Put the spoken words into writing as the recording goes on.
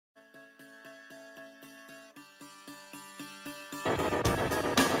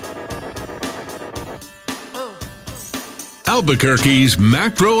Albuquerque's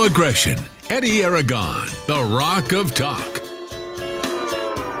macro aggression. Eddie Aragon, the Rock of Talk.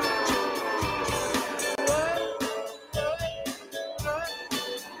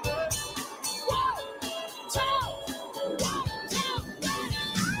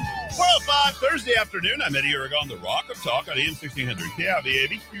 Thursday afternoon, I'm Eddie Aragon, the Rock of Talk on AM 1600,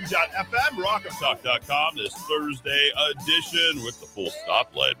 KIVA, rockoftalk.com. This Thursday edition with the full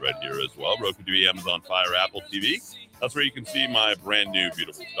stoplight right here as well. Roku TV, Amazon Fire, Apple TV. That's where you can see my brand new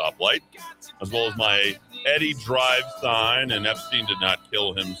beautiful stoplight, as well as my Eddie Drive sign, and Epstein did not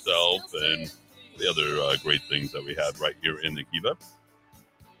kill himself, and the other great things that we have right here in the Kiva.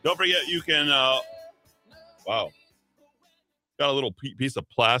 Don't forget, you can, wow. Got a little piece of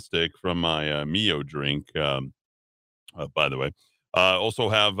plastic from my Mio drink, by the way. Also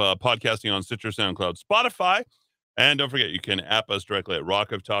have podcasting on Stitcher, SoundCloud, Spotify. And don't forget, you can app us directly at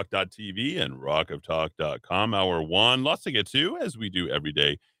rockoftalk.tv and rockoftalk.com. Hour one, lots to get to, as we do every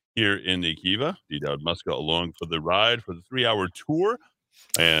day here in the Kiva. D. Dowd Muska along for the ride for the 3-hour tour.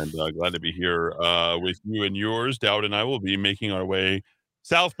 And glad to be here with you and yours. Dowd and I will be making our way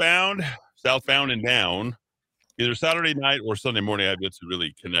southbound and down. Either Saturday night or Sunday morning, I get to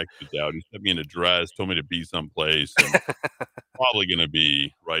really connect with Dowd. He sent me an address, told me to be someplace, and probably going to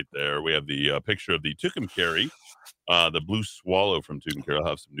be right there. We have the picture of the Tucumcari, the Blue Swallow from Tucumcari. I'll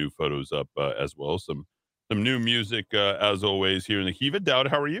have some new photos up as well. Some new music, as always, here in the Kiva. Dowd,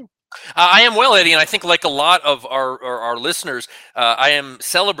 how are you? I am well, Eddie, and I think like a lot of our listeners, I am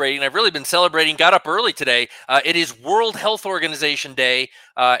celebrating. I've really been celebrating. Got up early today. It is World Health Organization Day,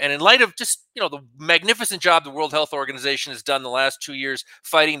 and in light of just the magnificent job the World Health Organization has done the last 2 years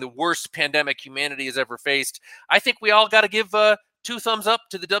fighting the worst pandemic humanity has ever faced, I think we all got to give 2 thumbs up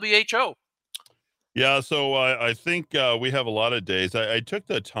to the WHO. Yeah, so I think we have a lot of days. I took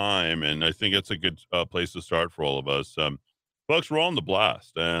the time, and I think it's a good place to start for all of us. Folks, we're all in the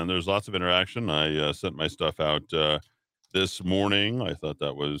blast, and there's lots of interaction. I sent my stuff out this morning. I thought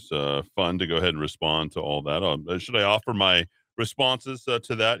that was fun to go ahead and respond to all that. Should I offer my responses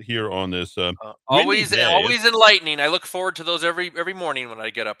to that here on this? Always enlightening. I look forward to those every morning when I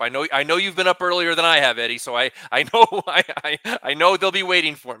get up. I know you've been up earlier than I have, Eddie. So I know I know they'll be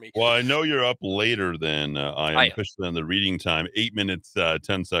waiting for me. Well, I know you're up later than I am. Pushing on the reading time, 8 minutes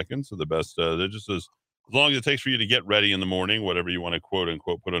 10 seconds. So the best. They're just as long as it takes for you to get ready in the morning, whatever you want to quote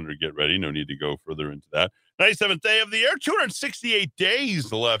unquote put under get ready. No need to go further into that. 97th day of the year, 268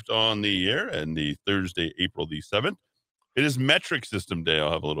 days left on the year, and the Thursday, April the 7th. It is Metric System Day.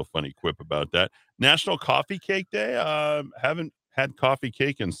 I'll have a little funny quip about that. National Coffee Cake Day. Haven't had coffee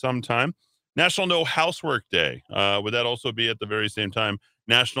cake in some time. National No Housework Day. Would that also be at the very same time?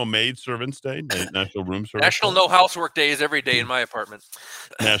 National Maid Servants Day, National Room Service. National No Housework Day is every day in my apartment.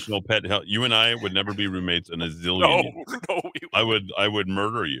 National Pet Health. You and I would never be roommates in a zillion years. No. I would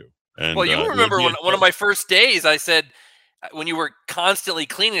murder you. And, well, you remember one of my first days, I said, when you were constantly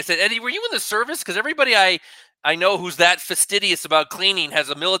cleaning, I said, Eddie, were you in the service? Because everybody I know who's that fastidious about cleaning has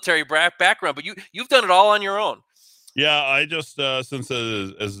a military background, but you've done it all on your own. Yeah, I just since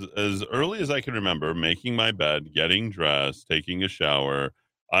as early as I can remember, making my bed, getting dressed, taking a shower.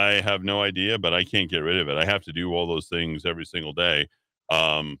 I have no idea, but I can't get rid of it. I have to do all those things every single day.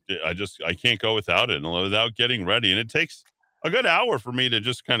 I can't go without it, and without getting ready. And it takes a good hour for me to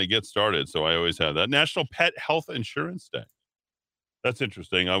just kind of get started. So I always have that. National Pet Health Insurance Day. That's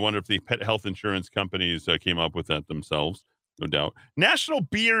interesting. I wonder if the pet health insurance companies came up with that themselves. No doubt. National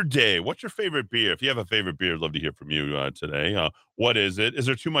Beer Day. What's your favorite beer? If you have a favorite beer, I'd love to hear from you today. What is it? Is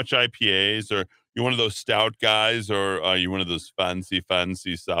there too much IPAs? Or you one of those stout guys? Or are you one of those fancy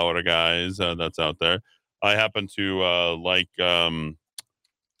sour guys that's out there? I happen to like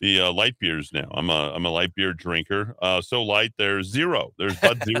the light beers now. I'm a light beer drinker. So light, there's zero. There's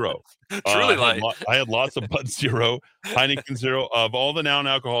Bud Zero. Truly light. I had lots of Bud Zero, Heineken Zero, of all the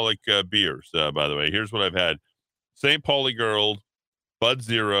non-alcoholic beers, by the way. Here's what I've had. St. Pauli Girl, Bud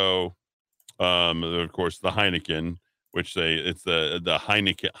Zero, of course, the Heineken, which it's the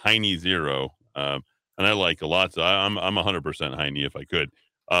Heineken Heine Zero, and I like a lot. So I'm 100% Heine if I could,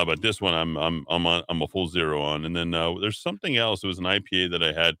 but this one I'm a full zero on. And then there's something else. It was an IPA that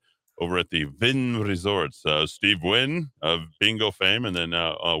I had over at the Wynn Resorts. Steve Wynn of Bingo fame, and then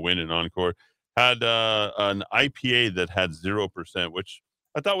Wynn and Encore had an IPA that had 0%, which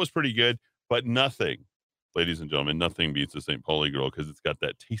I thought was pretty good, but nothing. Ladies and gentlemen, nothing beats the St. Pauli Girl because it's got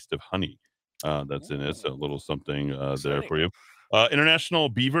that taste of honey that's in it. So a little something there for you. International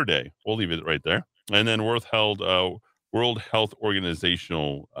Beaver Day. We'll leave it right there. And then World Health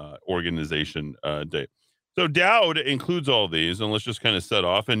Organization Day. So Dowd includes all these, and let's just kind of set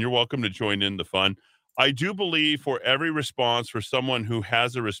off. And you're welcome to join in the fun. I do believe for every response, for someone who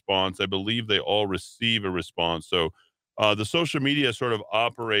has a response, I believe they all receive a response. So the social media sort of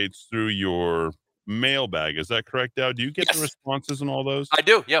operates through your mailbag. Is that correct, Dow? Do you get the Yes, responses and all those? I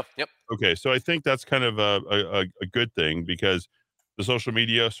do. Yeah. Yep. Okay, so I think that's kind of a good thing because the social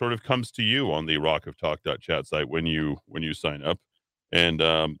media sort of comes to you on the rockoftalk.chat site when you sign up, and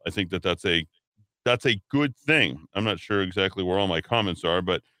I think that's a good thing. I'm not sure exactly where all my comments are,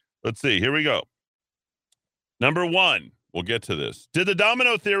 but let's see. Here we go. Number one, we'll get to this. Did the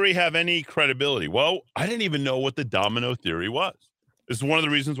domino theory have any credibility? Well, I didn't even know what the domino theory was. This is one of the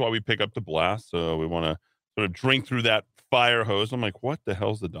reasons why we pick up the blast. So we want to sort of drink through that fire hose. I'm like, what the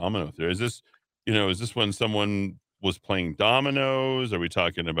hell's the domino theory? Is this when someone was playing dominoes? Are we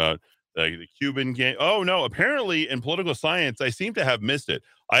talking about the Cuban game? Oh, no. Apparently, in political science, I seem to have missed it.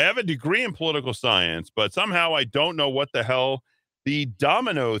 I have a degree in political science, but somehow I don't know what the hell the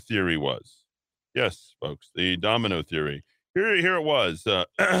domino theory was. Yes, folks, the domino theory. Here it was.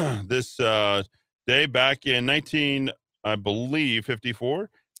 This day back in 19, I believe, 54.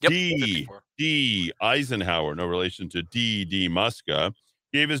 Yep. D. 54. D. Eisenhower, no relation to D. Muska,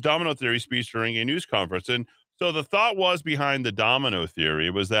 gave his domino theory speech during a news conference. And so the thought was behind the domino theory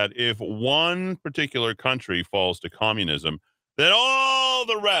was that if one particular country falls to communism, then all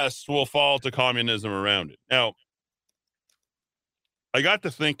the rest will fall to communism around it. Now, I got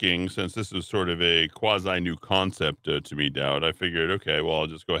to thinking, since this is sort of a quasi-new concept to me, Dowd, I figured, okay, well, I'll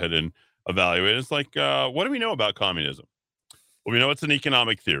just go ahead and evaluate. It's like, what do we know about communism? Well, we know it's an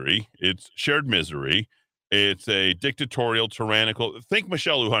economic theory. It's shared misery. It's a dictatorial, tyrannical. Think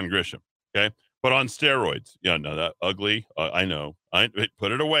Michelle Lujan Grisham, okay? But on steroids. Yeah, no, that ugly. I know.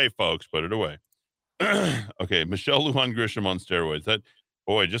 Put it away, folks. Put it away. Okay, Michelle Lujan Grisham on steroids. That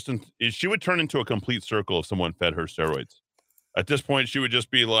boy, she would turn into a complete circle if someone fed her steroids. At this point, she would just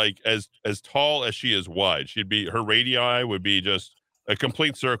be like as tall as she is wide. Her radii would be just a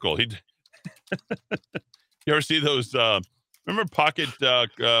complete circle. You ever see those? Remember Pocket?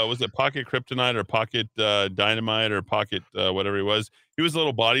 Was it Pocket Kryptonite or Pocket Dynamite or Pocket whatever he was? He was a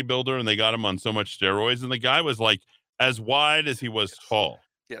little bodybuilder, and they got him on so much steroids, and the guy was like as wide as he was tall.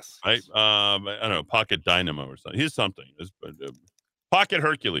 Yes. Right? I don't know, Pocket Dynamo or something. He's something. Pocket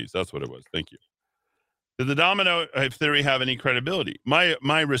Hercules. That's what it was. Thank you. Did the domino theory have any credibility?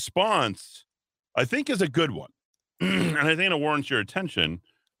 My response, I think, is a good one. And I think it warrants your attention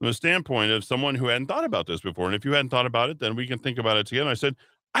from the standpoint of someone who hadn't thought about this before. And if you hadn't thought about it, then we can think about it together. I said,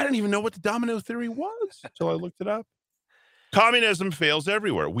 I didn't even know what the domino theory was until I looked it up. Communism fails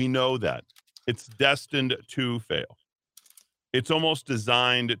everywhere. We know that. It's destined to fail. It's almost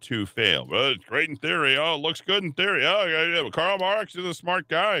designed to fail. Well, it's great in theory. Oh, it looks good in theory. Oh, yeah, Karl Marx is a smart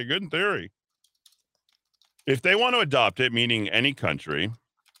guy. Good in theory. If they want to adopt it, meaning any country,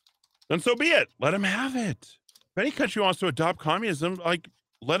 then so be it. Let them have it. If any country wants to adopt communism, like,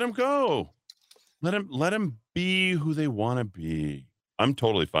 let them go. Let them be who they want to be. I'm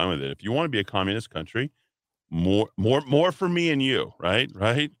totally fine with it. If you want to be a communist country, more for me and you, right?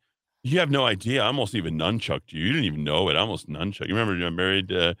 Right? You have no idea. I almost even nunchucked you. You didn't even know it. I almost nunchucked. You remember you're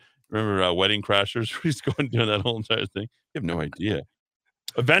married? Remember Wedding Crashers? He's going doing that whole entire thing. You have no idea.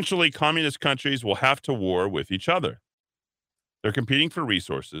 Eventually, communist countries will have to war with each other. They're competing for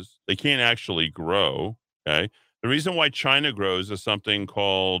resources. They can't actually grow. Okay. The reason why China grows is something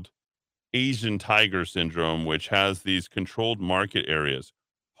called Asian tiger syndrome, which has these controlled market areas.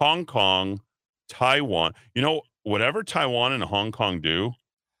 Hong Kong, Taiwan, whatever Taiwan and Hong Kong do,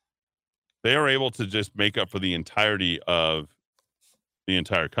 they are able to just make up for the entirety of the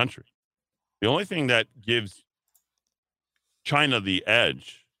entire country. The only thing that gives China the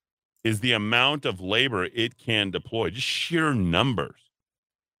edge is the amount of labor it can deploy, just sheer numbers.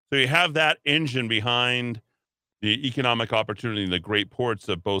 So you have that engine behind the economic opportunity in the great ports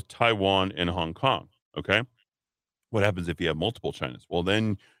of both Taiwan and Hong Kong. Okay. What happens if you have multiple Chinas? Well,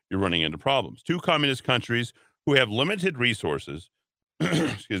 then you're running into problems. Two communist countries who have limited resources,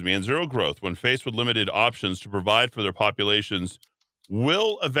 excuse me, and zero growth when faced with limited options to provide for their populations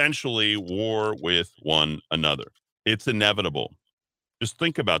will eventually war with one another. It's inevitable. Just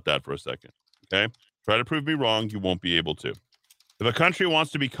think about that for a second, okay? Try to prove me wrong. You won't be able to. If a country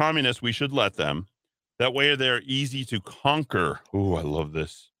wants to be communist, we should let them. That way they're easy to conquer. Ooh, I love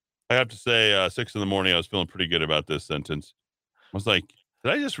this. I have to say, 6 in the morning, I was feeling pretty good about this sentence. I was like,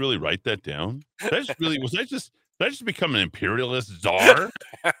 did I just really write that down? Did I just become an imperialist czar?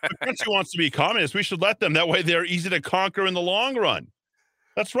 If a country wants to be communist, we should let them. That way they're easy to conquer in the long run.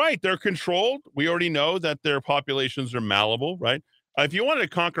 That's right. They're controlled. We already know that their populations are malleable, right? If you wanted to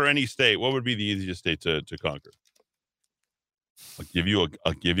conquer any state, what would be the easiest state to conquer? I'll give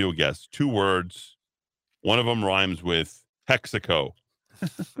you a guess. 2 words. One of them rhymes with Texaco.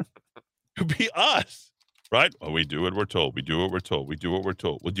 Could be us, right? Well, we do what we're told. We do what we're told. We do what we're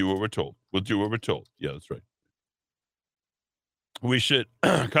told. We'll do what we're told. We'll do what we're told. Yeah, that's right. We should,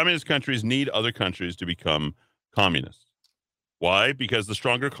 communist countries need other countries to become communists. Why? Because the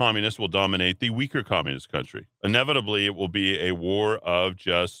stronger communist will dominate the weaker communist country. Inevitably, it will be a war of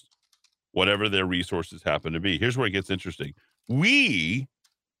just whatever their resources happen to be. Here's where it gets interesting. We,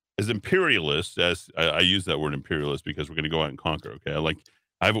 as imperialists, as I use that word imperialist because we're going to go out and conquer, okay?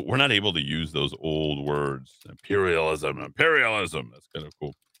 We're not able to use those old words. Imperialism. That's kind of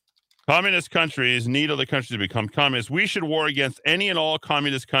cool. Communist countries need other countries to become communist. We should war against any and all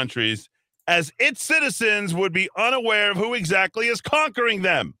communist countries as its citizens would be unaware of who exactly is conquering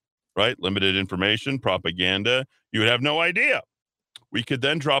them, right? Limited information, propaganda. You would have no idea. We could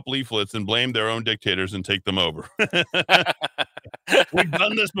then drop leaflets and blame their own dictators and take them over. We've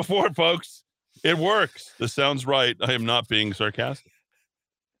done this before, folks. It works. This sounds right. I am not being sarcastic.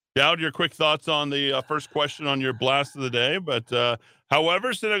 Dowd, your quick thoughts on the first question on your blast of the day. But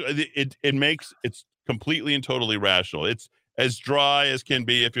however, it's completely and totally rational. It's as dry as can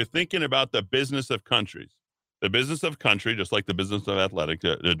be. If you're thinking about the business of countries, the business of country, just like the business of athletic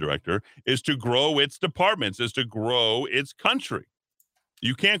director, is to grow its departments, is to grow its country.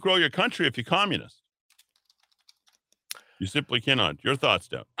 You can't grow your country if you're communist. You simply cannot. Your thoughts,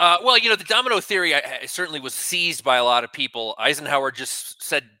 Dowd? Well, the domino theory certainly was seized by a lot of people. Eisenhower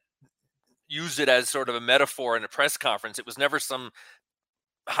just used it as sort of a metaphor in a press conference. It was never some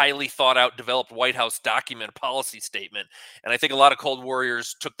highly thought out, developed White House document, policy statement. And I think a lot of Cold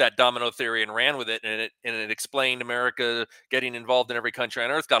Warriors took that domino theory and ran with it. And it explained America getting involved in every country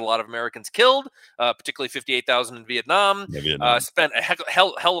on earth, got a lot of Americans killed, particularly 58,000 in Vietnam, spent a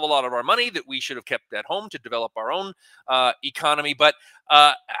hell of a lot of our money that we should have kept at home to develop our own economy. But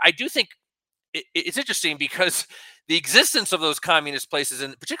I do think it's interesting because the existence of those communist places,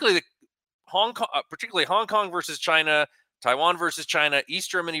 and particularly Hong Kong versus China, Taiwan versus China, East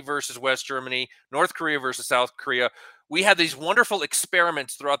Germany versus West Germany, North Korea versus South Korea. We had these wonderful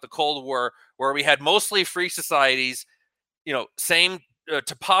experiments throughout the Cold War where we had mostly free societies, same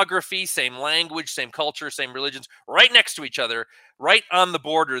topography, same language, same culture, same religions, right next to each other, right on the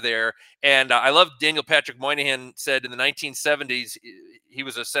border there. And I love Daniel Patrick Moynihan said in the 1970s, he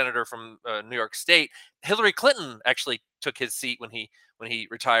was a senator from New York State. Hillary Clinton actually took his seat when he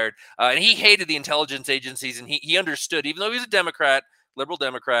retired. And he hated the intelligence agencies, and he understood, even though he was a Democrat, liberal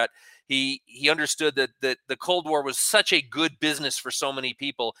Democrat, he understood that the Cold War was such a good business for so many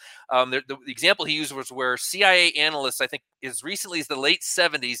people. The example he used was where CIA analysts, I think as recently as the late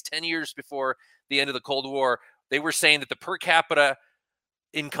 70s, 10 years before the end of the Cold War, they were saying that the per capita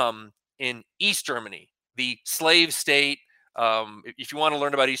income in East Germany, the slave state, if you want to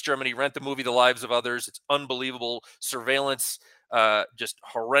learn about East Germany, rent the movie The Lives of Others. It's unbelievable. Surveillance, just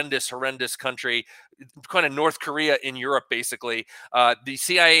horrendous country, kind of North Korea in Europe, basically. The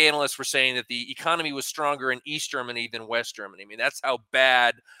CIA analysts were saying that the economy was stronger in East Germany than West Germany. I mean, that's how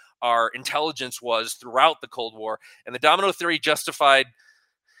bad our intelligence was throughout the Cold War. And the domino theory justified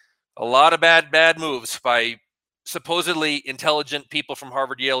a lot of bad moves by supposedly intelligent people from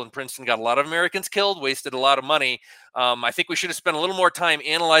Harvard, Yale, and Princeton. Got a lot of Americans killed, wasted a lot of money. I think we should have spent a little more time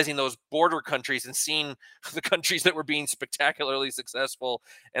analyzing those border countries and seeing the countries that were being spectacularly successful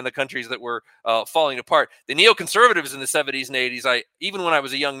and the countries that were falling apart. The neoconservatives in the 70s and 80s, even when I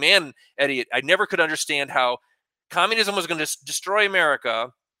was a young man, Eddie, I never could understand how communism was going to destroy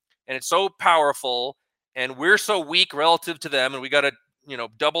America, and it's so powerful, and we're so weak relative to them, and we got to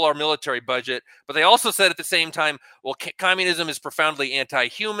double our military budget. But they also said at the same time, well, communism is profoundly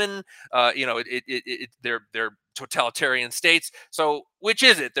anti-human. They're totalitarian states. So which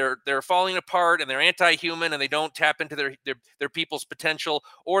is it? They're falling apart and they're anti-human and they don't tap into their people's potential,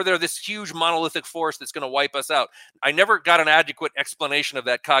 or they're this huge monolithic force that's going to wipe us out. I never got an adequate explanation of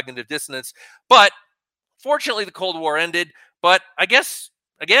that cognitive dissonance. But fortunately, the Cold War ended. But I guess,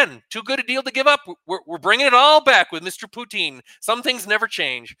 again, too good a deal to give up. We're bringing it all back with Mr. Putin. Some things never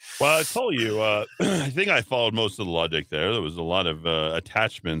change. Well, I tell you, I think I followed most of the logic there. There was a lot of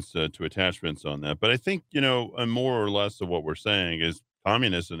attachments on that. But I think, more or less of what we're saying is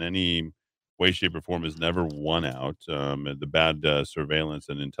communists in any way, shape, or form has never won out. The bad surveillance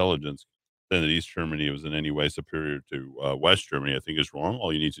and intelligence saying that East Germany was in any way superior to West Germany, I think is wrong.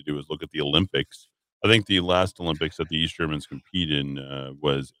 All you need to do is look at the Olympics. I think the last Olympics that the East Germans competed in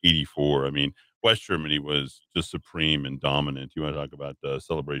was 84. I mean, West Germany was just supreme and dominant. You want to talk about the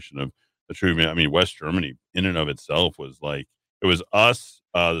celebration of the true, I mean, West Germany in and of itself was like, it was us,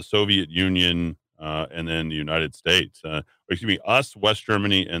 the Soviet Union, and then the United States. Us, West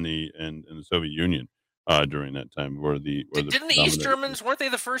Germany, and the Soviet Union. during that time. Didn't the East Germans, weren't they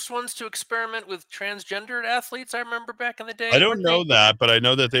the first ones to experiment with transgendered athletes? I remember back in the day. I don't know that, but I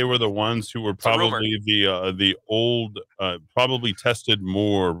know that they were the ones who were probably the old, probably tested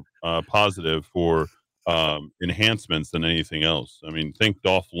more positive for enhancements than anything else. I mean, think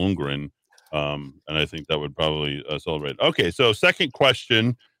Dolph Lundgren, and I think that would probably celebrate. Okay, so second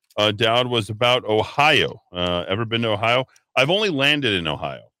question, Dowd, was about Ohio. Ever been to Ohio? I've only landed in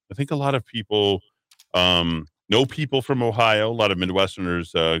Ohio. I think a lot of people know people from Ohio. A lot of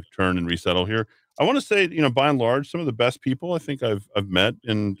Midwesterners turn and resettle here. I want to say, by and large, some of the best people I think I've met,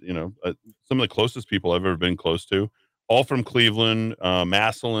 and some of the closest people I've ever been close to, all from Cleveland,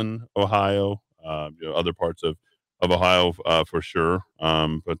 Massillon, Ohio, other parts of Ohio for sure.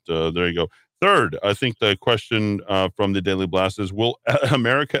 But there you go. Third, I think the question from the Daily Blast is: will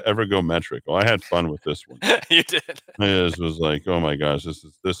America ever go metric? Well, I had fun with this one. You did. This was like, oh my gosh, this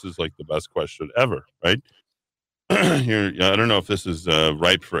is like the best question ever, right? Here, I don't know if this is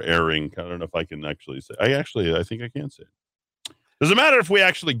ripe for airing. I don't know if I can actually say. I think I can say it. Does it matter if we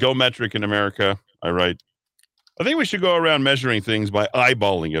actually go metric in America? I write. I think we should go around measuring things by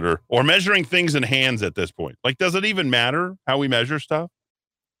eyeballing it, or measuring things in hands at this point. Like, does it even matter how we measure stuff?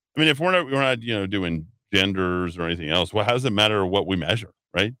 I mean, if we're not doing genders or anything else, well, how does it matter what we measure,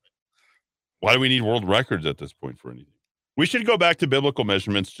 right? Why do we need world records at this point for anything? We should go back to biblical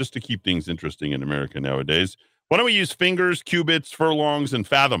measurements just to keep things interesting in America nowadays. Why don't we use fingers, cubits, furlongs, and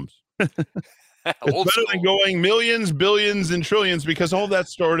fathoms? It's better than going millions, billions, and trillions, because all that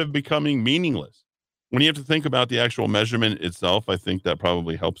started becoming meaningless. When you have to think about the actual measurement itself, I think that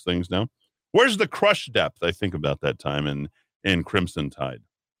probably helps things now. Where's the crush depth? I think about that time in Crimson Tide,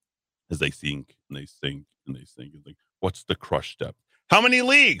 as they sink and they sink and they sink. It's like, what's the crush depth? How many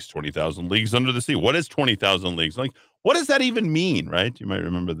leagues? 20,000 leagues under the sea. What is 20,000 leagues? Like, what does that even mean, right? You might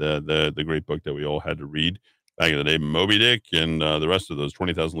remember the great book that we all had to read back in the day, Moby Dick, and the rest of those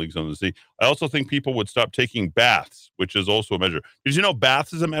 20,000 leagues under the sea. I also think people would stop taking baths, which is also a measure. Did you know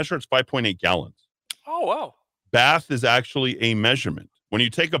baths is a measure? It's 5.8 gallons. Oh, wow. Bath is actually a measurement. When you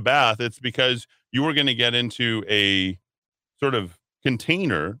take a bath, it's because you were going to get into a sort of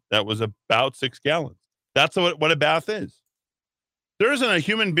container that was about 6 gallons. That's what a bath is. There isn't a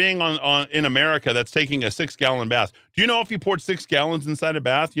human being in America that's taking a 6-gallon bath. Do you know if you poured 6 gallons inside a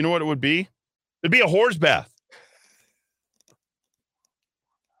bath, you know what it would be? It'd be a horse bath.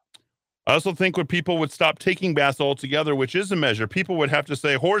 I also think when people would stop taking baths altogether, which is a measure, people would have to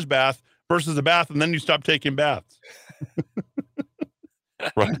say horse bath versus a bath, and then you stop taking baths.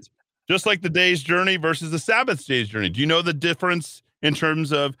 Right? Just like the day's journey versus the Sabbath day's journey. Do you know the difference in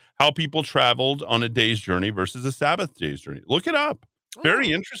terms of how people traveled on a day's journey versus a Sabbath day's journey? Look it up.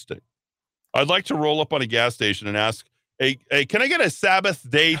 Very interesting. I'd like to roll up on a gas station and ask, hey, can I get a Sabbath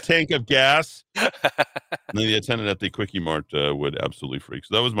day tank of gas? And then the attendant at the Quickie Mart would absolutely freak.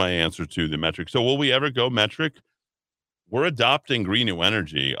 So that was my answer to the metric. So will we ever go metric? We're adopting green new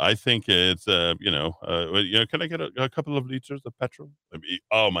energy. I think it's, can I get a couple of liters of petrol?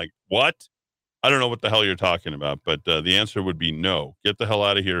 What? I don't know what the hell you're talking about, but the answer would be no. Get the hell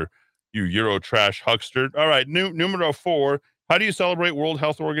out of here, you Euro trash huckster. All right, numero 4. How do you celebrate World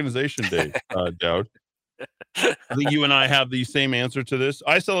Health Organization Day, Dowd? I think you and I have the same answer to this.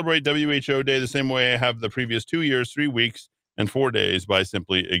 I celebrate WHO Day the same way I have the previous 2 years, 3 weeks, and 4 days, by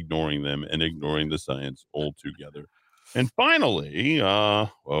simply ignoring them and ignoring the science altogether. And finally,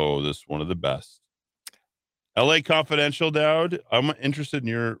 this one of the best. LA Confidential, Dowd. I'm interested in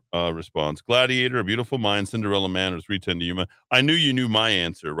your response. Gladiator, A Beautiful Mind, Cinderella Man, or 3:10 to Yuma. I knew you knew my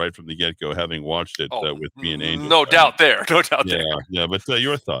answer right from the get-go, having watched it with me and Angel. No doubt there. No doubt there. Yeah, but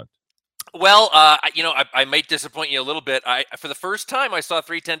your thought. Well, I might disappoint you a little bit. For the first time, I saw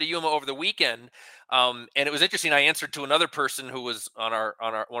 3:10 to Yuma over the weekend, and it was interesting. I answered to another person who was on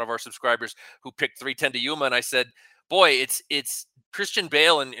our one of our subscribers who picked 3:10 to Yuma, and I said, "Boy, it's Christian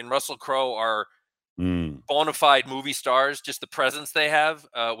Bale and Russell Crowe are bona fide movie stars. Just the presence they have,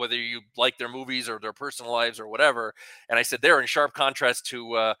 whether you like their movies or their personal lives or whatever." And I said they're in sharp contrast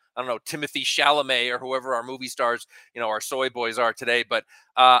to Timothy Chalamet or whoever our movie stars, our soy boys are today. But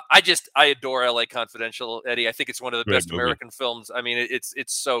I adore LA Confidential, Eddie. I think it's one of the best movie. American films. I mean, it's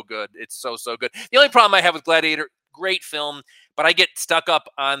so good. It's so good. The only problem I have with Gladiator, great film, but I get stuck up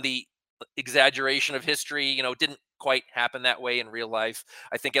on the exaggeration of history. It didn't quite happen that way in real life.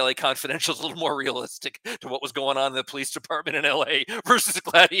 I think LA Confidential is a little more realistic to what was going on in the police department in LA versus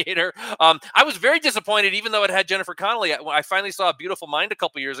Gladiator. I was very disappointed, even though it had Jennifer Connelly. When I finally saw A Beautiful Mind a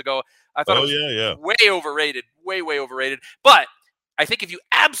couple years ago, I thought it was way overrated, way overrated. But I think if you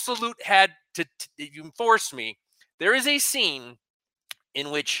had to if you force me, there is a scene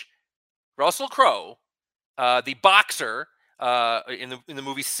in which Russell Crowe the boxer in the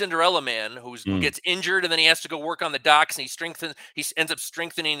movie Cinderella Man, who gets injured and then he has to go work on the docks, and he ends up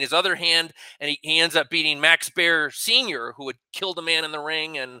strengthening his other hand, and he ends up beating Max Baer Sr., who had killed a man in the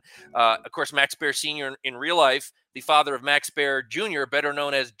ring. And of course, Max Baer Sr. in real life, the father of Max Baer Jr., better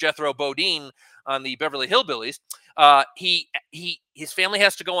known as Jethro Bodine on the Beverly Hillbillies. His family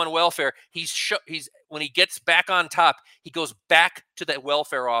has to go on welfare. When he gets back on top, he goes back to that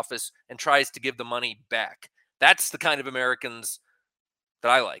welfare office and tries to give the money back. That's the kind of Americans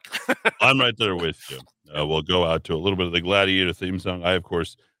that I like. I'm right there with you. We'll go out to a little bit of the Gladiator theme song. I, of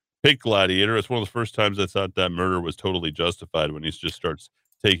course, picked Gladiator. It's one of the first times I thought that murder was totally justified, when he just starts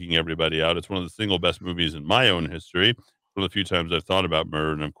taking everybody out. It's one of the single best movies in my own history. One of the few times I've thought about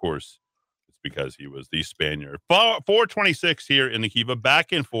murder, and of course, it's because he was the Spaniard. 426 here in the Kiva,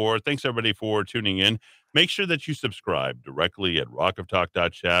 back and forth. Thanks, everybody, for tuning in. Make sure that you subscribe directly at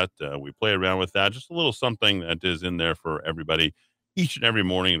rockoftalk.chat. We play around with that. Just a little something that is in there for everybody each and every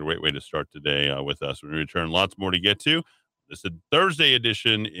morning. A great way to start today with us. When we return, lots more to get to. This is a Thursday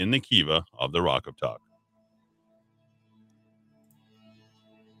edition in the Kiva of the Rock of Talk.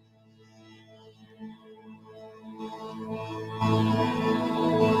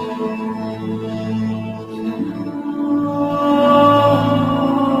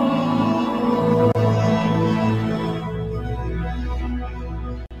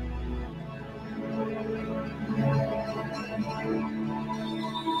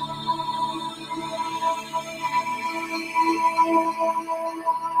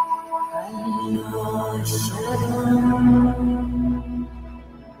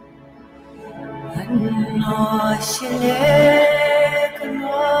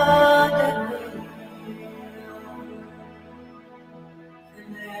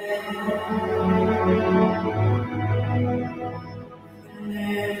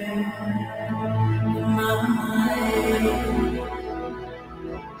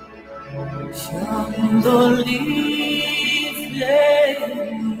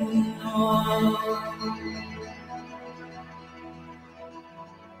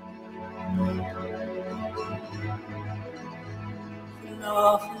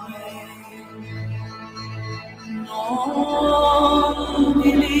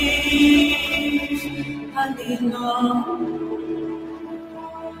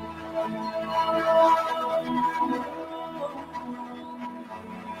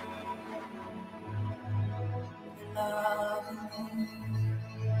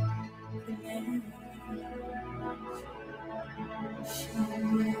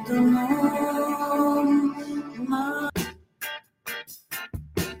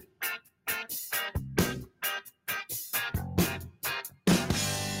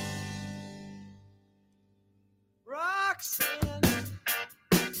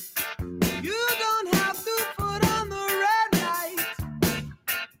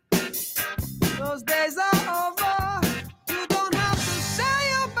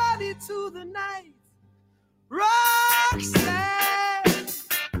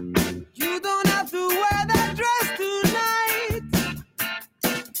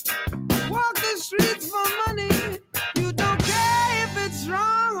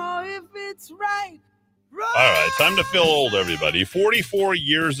 Time to feel old, everybody. 44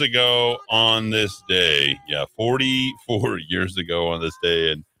 years ago on this day. Yeah, 44 years ago on this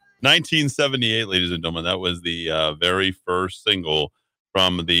day in 1978, ladies and gentlemen. That was the very first single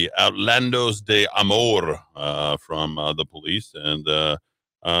from the Outlandos de Amor from the Police. And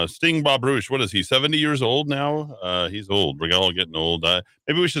Sting Bob Rouge, what is he, 70 years old now? He's old. We're all getting old.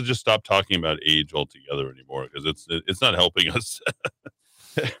 Maybe we should just stop talking about age altogether anymore, because it's not helping us.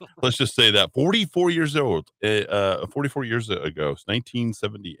 Let's just say that 44 years old, 44 years ago,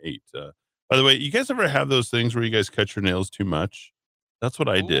 1978. By the way, you guys ever have those things where you guys cut your nails too much? That's what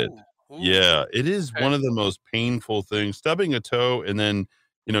I did. Yeah, it is one of the most painful things, stubbing a toe and then,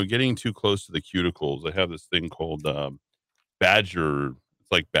 getting too close to the cuticles. I have this thing called Badger.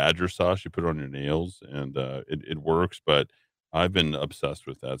 It's like Badger sauce. You put it on your nails and it works, but I've been obsessed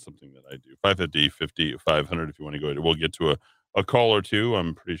with that. Something that I do. 550, 50, 500 if you want to go. We'll get to a call or two.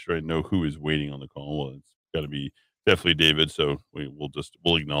 I'm pretty sure I know who is waiting on the call. Well, it's got to be definitely David. So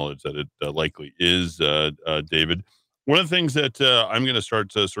we'll acknowledge that it likely is David. One of the things that I'm going to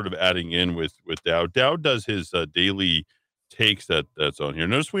start sort of adding in with Dowd. Dowd does his daily takes that's on here.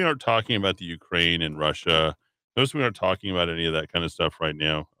 Notice we aren't talking about the Ukraine and Russia. Notice we aren't talking about any of that kind of stuff right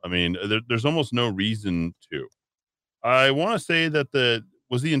now. I mean, there's almost no reason to. I want to say that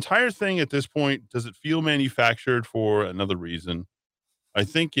was the entire thing at this point, does it feel manufactured for another reason? I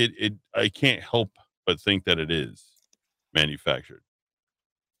think I can't help but think that it is manufactured.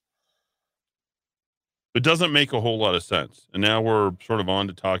 It doesn't make a whole lot of sense. And now we're sort of on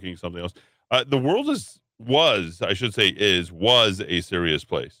to talking something else. The world was a serious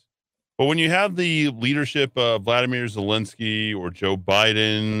place. But when you have the leadership of Vladimir Zelensky or Joe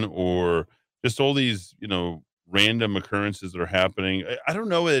Biden or just all these, random occurrences that are happening, I don't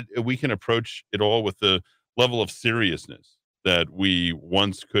know that we can approach it all with the level of seriousness that we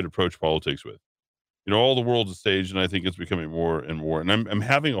once could approach politics with. All the world's a stage, and I think it's becoming more and more. And I'm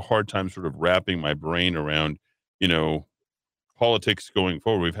having a hard time sort of wrapping my brain around, you know, politics going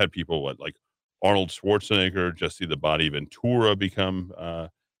forward. We've had people like Arnold Schwarzenegger, Jesse the Body Ventura become,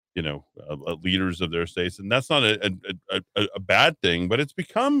 leaders of their states, and that's not a bad thing, but it's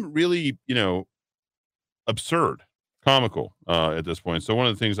become really, absurd, comical at this point. So one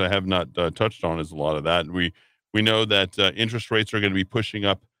of the things I have not touched on is a lot of that. And we know that interest rates are going to be pushing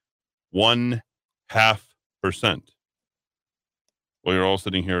up 0.5%. Well, you're all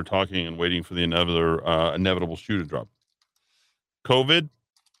sitting here talking and waiting for the inevitable shoe to drop. COVID,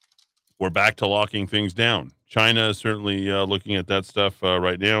 we're back to locking things down. China is certainly looking at that stuff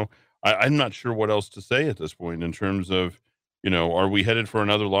right now. I'm not sure what else to say at this point in terms of, are we headed for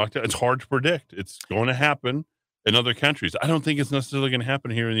another lockdown? It's hard to predict. It's going to happen in other countries. I don't think it's necessarily going to happen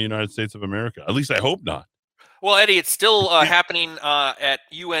here in the United States of America. At least I hope not. Well, Eddie, it's still happening at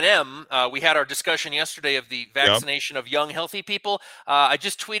UNM. We had our discussion yesterday of the vaccination of young, healthy people. I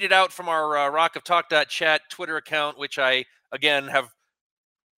just tweeted out from our rockoftalk.chat Twitter account, which I, again,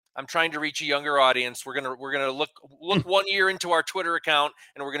 I'm trying to reach a younger audience. We're gonna look 1 year into our Twitter account,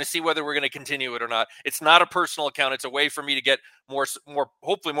 and we're gonna see whether we're gonna continue it or not. It's not a personal account. It's a way for me to get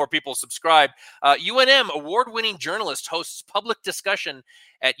hopefully more people subscribed. UNM award-winning journalist hosts public discussion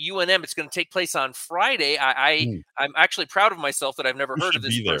at UNM. It's going to take place on Friday. I'm actually proud of myself that I've never heard of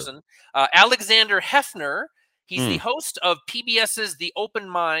this person. Alexander Hefner. He's the host of PBS's The Open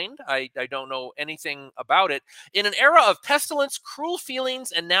Mind. I don't know anything about it. In an era of pestilence, cruel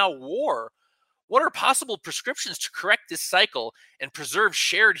feelings, and now war, what are possible prescriptions to correct this cycle and preserve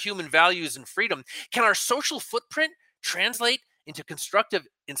shared human values and freedom? Can our social footprint translate into constructive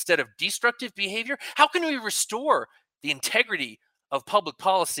instead of destructive behavior? How can we restore the integrity of public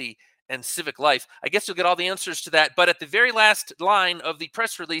policy and civic life? I guess you'll get all the answers to that. But at the very last line of the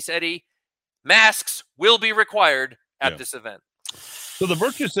press release, Eddie, masks will be required at this event. So the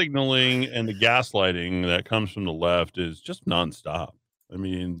virtue signaling and the gaslighting that comes from the left is just nonstop. I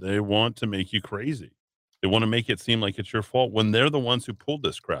mean, they want to make you crazy. They want to make it seem like it's your fault when they're the ones who pulled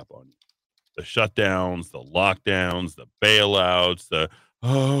this crap on you. The shutdowns, the lockdowns, the bailouts,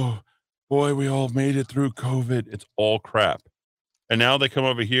 oh boy, we all made it through COVID. It's all crap. And now they come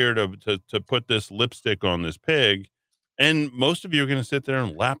over here to put this lipstick on this pig. And most of you are going to sit there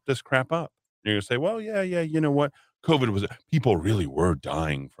and lap this crap up. You're going to say, well, yeah, you know what? COVID people really were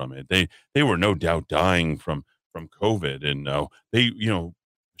dying from it. They were no doubt dying from COVID. And Michelle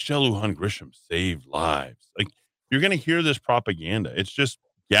Lujan Grisham saved lives. Like, you're going to hear this propaganda. It's just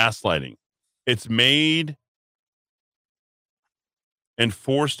gaslighting. It's made and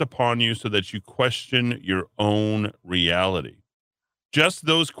forced upon you so that you question your own reality. Just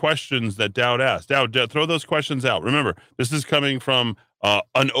those questions that Dowd asked. Dowd, throw those questions out. Remember, this is coming from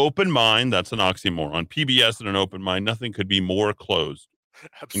an open mind. That's an oxymoron. PBS and an open mind. Nothing could be more closed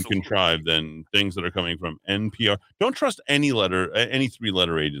and contrived than things that are coming from NPR. Don't trust any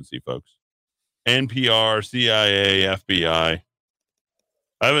three-letter agency, folks. NPR, CIA, FBI.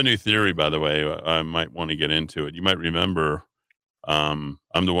 I have a new theory, by the way. I might want to get into it. You might remember I'm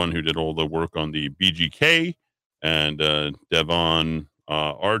the one who did all the work on the BGK. And Devon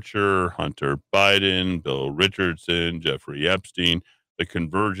Archer, Hunter Biden, Bill Richardson, Jeffrey Epstein, the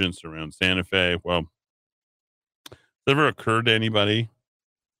convergence around Santa Fe. Well, has it ever occurred to anybody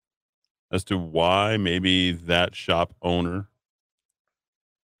as to why maybe that shop owner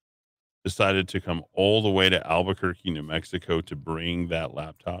decided to come all the way to Albuquerque, New Mexico to bring that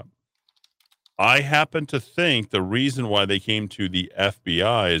laptop? I happen to think the reason why they came to the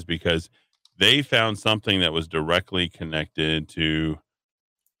FBI is because they found something that was directly connected to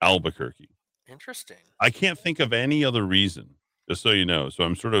Albuquerque. Interesting. I can't think of any other reason, just so you know. So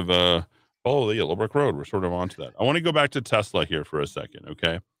I'm sort of, follow the Yellow Brick Road. We're sort of onto that. I want to go back to Tesla here for a second,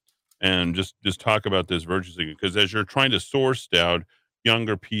 okay? And just talk about this virtue signaling, because as you're trying to source out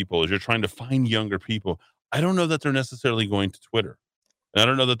younger people, as you're trying to find younger people, I don't know that they're necessarily going to Twitter. And I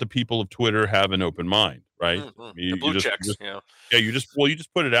don't know that the people of Twitter have an open mind, right? Mm-hmm. The blue checks, you just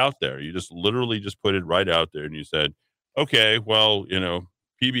put it out there. You just literally just put it right out there, and you said, okay, well,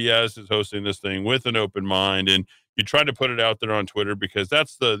 PBS is hosting this thing with an open mind, and you try to put it out there on Twitter because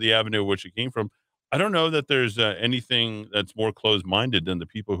that's the avenue which it came from. I don't know that there's anything that's more closed-minded than the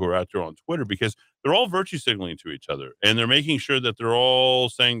people who are out there on Twitter, because they're all virtue signaling to each other, and they're making sure that they're all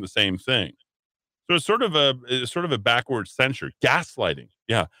saying the same thing. So it's sort of a backward censure, gaslighting.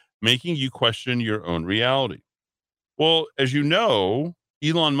 Yeah, making you question your own reality. Well, as you know,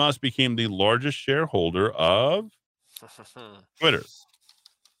 Elon Musk became the largest shareholder of Twitter.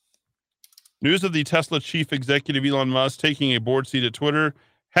 News of the Tesla chief executive Elon Musk taking a board seat at Twitter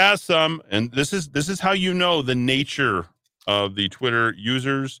has some, and this is how you know the nature of the Twitter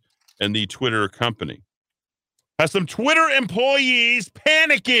users and the Twitter company. Has some Twitter employees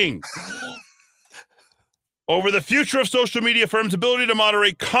panicking over the future of social media firms' ability to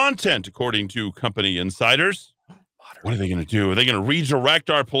moderate content, according to company insiders. What are they going to do? Are they going to redirect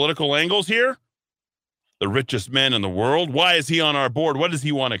our political angles here? The richest man in the world? Why is he on our board? What does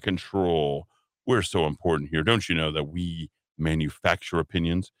he want to control? We're so important here. Don't you know that we manufacture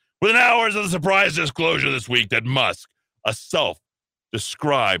opinions? Within hours of the surprise disclosure this week that Musk, a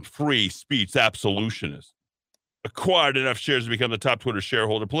self-described free speech absolutionist, acquired enough shares to become the top Twitter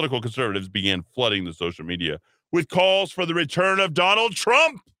shareholder, political conservatives began flooding the social media with calls for the return of Donald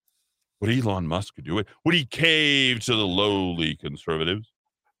Trump. Would Elon Musk do it? Would he cave to the lowly conservatives?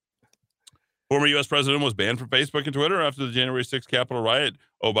 Former U.S. president was banned from Facebook and Twitter after the January 6th Capitol riot.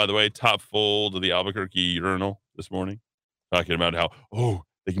 Oh, by the way, top fold of the Albuquerque Journal this morning, talking about how,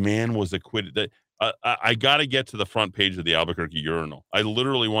 the man was acquitted. I got to get to the front page of the Albuquerque Journal. I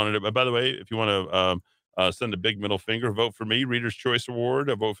literally wanted it. By the way, if you want to send a big middle finger, vote for me, Reader's Choice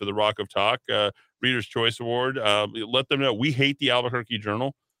Award, vote for the Rock of Talk, Reader's Choice Award. Let them know we hate the Albuquerque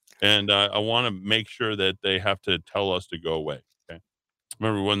Journal, and I want to make sure that they have to tell us to go away. Okay.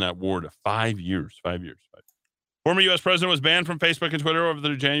 Remember, we won that award 5 years. 5 years. Former U.S. president was banned from Facebook and Twitter over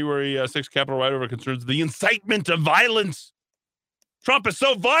the January 6th Capitol riot over concerns of the incitement of violence. Trump is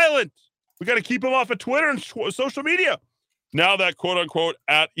so violent. We got to keep him off of Twitter and social media. Now that, quote unquote,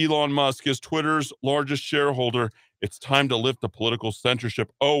 at Elon Musk is Twitter's largest shareholder, it's time to lift the political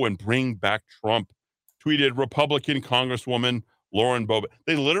censorship. And bring back Trump, tweeted Republican Congresswoman Lauren Boebert.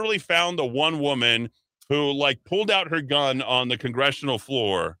 They literally found the one woman who pulled out her gun on the congressional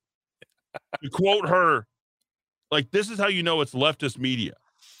floor to quote her. This is how you know it's leftist media.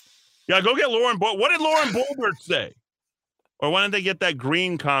 Yeah, go get Lauren Boebert. What did Lauren Boebert say? Or why didn't they get that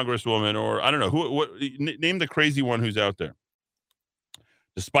green congresswoman? Or I don't know. Name the crazy one who's out there.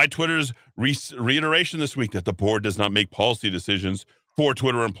 Despite Twitter's reiteration this week that the board does not make policy decisions, 4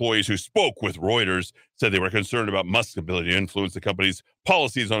 Twitter employees who spoke with Reuters said they were concerned about Musk's ability to influence the company's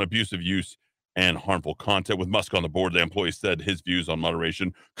policies on abusive use and harmful content. With Musk on the board, the employee said his views on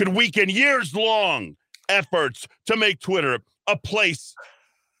moderation could weaken years-long efforts to make Twitter a place,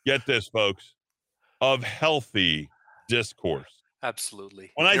 get this, folks, of healthy discourse.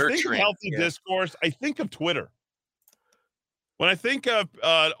 Absolutely. When I think of healthy discourse, I think of Twitter. When I think of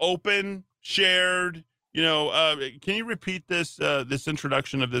open, shared, can you repeat this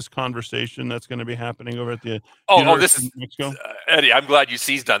introduction of this conversation that's going to be happening over at the this Eddie, I'm glad you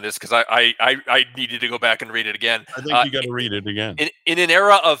seized on this because I needed to go back and read it again. I think you got to read it again. In an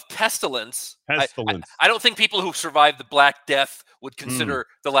era of pestilence, I don't think people who survived the Black Death would consider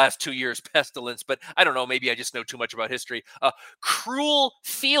the last 2 years pestilence, but I don't know. Maybe I just know too much about history. Cruel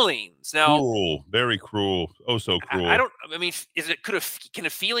feelings. Now, cruel, very cruel. Oh, so cruel. Can a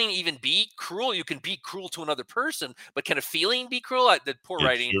feeling even be cruel? You can be cruel to another person, but can a feeling be cruel? The poor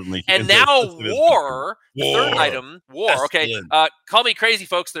writing. And now war. The third item, war. Okay, call me crazy,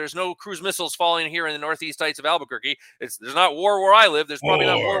 folks. There's no cruise missiles falling here in the northeast heights of Albuquerque. There's not war where I live. There's probably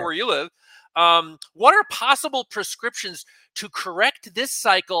not war where you live. What are possible prescriptions to correct this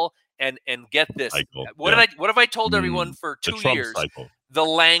cycle and get this? What have I told everyone for 2 years? Cycle. The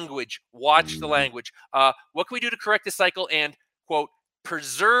language. Watch the language. What can we do to correct this cycle and, quote,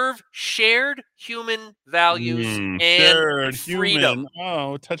 preserve shared human values and freedom?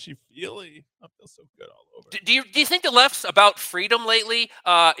 Oh, touchy-feely. I feel so good all over. Do you think the left's about freedom lately?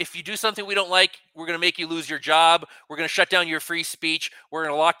 If you do something we don't like, we're going to make you lose your job. We're going to shut down your free speech. We're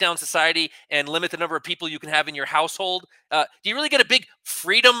going to lock down society and limit the number of people you can have in your household. Do you really get a big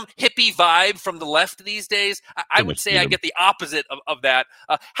freedom hippie vibe from the left these days? I would say I get the opposite of that.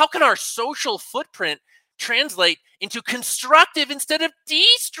 How can our social footprint translate into constructive instead of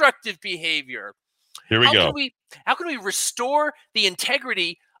destructive behavior? Here we go. How can we restore the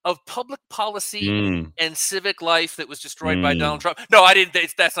integrity of public policy and civic life that was destroyed by Donald Trump? No, I didn't.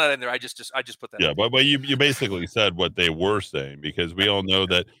 That's not in there. I just put that. Yeah, but you basically said what they were saying, because we all know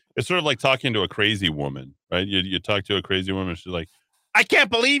that it's sort of like talking to a crazy woman, right? You talk to a crazy woman, she's like, "I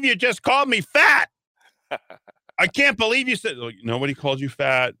can't believe you just called me fat. I can't believe you said nobody called you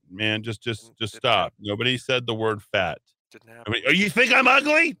fat, man. Just stop. Nobody said the word fat. Didn't happen. I mean, you think I'm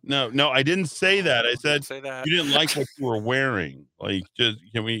ugly? No, I didn't say that. I said say that. you didn't like what you were wearing. Like, just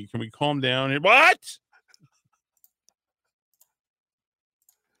can we calm down? What?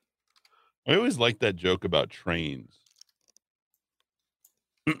 I always like that joke about trains.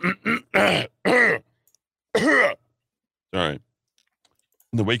 Sorry.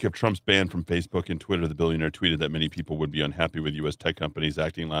 In the wake of Trump's ban from Facebook and Twitter, the billionaire tweeted that many people would be unhappy with U.S. tech companies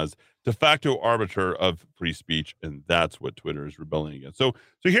acting as de facto arbiter of free speech, and that's what Twitter is rebelling against. So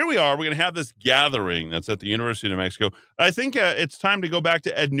here we are. We're going to have this gathering that's at the University of New Mexico. I think it's time to go back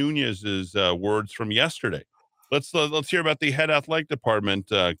to Ed Nunez's words from yesterday. Let's hear about the head athletic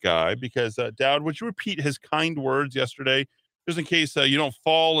department guy, because Dowd, would you repeat his kind words yesterday, just in case you don't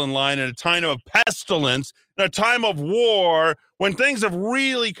fall in line at a time of pestilence, in a time of war, when things have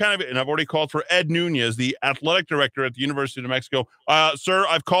really kind of, and I've already called for Ed Nunez, the athletic director at the University of New Mexico. Sir,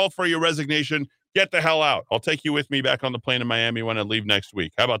 I've called for your resignation. Get the hell out. I'll take you with me back on the plane in Miami when I leave next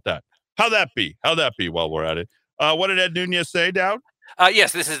week. How about that? How'd that be while we're at it? What did Ed Nunez say, Dowd?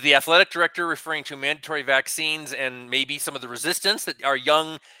 Yes, this is the athletic director referring to mandatory vaccines and maybe some of the resistance that our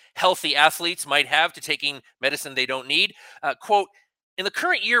young, healthy athletes might have to taking medicine they don't need. Quote, in the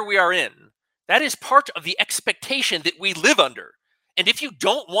current year we are in, that is part of the expectation that we live under. And if you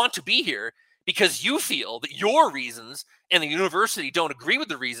don't want to be here because you feel that your reasons and the university don't agree with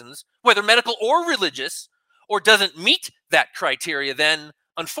the reasons, whether medical or religious, or doesn't meet that criteria, then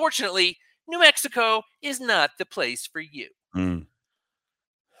unfortunately, New Mexico is not the place for you. There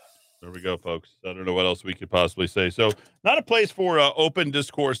we go, folks. I don't know what else we could possibly say. So not a place for open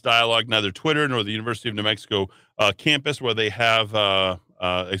discourse dialogue, neither Twitter nor the University of New Mexico campus, where they have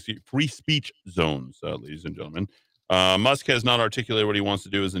free speech zones, ladies and gentlemen. Musk has not articulated what he wants to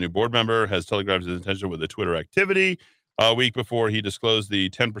do as a new board member, has telegraphed his intention with the Twitter activity. A week before he disclosed the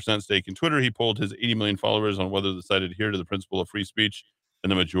 10% stake in Twitter, he polled his 80 million followers on whether the site adhered to the principle of free speech,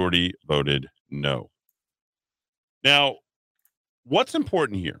 and the majority voted no. Now, what's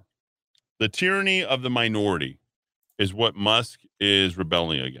important here? The tyranny of the minority is what Musk is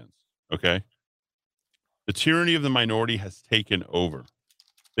rebelling against, okay? The tyranny of the minority has taken over.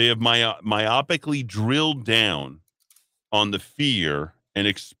 They have myopically drilled down on the fear and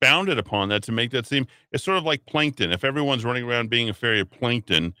expounded upon that to make that seem, it's sort of like plankton. If everyone's running around being a fairy of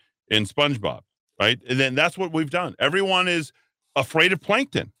plankton in SpongeBob, right? And then that's what we've done. Everyone is afraid of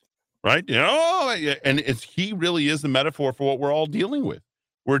plankton, right? And he really is the metaphor for what we're all dealing with.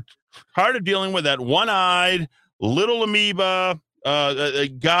 We're tired of dealing with that one-eyed little amoeba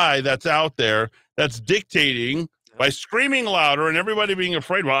guy that's out there that's dictating by screaming louder and everybody being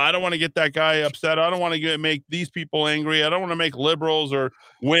afraid. Well, I don't want to get that guy upset. I don't want to make these people angry. I don't want to make liberals or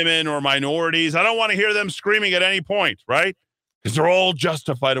women or minorities. I don't want to hear them screaming at any point, right? Because they're all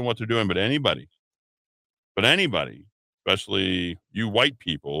justified in what they're doing. But anybody, especially you white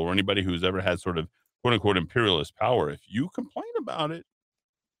people or anybody who's ever had sort of quote-unquote imperialist power, if you complain about it,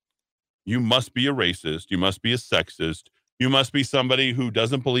 you must be a racist, you must be a sexist, you must be somebody who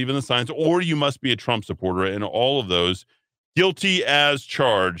doesn't believe in the science, or you must be a Trump supporter, and all of those guilty as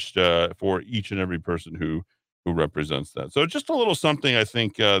charged for each and every person who represents that. So just a little something, I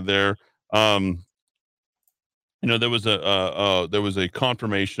think, there. There was a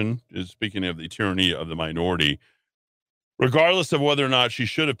confirmation, speaking of the tyranny of the minority, regardless of whether or not she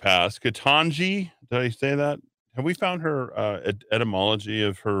should have passed. Ketanji, did I say that? Have we found her etymology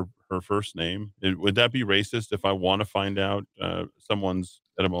of her first name? Would that be racist if I want to find out someone's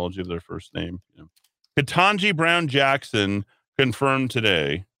etymology of their first name? Yeah. Ketanji Brown Jackson confirmed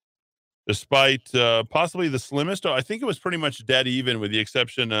today, despite possibly the slimmest. I think it was pretty much dead even, with the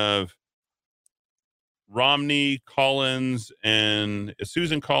exception of Romney, Collins, and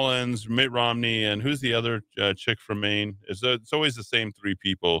Susan Collins, Mitt Romney, and who's the other chick from Maine? It's always the same three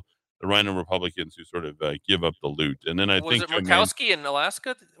people, the rhino Republicans, who sort of give up the loot. And then I think Murkowski in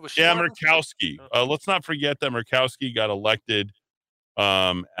Alaska? Murkowski. Let's not forget that Murkowski got elected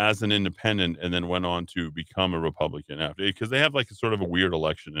as an independent and then went on to become a Republican after, because they have like a sort of a weird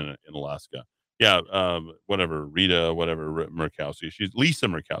election in Alaska. Yeah, Murkowski. She's Lisa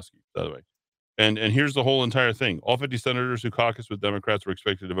Murkowski, by the way. And here's the whole entire thing. All 50 senators who caucus with Democrats were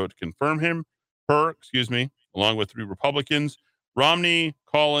expected to vote to confirm her, along with 3 Republicans. Romney,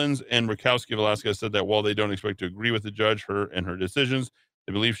 Collins, and Murkowski of Alaska said that while they don't expect to agree with the judge, her decisions,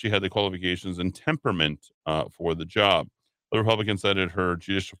 they believe she had the qualifications and temperament for the job. The Republicans cited her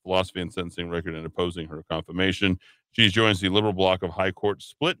judicial philosophy and sentencing record in opposing her confirmation. She joins the liberal bloc of high court,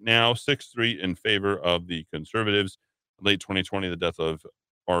 split now 6-3 in favor of the conservatives. In late 2020, the death of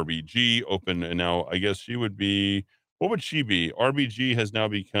RBG open, and now I guess she would be. What would she be? RBG has now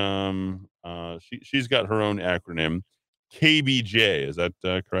become. She's got her own acronym, KBJ. Is that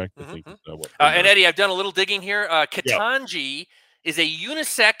correct? I think. What And Eddie, I've done a little digging here. Yeah. Ketanji is a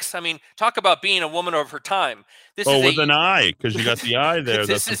unisex. I mean, talk about being a woman of her time. This is with an I, because you got the I there.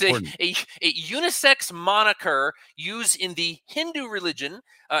 This That's is important. a unisex moniker used in the Hindu religion.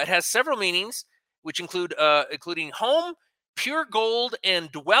 It has several meanings, which including home, pure gold,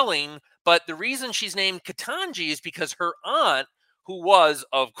 and dwelling. But the reason she's named Ketanji is because her aunt, who was,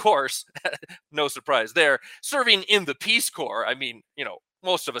 of course, no surprise there, serving in the Peace Corps. I mean,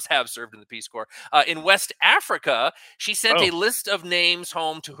 most of us have served in the Peace Corps. In West Africa, she sent a list of names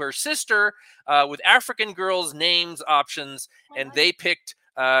home to her sister with African girls' names options, and they picked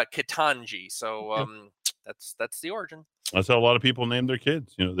Ketanji. So that's the origin. That's how a lot of people name their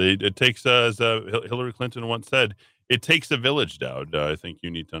kids. It takes, as Hillary Clinton once said, it takes a village, Dowd. I think you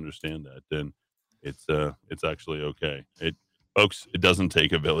need to understand that, and it's actually okay. Folks, it doesn't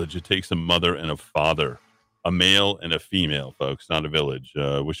take a village. It takes a mother and a father. A male and a female, folks, not a village.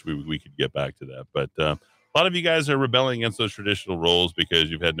 Wish we could get back to that. But a lot of you guys are rebelling against those traditional roles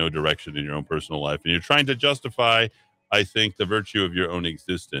because you've had no direction in your own personal life. And you're trying to justify, I think, the virtue of your own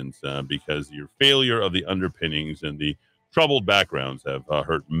existence because your failure of the underpinnings and the troubled backgrounds have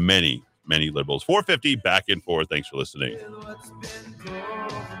hurt many, many liberals. 450, back and forth. Thanks for listening.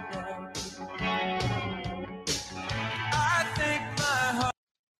 I think my heart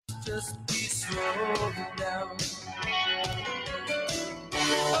just be slowed down.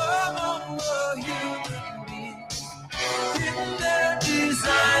 Among the human beings, in their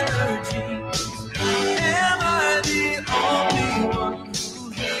designer jeans, am I the only one who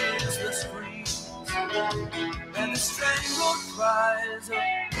hears the screams and the strangled cries of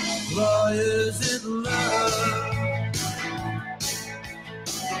lawyers in love?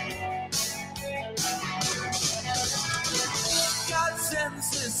 God sends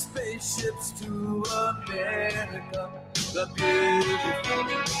his spaceships to America, the beautiful.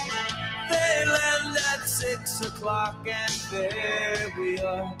 They land at 6 o'clock and there we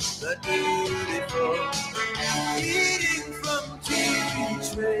are, the beautiful. Eating from TV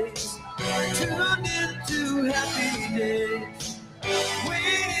trays, tuned into happy days.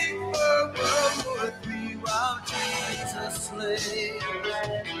 Waiting for World War III while Jesus lay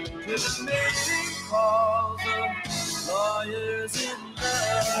to the mating calls of lawyers in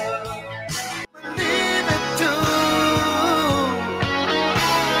love. Believe it too.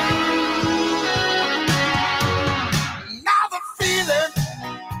 Now the feeling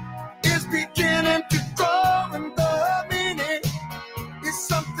is beginning to grow, and the meaning is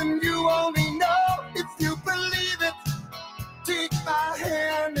something you only know if you believe it. Take my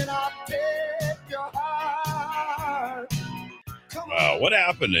hand and I'll take your heart. Wow, what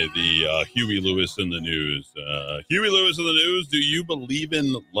happened to the Huey Lewis in the News? Huey Lewis in the News, do you believe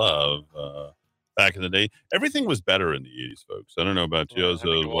in love? Back in the day, everything was better in the 80s, folks. I don't know about you. I was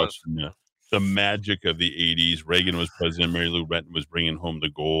watching the magic of the 80s. Reagan was president. Mary Lou Retton was bringing home the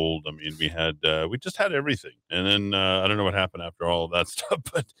gold. I mean, we just had everything. And then I don't know what happened after all of that stuff,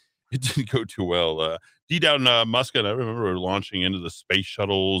 but it didn't go too well. D. Dowd Muscat, I remember launching into the space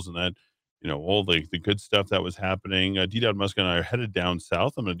shuttles and that, all the good stuff that was happening. D. Dowd Muscat and I are headed down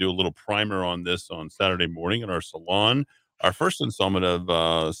south. I'm going to do a little primer on this on Saturday morning in our salon. Our first installment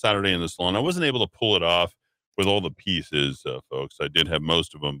of Saturday in the Salon. I wasn't able to pull it off with all the pieces, folks. I did have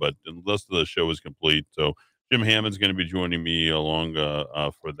most of them, but the rest of the show is complete. So Jim Hammond's going to be joining me along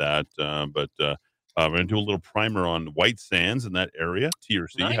for that. But we're going to do a little primer on White Sands in that area,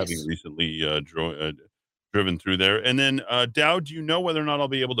 TRC, nice. Having recently driven through there. And then, Dowd, do you know whether or not I'll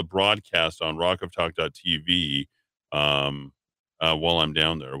be able to broadcast on rockoftalk.tv while I'm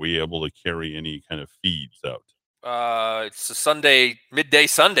down there? Are we able to carry any kind of feeds out? It's a Sunday, midday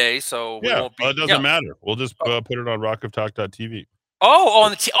Sunday, so we won't be. It doesn't matter. We'll just put it on rockoftalk.tv.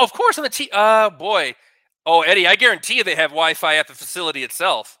 On the of course, on the boy. Oh, Eddie, I guarantee you they have Wi-Fi at the facility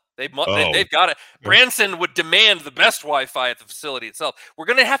itself. They've got it. Branson would demand the best Wi-Fi at the facility itself. We're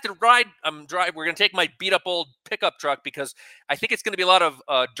going to have to drive. We're going to take my beat up old pickup truck because I think it's going to be a lot of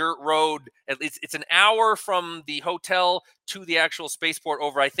dirt road. At least it's an hour from the hotel to the actual spaceport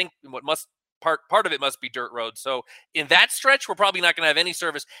over. I think part of it must be dirt road. So in that stretch, we're probably not going to have any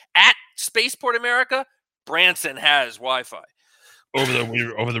service. At Spaceport America, Branson has Wi-Fi. Over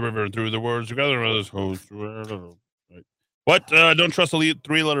the river and through the words together. Right. What? Don't trust the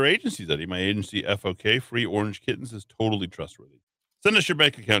three-letter agencies, Eddie. My agency, FOK, Free Orange Kittens, is totally trustworthy. Send us your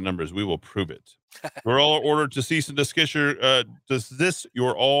bank account numbers. We will prove it. We're all ordered to cease and desist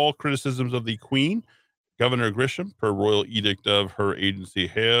your all criticisms of the Queen. Governor Grisham, per royal edict of her agency,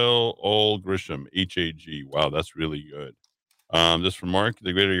 hail all Grisham, H-A-G. Wow, that's really good. This from Mark.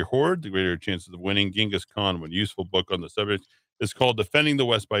 The greater your hoard, the greater your chances of winning. Genghis Khan, one useful book on the subject, is called Defending the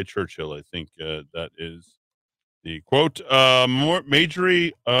West by Churchill. I think that is the quote.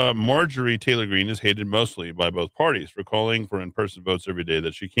 Marjorie Taylor Greene is hated mostly by both parties for calling for in-person votes every day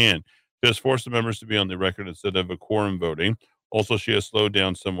that she can. She has forced the members to be on the record instead of a quorum voting. Also, she has slowed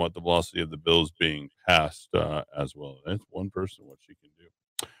down somewhat the velocity of the bills being passed as well. That's one person, what she can do.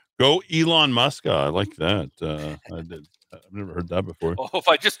 Go Elon Musk. I like that. I've never heard that before. Oh, if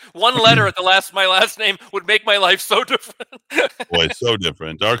I just one letter at my last name would make my life so different. Boy, so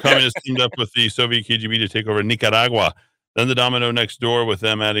different. Our communists teamed up with the Soviet KGB to take over Nicaragua. Then the domino next door with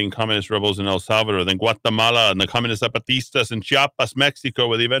them adding communist rebels in El Salvador, then Guatemala and the communist Zapatistas in Chiapas, Mexico,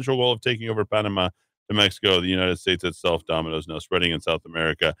 with the eventual goal of taking over Panama to Mexico. The United States itself, dominoes now spreading in South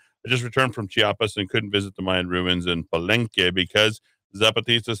America. I just returned from Chiapas and couldn't visit the Mayan ruins in Palenque because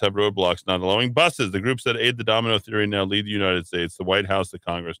Zapatistas have roadblocks not allowing buses. The groups that aid the domino theory now lead the United States, the White House, the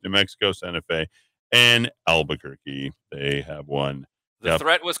Congress, New Mexico, Santa Fe, and Albuquerque. They have won. The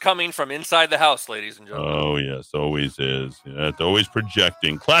threat was coming from inside the house, ladies and gentlemen. Oh, yes, always is. Yeah, it's always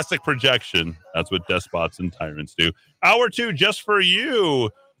projecting. Classic projection. That's what despots and tyrants do. Hour 2 just for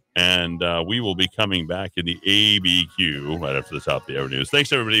you. And we will be coming back in the ABQ right after the top of the hour news.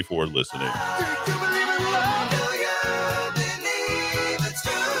 Thanks, everybody, for listening.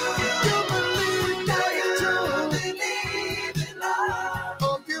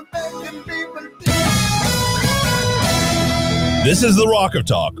 This is the Rock of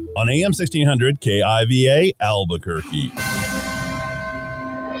Talk on AM 1600 KIVA Albuquerque.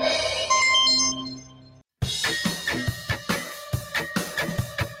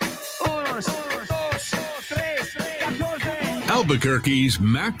 Albuquerque's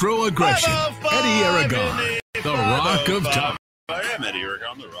macro aggression. Eddie Aragon, the Rock of Talk. I am Eddie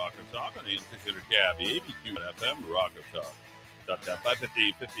Aragon, the Rock of Talk on AM 1600 KIVA ABQ FM, Rock of Talk.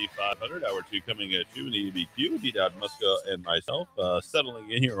 550-5500, hour 2 coming at you in the ABQ. D-Dot Muska and myself settling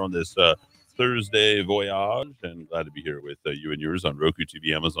in here on this Thursday voyage, and glad to be here with you and yours on Roku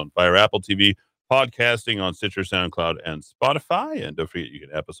TV, Amazon Fire, Apple TV, podcasting on Stitcher, SoundCloud, and Spotify. And don't forget, you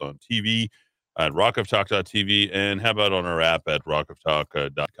can app us on TV at rockoftalk.tv, and how about on our app at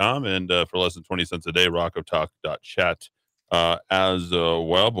rockoftalk.com, and for less than 20 cents a day, rockoftalk.chat. As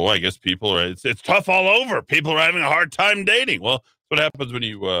well, boy, I guess people are, it's tough all over. People are having a hard time dating. Well, that's what happens when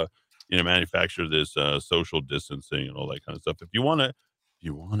you manufacture this social distancing and all that kind of stuff. If you want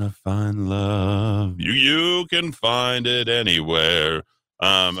to find love, you can find it anywhere.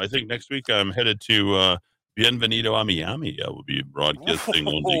 I think next week I'm headed to Bienvenido a Miami. I will be broadcasting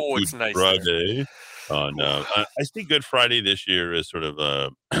on the Good Friday. I see Good Friday this year is sort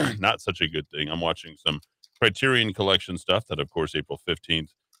of not such a good thing. I'm watching some Criterion Collection stuff that, of course, April 15th.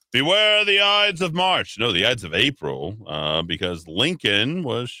 Beware the Ides of March. No, the Ides of April, because Lincoln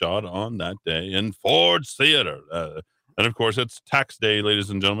was shot on that day in Ford's Theater. And, of course, it's tax day, ladies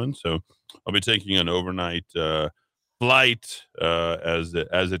and gentlemen. So I'll be taking an overnight flight as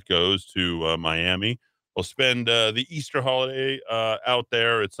it goes to Miami. We'll spend the Easter holiday out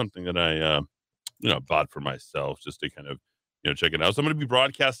there. It's something that I bought for myself just to kind of check it out. So I'm going to be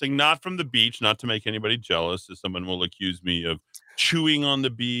broadcasting not from the beach, not to make anybody jealous, as someone will accuse me of chewing on the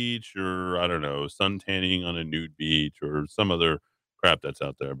beach or, I don't know, suntanning on a nude beach or some other crap that's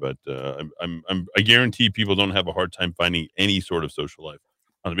out there. But I guarantee people don't have a hard time finding any sort of social life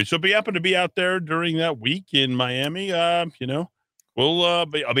on the beach. So if you happen to be out there during that week in Miami,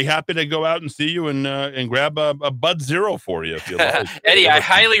 I'll be happy to go out and see you and grab a Bud Zero for you if you like. Eddie, I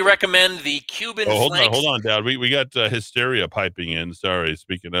highly recommend the Cuban. Hold on, Dad. We got hysteria piping in. Sorry,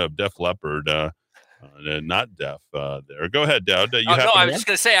 speaking of Def Leppard, not Def. There, go ahead, Dad. I was just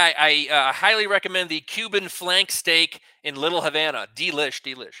gonna say I highly recommend the Cuban flank steak in Little Havana. Delish.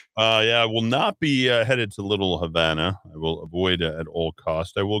 I will not be headed to Little Havana. I will avoid it at all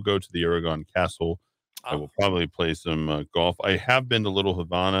cost. I will go to the Aragon Castle. I will probably play some golf. I have been to Little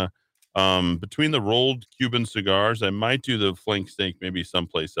Havana. Between the rolled Cuban cigars, I might do the flank steak maybe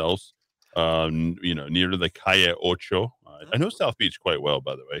someplace else, near to the Calle Ocho. I know South Beach quite well,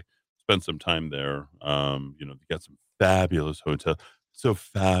 by the way. Spent some time there. They got some fabulous hotels. So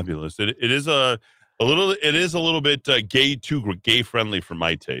fabulous. It is a little bit too gay friendly for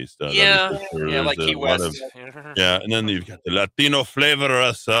my taste. Like Key West. And then you've got the Latino flavor,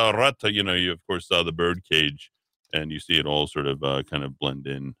 rata. You of course saw the Birdcage, and you see it all sort of kind of blend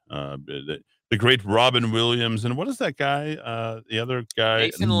in. The great Robin Williams, and what is that guy? The other guy,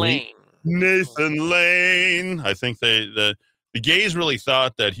 Nathan Lane. Nathan Lane. I think the gays really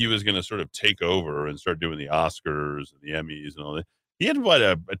thought that he was going to sort of take over and start doing the Oscars and the Emmys and all that. He had what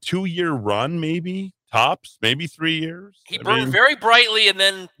a 2-year run, maybe tops, maybe 3 years. He burned very brightly and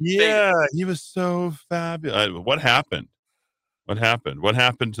then yeah, he was so fabulous. What happened? What happened? What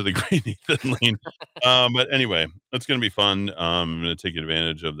happened to the great Ethan Lane? But anyway, it's going to be fun. I'm going to take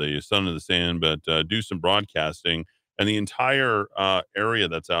advantage of the sun and the sand, but do some broadcasting and the entire area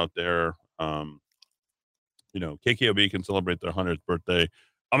that's out there. KKOB can celebrate their 100th birthday.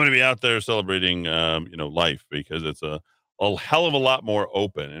 I'm going to be out there celebrating, life because it's a hell of a lot more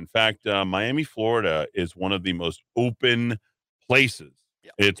open. In fact, Miami, Florida is one of the most open places.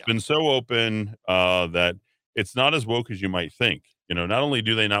 It's been so open that it's not as woke as you might think. Not only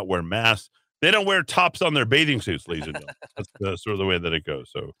do they not wear masks, they don't wear tops on their bathing suits, ladies and gentlemen. That's sort of the way that it goes.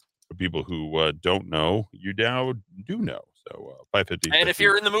 So for people who don't know, you now do know. So 550. And if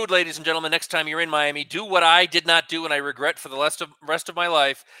you're in the mood, ladies and gentlemen, next time you're in Miami, do what I did not do and I regret for the rest of my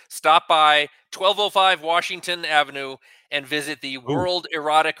life. Stop by 1205 Washington Avenue and visit the World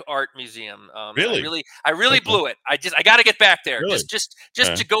Erotic Art Museum. Really? I really blew it. I got to get back there. Really? Just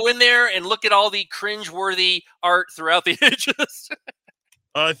to go in there and look at all the cringe-worthy art throughout the ages.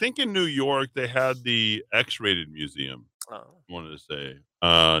 I think in New York they had the X-rated museum. I wanted to say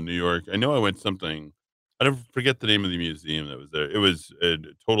New York. I know I went something. I don't forget the name of the museum that was there. It was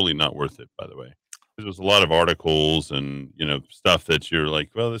totally not worth it, by the way. There was a lot of articles and stuff that you're like,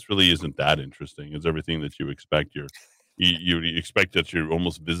 well, this really isn't that interesting. It's everything that you expect. You expect that you're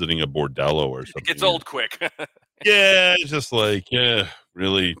almost visiting a bordello or something. It gets old quick. Yeah, it's just like, yeah,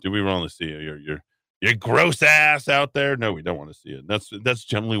 really? Do we want to see your gross ass out there? No, we don't want to see it. That's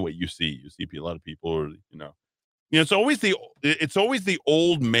generally what you see. You see a lot of people, or it's always the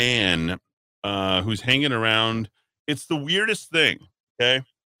old man who's hanging around. It's the weirdest thing. Okay,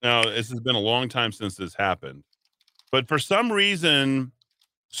 now this has been a long time since this happened, but for some reason,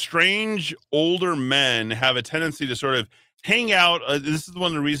 strange older men have a tendency to sort of hang out. This is one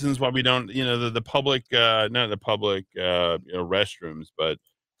of the reasons why we don't, the public, not the public, restrooms, but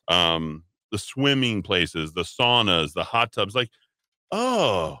the swimming places, the saunas, the hot tubs. Like,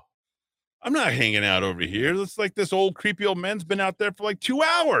 oh, I'm not hanging out over here. It's like this old creepy old man's been out there for like 2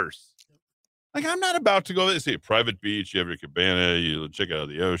 hours. Like, I'm not about to go there. See a private beach. You have your cabana. You check out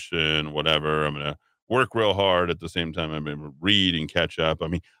the ocean, whatever. I'm gonna work real hard at the same time. I'm gonna read and catch up. I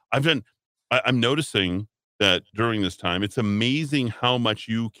mean, I'm noticing that during this time, it's amazing how much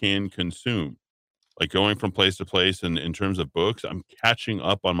you can consume. Like going from place to place, and in terms of books, I'm catching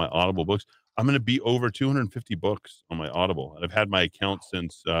up on my Audible books. I'm going to be over 250 books on my Audible, and I've had my account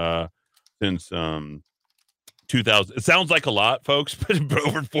since 2000. It sounds like a lot, folks, but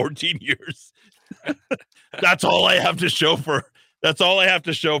over 14 years. That's all I have to show for. That's all I have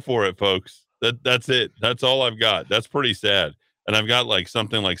to show for it, folks. That's it. That's all I've got. That's pretty sad. And I've got like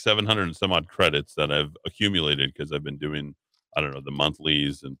something like 700 and some odd credits that I've accumulated because I've been doing, I don't know, the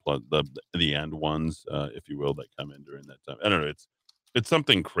monthlies and plus the end ones, if you will, that come in during that time. I don't know. It's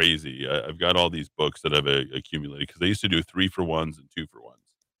something crazy. I've got all these books that I've accumulated because I used to do 3-for-1s and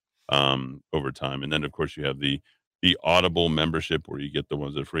 2-for-1s over time. And then, of course, you have the Audible membership where you get the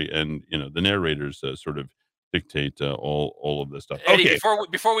ones that are free. And, the narrators sort of dictate all of this stuff. Eddie,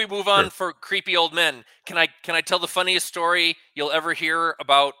 before we move on, for creepy old men, can I tell the funniest story you'll ever hear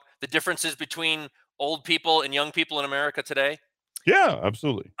about the differences between old people and young people in America today? Yeah,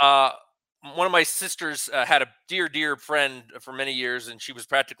 absolutely. One of my sisters had a dear friend for many years, and she was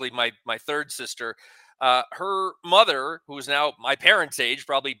practically my third sister. Her mother, who is now my parents' age,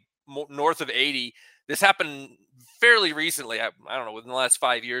 probably north of 80. This happened fairly recently. I don't know, within the last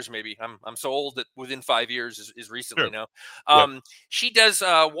 5 years, maybe. I'm so old that within 5 years is recently now. She does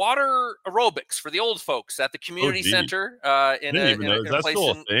water aerobics for the old folks at the community center in a place.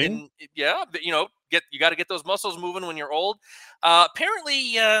 You got to get those muscles moving when you're old.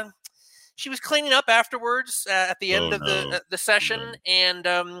 Apparently, she was cleaning up afterwards at the end of the session, and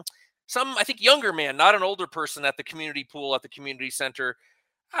some, I think, younger man, not an older person, at the community pool at the community center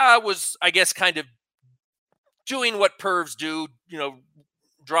was, I guess, kind of doing what pervs do,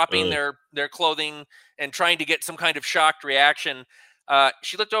 dropping their clothing and trying to get some kind of shocked reaction.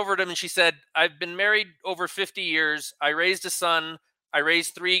 She looked over at him and she said, "I've been married over 50 years. I raised a son. I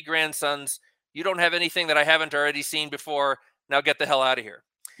raised 3 grandsons. You don't have anything that I haven't already seen before. Now get the hell out of here."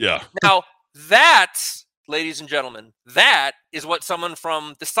 Yeah. Now that, ladies and gentlemen, that is what someone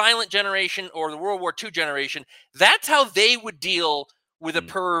from the silent generation or the World War II generation, that's how they would deal with a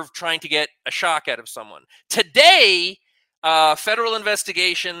perv trying to get a shock out of someone. Today, federal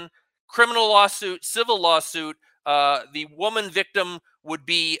investigation, criminal lawsuit, civil lawsuit, the woman victim would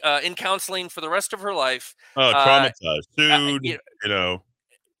be in counseling for the rest of her life. Traumatized, sued,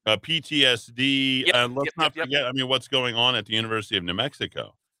 PTSD. Yep, And let's not yep. forget, I mean, what's going on at the University of New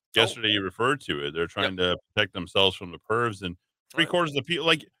Mexico. Yesterday, you referred to it. They're trying to protect themselves from the pervs, and three-quarters of the people,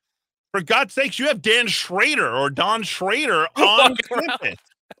 like, for God's sakes, you have Dan Schrader or Don Schrader on campus.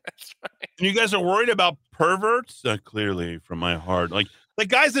 That's right. And you guys are worried about perverts? Clearly, from my heart. Like, the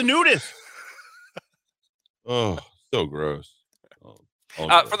guy's a nudist. Oh, so gross.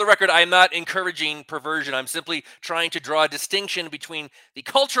 For the record, I am not encouraging perversion. I'm simply trying to draw a distinction between the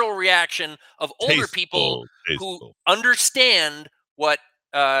cultural reaction of older people who understand what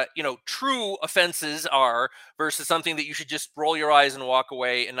true offenses are versus something that you should just roll your eyes and walk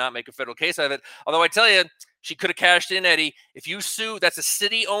away and not make a federal case out of it. Although I tell you, she could have cashed in, Eddie. If you sue, that's a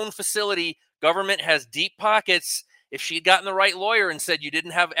city-owned facility. Government has deep pockets. If she had gotten the right lawyer and said you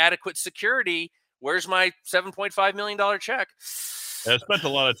didn't have adequate security, where's my $7.5 million check? I spent a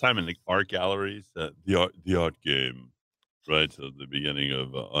lot of time in the art galleries, the art game, right at the beginning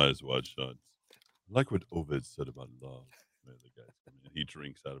of Eyes Wide Shut. I like what Ovid said about love. The guy, he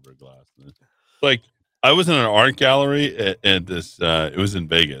drinks out of her glass. Like, I was in an art gallery at this. It was in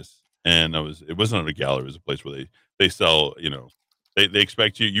Vegas, and it wasn't a gallery. It was a place where they sell. They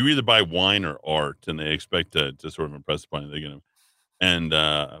expect you either buy wine or art, and they expect to sort of impress upon you. They're gonna. And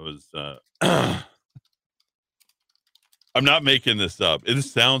I was. I'm not making this up. It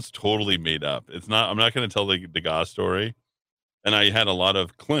sounds totally made up. It's not. I'm not going to tell the Degas story. And I had a lot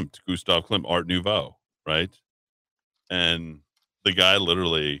of Gustav Klimt, Art Nouveau, right? And the guy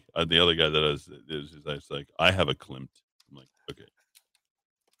literally, the other guy that is like, I have a Klimt. I'm like,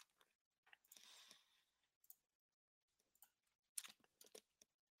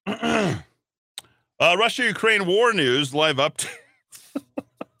 okay. Russia-Ukraine war news, live update.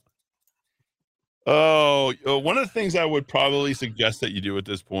 One of the things I would probably suggest that you do at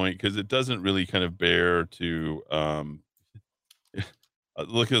this point, because it doesn't really kind of bear to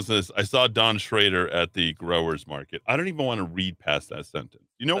look at this. I saw Don Schrader at the growers market. I don't even want to read past that sentence.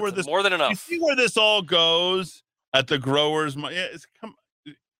 You know, where this more than enough. You see where this all goes at the growers market.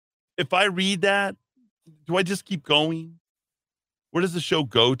 If I read that, do I just keep going? Where does the show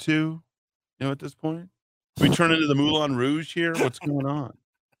go to? At this point, we turn into the Moulin Rouge here. What's going on?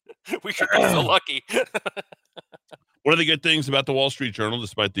 We should be so lucky. One of the good things about the Wall Street Journal,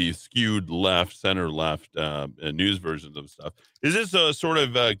 despite the skewed center left news versions of stuff, is this sort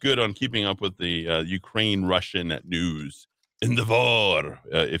of good on keeping up with the Ukraine-Russian news in the war,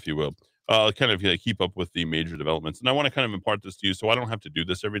 if you will. Kind of keep up with the major developments. And I want to kind of impart this to you so I don't have to do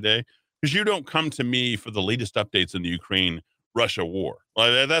this every day, because you don't come to me for the latest updates in the Ukraine-Russia war.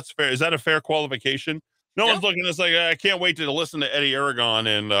 That's fair. Is that a fair qualification? No one's looking at this like, I can't wait to listen to Eddie Aragon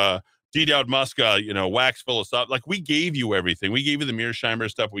and D. Dowd Muska, wax philosophical. Like, we gave you everything. We gave you the Mearsheimer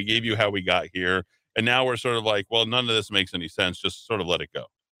stuff. We gave you how we got here. And now we're sort of like, well, none of this makes any sense. Just sort of let it go.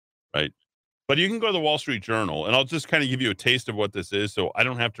 Right. But you can go to the Wall Street Journal, and I'll just kind of give you a taste of what this is, so I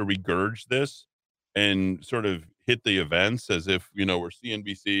don't have to regurge this and sort of hit the events as if, we're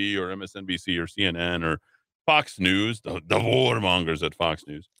CNBC or MSNBC or CNN or Fox News, the warmongers at Fox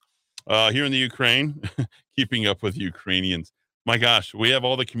News. Here in the Ukraine, keeping up with Ukrainians. My gosh, we have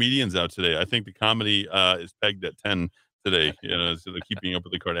all the comedians out today. I think the comedy is pegged at 10 today. So they're keeping up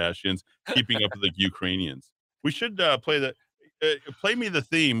with the Kardashians, keeping up with the Ukrainians. We should play that. Play me the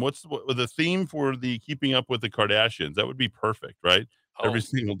theme. What's the theme for the keeping up with the Kardashians? That would be perfect, right? Oh. Every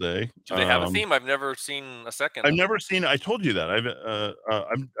single day. Do they have a theme? I've never seen a second. I've never seen. I told you that.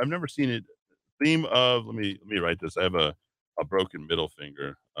 I've never seen it. Theme of. Let me write this. I have a broken middle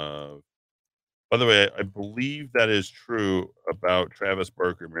finger. By the way, I believe that is true about Travis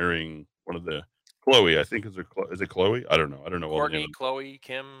Barker marrying one of the Chloe. I think is it Chloe? I don't know. Courtney, Chloe,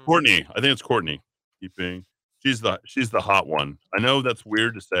 Kim. Courtney. I think it's Courtney. She's the hot one. I know that's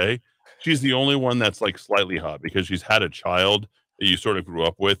weird to say. She's the only one that's like slightly hot because she's had a child that you sort of grew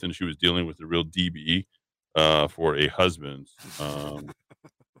up with, and she was dealing with the real DB for a husband,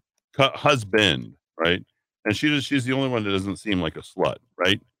 right? And she's the only one that doesn't seem like a slut,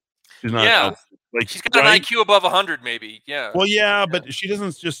 right? She's not. Yeah, she's got an IQ above 100, maybe. Yeah. Well, yeah, but she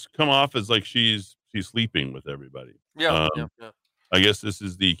doesn't just come off as like she's sleeping with everybody. Yeah. I guess this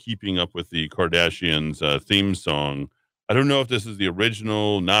is the Keeping Up with the Kardashians theme song. I don't know if this is the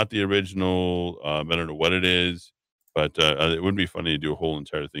original, not the original. I don't know what it is, but it would be funny to do a whole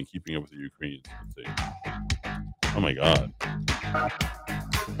entire thing, Keeping Up with the Ukrainians. Oh my God.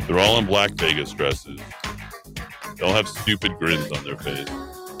 They're all in black Vegas dresses. They all have stupid grins on their face.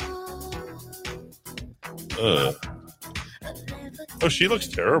 Oh, she looks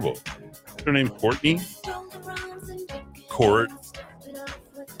terrible. What's her name? Courtney? court.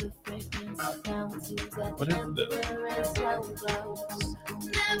 What is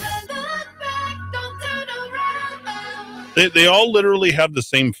this? They all literally have the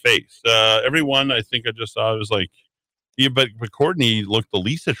same face. Everyone I think I just saw was like, yeah, but Courtney looked the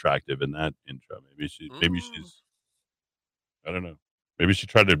least attractive in that intro. Maybe she's I don't know. Maybe she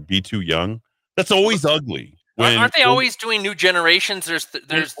tried to be too young. That's always ugly. Aren't they always doing new generations? There's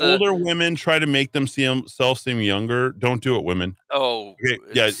the older women try to make themselves seem younger. Don't do it, women. Oh, okay.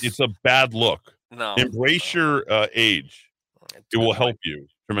 It's a bad look. No, embrace your age. It will help you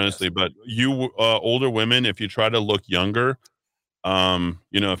tremendously. Yes. But you older women, if you try to look younger,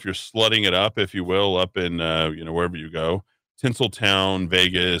 if you're slutting it up, if you will, up in wherever you go, Tinseltown,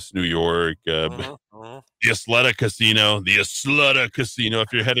 Vegas, New York, the Isleta Casino,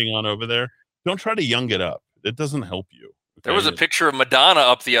 if you're heading on over there, don't try to young it up. It doesn't help you. Okay? There was a picture of Madonna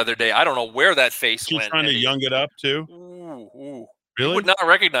up the other day. I don't know where that face went. She's trying to young it up too? Ooh. Really? You would not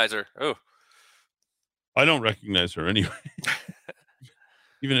recognize her. Oh. I don't recognize her anyway.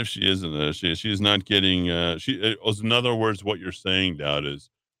 Even if she isn't, she's not getting. In other words, what you're saying, Dowd,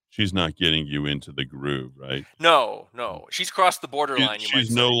 is she's not getting you into the groove, right? No, she's crossed the borderline.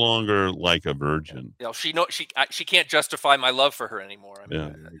 She's no longer like a virgin. Yeah, she can't justify my love for her anymore. I mean,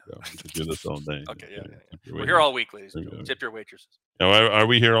 there you go. We could do this all day. Okay, yeah. We're here all week, ladies. Tip your waitresses. Now, are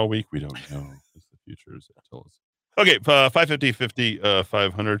we here all week? We don't know. It's the future is tell us. Okay, 550,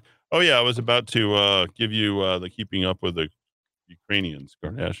 500. Oh yeah, I was about to give you the keeping up with the Ukrainians,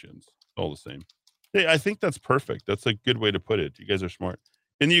 Kardashians, all the same. Hey, I think that's perfect. That's a good way to put it. You guys are smart.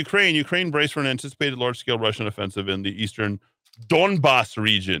 In the Ukraine braced for an anticipated large-scale Russian offensive in the eastern Donbas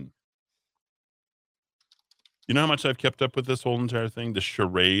region. You know how much I've kept up with this whole entire thing? The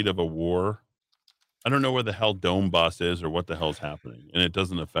charade of a war. I don't know where the hell Donbas is or what the hell's happening, and it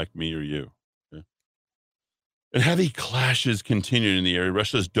doesn't affect me or you. Okay? And heavy clashes continued in the area.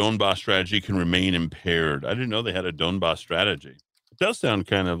 Russia's Donbas strategy can remain impaired. I didn't know they had a Donbas strategy. It does sound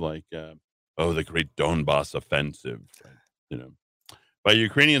kind of like, the great Donbas offensive, by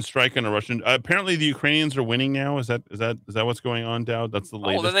Ukrainian strike on a Russian. Apparently, the Ukrainians are winning now. Is that what's going on, Dowd? That's the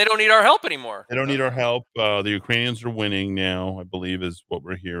latest. Oh, then they don't need our help anymore. They don't need our help. The Ukrainians are winning now, I believe, is what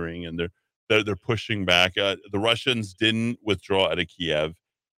we're hearing, and they're pushing back. The Russians didn't withdraw out of Kiev.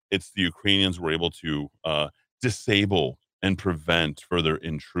 It's the Ukrainians were able to disable and prevent further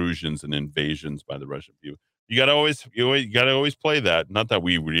intrusions and invasions by the Russian people. You got to always play that. Not that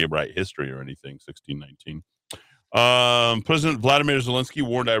we rewrite history or anything. 1619. President Vladimir Zelensky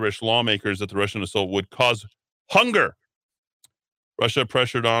warned Irish lawmakers that the Russian assault would cause hunger. Russia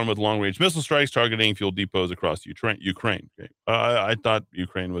pressured on with long-range missile strikes targeting fuel depots across Ukraine. Okay. I thought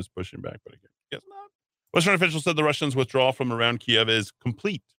Ukraine was pushing back, but I guess not. Western officials said the Russians' withdrawal from around Kiev is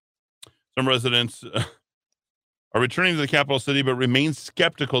complete. Some residents are returning to the capital city, but remain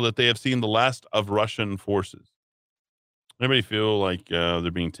skeptical that they have seen the last of Russian forces. Anybody feel like they're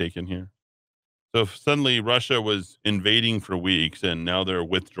being taken here? So if suddenly Russia was invading for weeks and now they're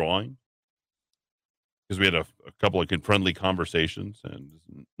withdrawing because we had a couple of friendly conversations and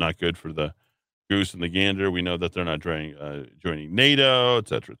it's not good for the goose and the gander. We know that they're not joining NATO, et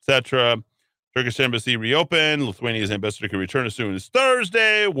cetera, et cetera. Turkish embassy reopened. Lithuania's ambassador can return as soon as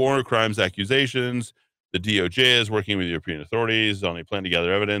Thursday. War crimes accusations. The DOJ is working with European authorities on a plan to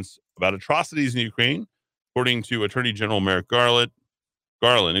gather evidence about atrocities in Ukraine. According to Attorney General Merrick Garland,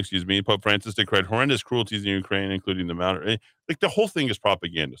 Pope Francis declared horrendous cruelties in Ukraine, including the mountain. Like the whole thing is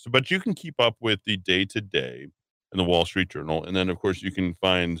propaganda. So, but you can keep up with the day-to-day in the Wall Street Journal. And then, of course, you can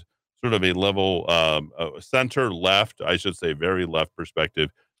find sort of a level center left, I should say very left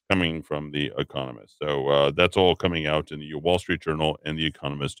perspective coming from The Economist. So that's all coming out in the Wall Street Journal and The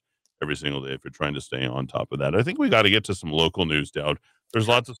Economist every single day if you're trying to stay on top of that. I think we got to get to some local news, Dowd. There's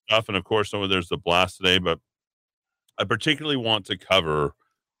lots of stuff. And, of course, there's the blast today, but I particularly want to cover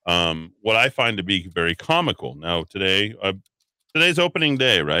what I find to be very comical. Now, today's opening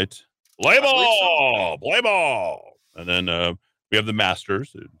day, right? Play ball. And then we have the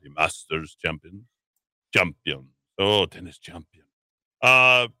Masters champion. Oh, tennis champion.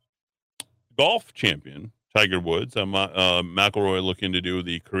 Golf champion, Tiger Woods. McIlroy looking to do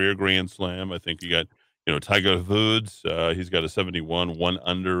the career Grand Slam. I think you got, Tiger Woods. He's got a 71, 1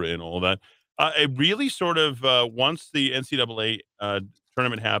 under and all that. It really sort of, once the NCAA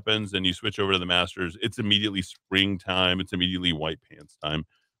tournament happens and you switch over to the Masters, it's immediately springtime. It's immediately white pants time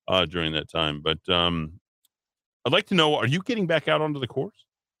during that time. But I'd like to know, are you getting back out onto the course?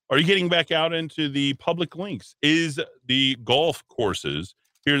 Are you getting back out into the public links? Is the golf courses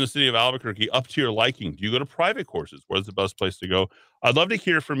here in the city of Albuquerque up to your liking? Do you go to private courses? Where's the best place to go? I'd love to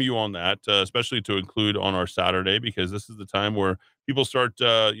hear from you on that, especially to include on our Saturday, because this is the time where people start,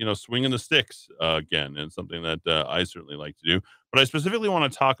 swinging the sticks again, and something that I certainly like to do. But I specifically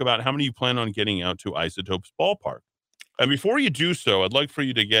want to talk about how many you plan on getting out to Isotopes Ballpark. And before you do so, I'd like for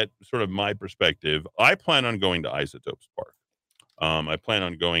you to get sort of my perspective. I plan on going to Isotopes Park. I plan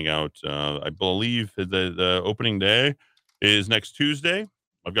on going out. I believe the opening day is next Tuesday.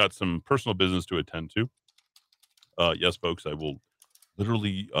 I've got some personal business to attend to. Yes, folks, I will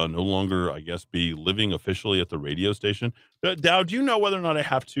literally no longer, I guess, be living officially at the radio station. Dow, do you know whether or not I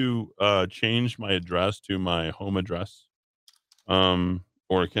have to change my address to my home address?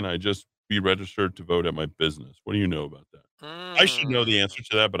 Or can I just be registered to vote at my business? What do you know about that? I should know the answer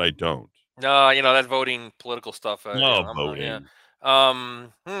to that, but I don't. No, that's voting, political stuff. Voting.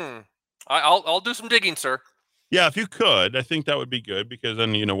 I'll do some digging, sir. Yeah, if you could, I think that would be good, because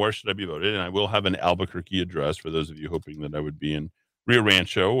then, where should I be voted? And I will have an Albuquerque address for those of you hoping that I would be in Rio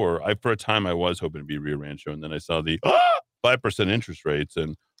Rancho, or for a time I was hoping to be Rio Rancho, and then I saw the 5% interest rates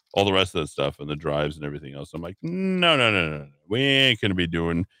and all the rest of that stuff and the drives and everything else. I'm like, no. We ain't going to be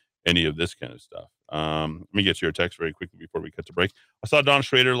doing any of this kind of stuff. Let me get to your text very quickly before we cut to break. I saw Don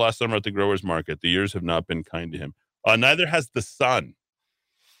Schrader last summer at the Growers Market. The years have not been kind to him. Neither has the son.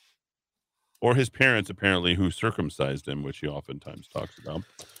 Or his parents, apparently, who circumcised him, which he oftentimes talks about.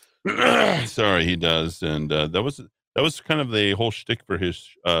 Sorry, he does. And that was kind of the whole shtick for his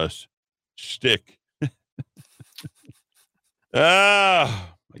shtick. My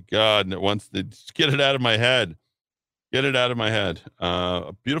God. Just get it out of my head. Get it out of my head.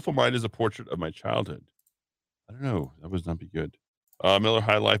 A Beautiful Mind is a portrait of my childhood. I don't know. That would not be good. Miller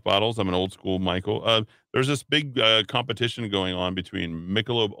High Life bottles. I'm an old school Michael. There's this big competition going on between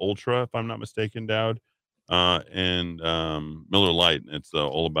Michelob Ultra, if I'm not mistaken, Dowd, and Miller Lite. It's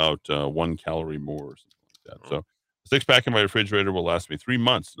all about 1 calorie more or something like that. So a 6-pack in my refrigerator will last me 3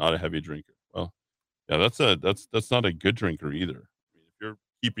 months. Not a heavy drinker. Well, yeah, that's not a good drinker either. I mean, if you're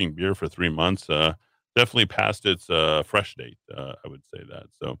keeping beer for 3 months, definitely past its fresh date. I would say that.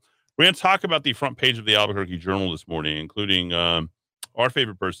 So we're going to talk about the front page of the Albuquerque Journal this morning, including our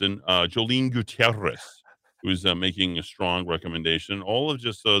favorite person, Jolene Gutierrez, who's making a strong recommendation. All of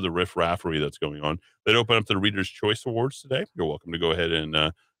just the riff-raffery that's going on. They'd open up the Reader's Choice Awards today. You're welcome to go ahead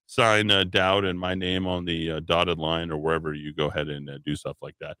and sign Dowd and my name on the dotted line, or wherever you go ahead and do stuff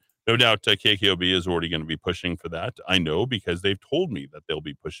like that. No doubt KKOB is already going to be pushing for that. I know, because they've told me that they'll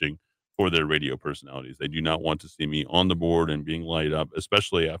be pushing for their radio personalities. They do not want to see me on the board and being light up,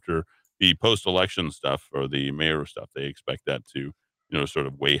 especially after the post-election stuff or the mayor stuff. They expect that to sort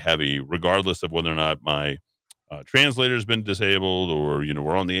of weigh heavy, regardless of whether or not my translator's been disabled, or,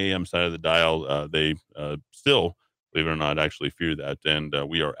 we're on the AM side of the dial. They still, believe it or not, actually fear that. And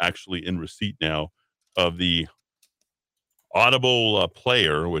we are actually in receipt now of the Audible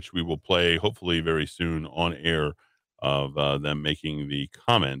player, which we will play hopefully very soon on air, of them making the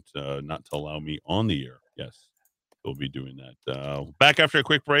comment not to allow me on the air. Yes, they'll be doing that. Back after a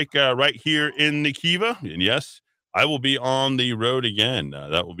quick break right here in Nikiva. And yes, I will be on the road again.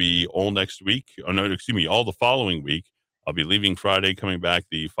 That will be all next week. Oh, no, excuse me, all the following week. I'll be leaving Friday, coming back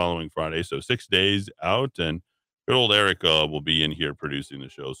the following Friday. So 6 days out. And good old Eric will be in here producing the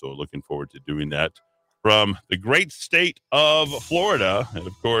show. So looking forward to doing that from the great state of Florida. And,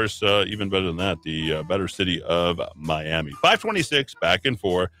 of course, even better than that, the better city of Miami. 526, back and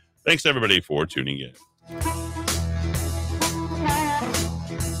forth. Thanks, everybody, for tuning in.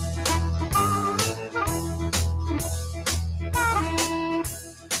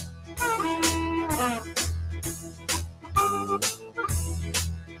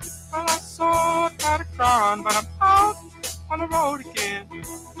 But I'm out on the road again.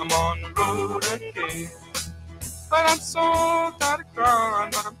 I'm on the road again. But I'm so tired of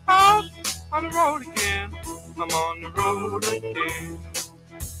crying. But I'm out on the road again. I'm on the road again.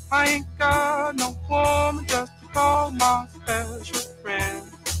 I ain't got no woman just to call my special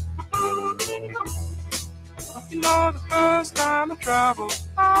friend. The first time I traveled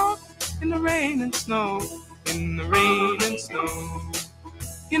out in the rain and snow. In the rain and snow.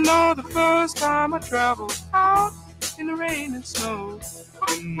 The first time I traveled out in the rain and snow,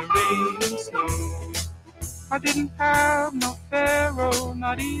 in the rain and snow. I didn't have no pharaoh,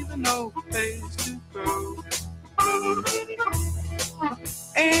 not even no place to go.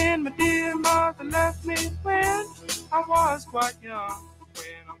 And my dear mother left me when I was quite young,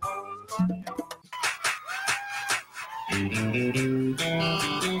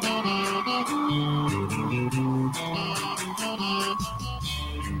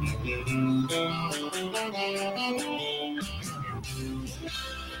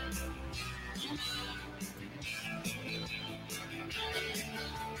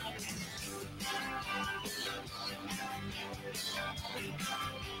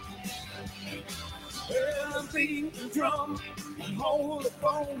 beat the drum and hold the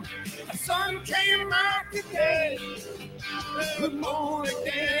phone. The sun came out today. Good morning,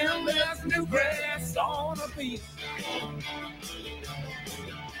 damn, there's new grass on the beach.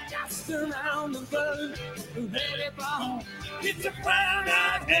 Just around the bird who headed for home. It's a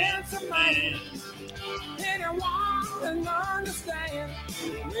brown-eyed, handsome man. Anyone can understand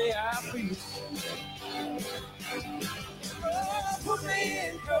the way I feel. Oh, put me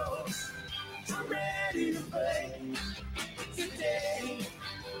in close. I'm ready to play today.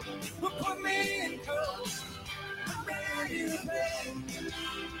 Put me in close. I'm ready to play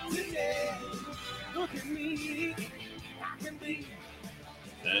today. Look at me. I can be.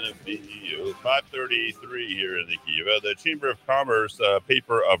 NFBU 533 here in the Kiva. The Chamber of Commerce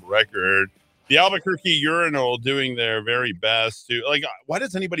paper of record. The Albuquerque Urinal doing their very best to, like, why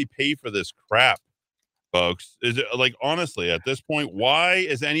does anybody pay for this crap, folks? Is it, like, honestly, at this point, why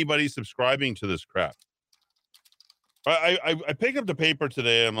is anybody subscribing to this crap? I pick up the paper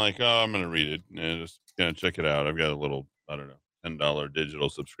today. I'm like, oh, I'm going to read it and just going to check it out. I've got a little, I don't know, $10 digital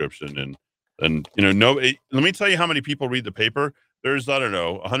subscription. And you know, let me tell you how many people read the paper. There's, I don't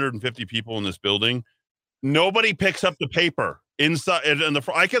know, 150 people in this building. Nobody picks up the paper inside. And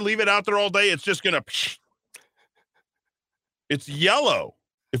I can leave it out there all day. It's just going to, it's yellow.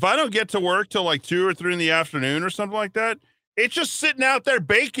 If I don't get to work till like 2 or 3 in the afternoon or something like that, it's just sitting out there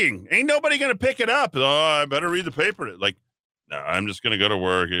baking. Ain't nobody going to pick it up. Oh, I better read the paper. Like, no, I'm just going to go to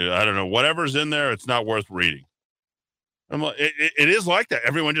work. I don't know. Whatever's in there, it's not worth reading. I'm like, it is like that.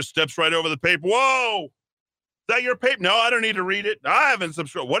 Everyone just steps right over the paper. Whoa. Is that your paper? No, I don't need to read it. I haven't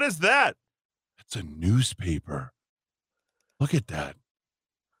subscribed. What is that? That's a newspaper. Look at that.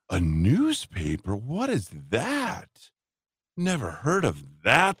 A newspaper? What is that? Never heard of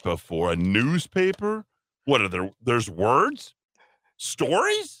that before. A newspaper? What are there? There's words?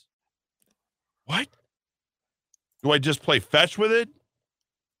 Stories? What? Do I just play fetch with it?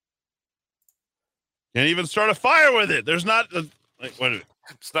 Can't even start a fire with it. There's not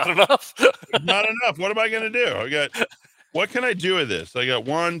it's not enough. Not enough. What am I going to do? What can I do with this? I got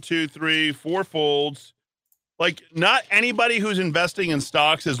 1, 2, 3, 4 folds. Like, not anybody who's investing in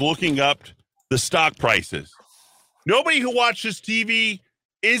stocks is looking up the stock prices. Nobody who watches TV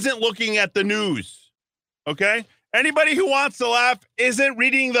isn't looking at the news. Okay? Anybody who wants to laugh isn't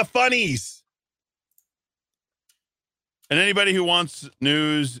reading the funnies. And anybody who wants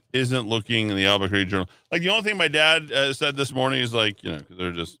news isn't looking in the Albuquerque Journal. Like, the only thing my dad said this morning is, like, you know, because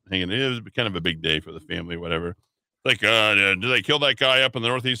they're just hanging. It was kind of a big day for the family, whatever. Like, did they kill that guy up in the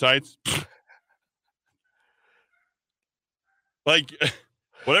Northeast Heights? Like,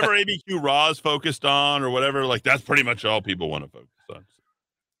 whatever ABQ Raw is focused on or whatever, like, that's pretty much all people want to focus on.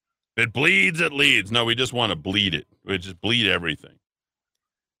 If it bleeds, it leads. No, we just want to bleed it. We just bleed everything.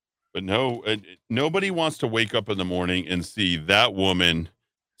 But no, nobody wants to wake up in the morning and see that woman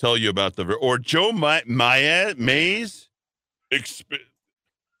tell you about or Joe Mays.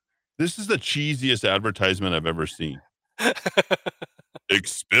 This is the cheesiest advertisement I've ever seen.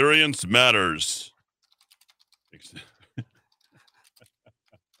 Experience matters.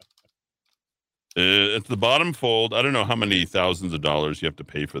 It's the bottom fold. I don't know how many thousands of dollars you have to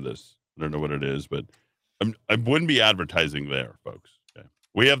pay for this. I don't know what it is, but I wouldn't be advertising there, folks.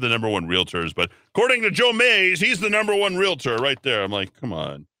 We have the number 1 realtors, but according to Joe Mays, he's the number 1 realtor right there. I'm like, come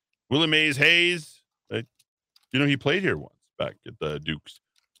on. Willie Mays Hayes, right? You know, he played here once back at the Dukes.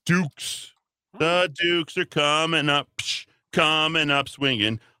 The Dukes are coming up,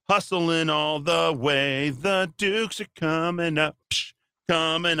 swinging, hustling all the way. The Dukes are coming up,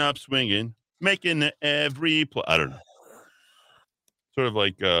 swinging, making every play. I don't know. Sort of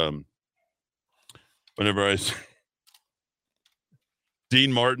like whenever I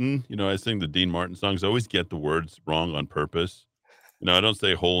Dean Martin, you know, I sing the Dean Martin songs. I always get the words wrong on purpose. You know, I don't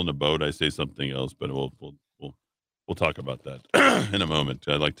say hole in a boat. I say something else, but we'll talk about that in a moment.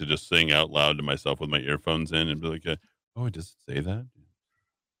 I like to just sing out loud to myself with my earphones in and be like, oh, does it say that?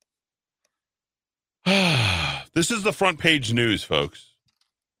 This is the front page news, folks.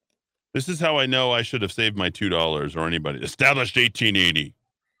 This is how I know I should have saved my $2 or anybody. Established 1880.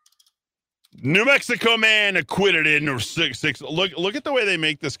 New Mexico man acquitted in 6. Look at the way they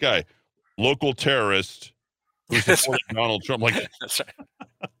make this guy. Local terrorist who supported Donald Trump. Like, that's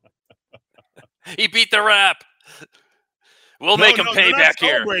right. He beat the rap. We'll make him pay back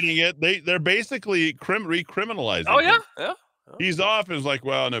here. Celebrating it. They're basically recriminalizing. Oh yeah, him. yeah. He's off. It's like,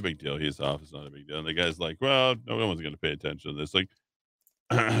 well, no big deal. He's off. It's not a big deal. And the guy's like, well, no one's going to pay attention to this. Like,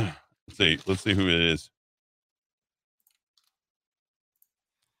 let's see who it is.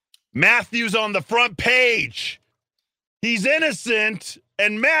 Matthews on the front page. He's innocent,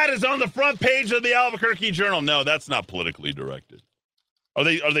 and Matt is on the front page of the Albuquerque Journal. No, that's not politically directed. Are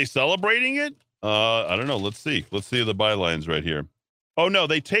they celebrating it? I don't know. Let's see. Let's see the bylines right here. Oh, no,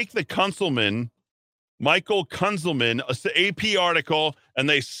 they take the Kunzelman, Michael Kunzelman, AP article, and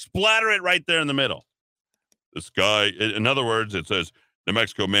they splatter it right there in the middle. This guy, in other words, it says, New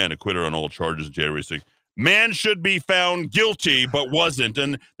Mexico man acquitted on all charges January 6th. Man should be found guilty, but wasn't.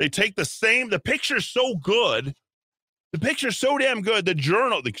 And they take the picture's so good. The picture's so damn good. The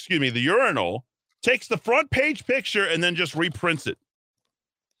urinal takes the front page picture and then just reprints it.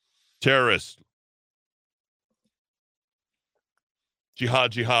 Terrorist.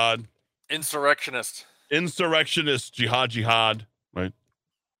 Jihad. Insurrectionist, jihad, right?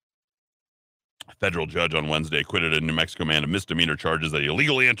 A federal judge on Wednesday acquitted a New Mexico man of misdemeanor charges that he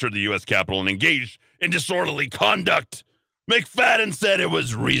illegally entered the U.S. Capitol and engaged in disorderly conduct. McFadden said it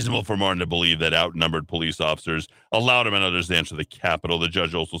was reasonable for Martin to believe that outnumbered police officers allowed him and others to enter the Capitol. The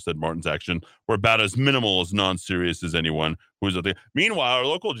judge also said Martin's actions were about as minimal as non-serious as anyone who was at the... Meanwhile, our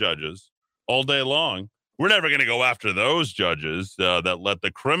local judges, all day long, we're never going to go after those judges that let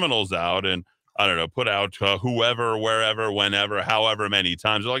the criminals out and, I don't know, put out whoever, wherever, whenever, however many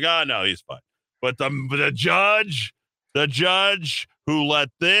times. They're like, oh, no, he's fine. But the judge who let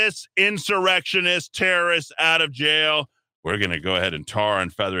this insurrectionist terrorist out of jail, we're going to go ahead and tar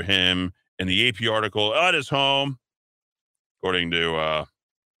and feather him. In the AP article at his home, according to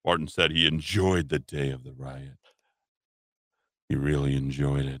Martin, said he enjoyed the day of the riot. He really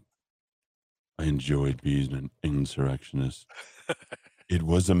enjoyed it. I enjoyed being an insurrectionist. It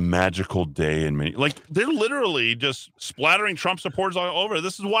was a magical day in many... Like, they're literally just splattering Trump supporters all over.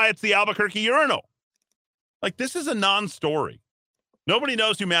 This is why it's the Albuquerque Urinal. Like, this is a non-story. Nobody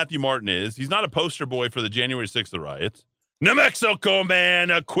knows who Matthew Martin is. He's not a poster boy for the January 6th riots. New Mexico man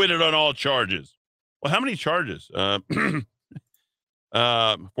acquitted on all charges. Well, how many charges? 4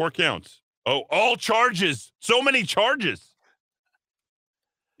 counts. Oh, all charges. So many charges.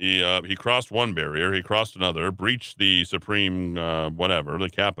 He crossed one barrier. He crossed another. Breached the Supreme,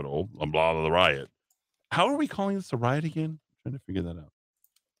 the Capitol, blah, the riot. How are we calling this a riot again? I'm trying to figure that out.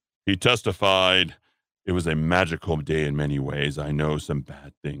 He testified, it was a magical day in many ways. I know some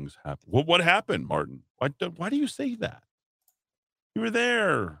bad things happened. Well, what happened, Martin? Why do you say that? You were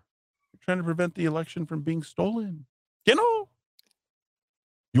there. You're trying to prevent the election from being stolen. You know?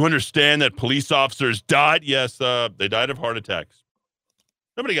 You understand that police officers died? Yes, they died of heart attacks.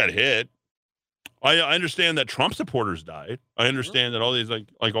 Nobody got hit. I understand that Trump supporters died. I understand that all these,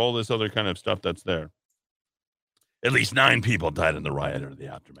 like all this other kind of stuff that's there. At least 9 people died in the riot or the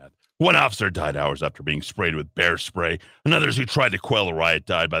aftermath. One officer died hours after being sprayed with bear spray, and others who tried to quell the riot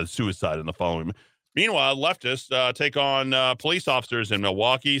died by the suicide in the following. Meanwhile, leftists take on police officers in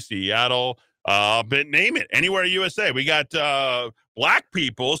Milwaukee, Seattle, but name it, anywhere USA. We got black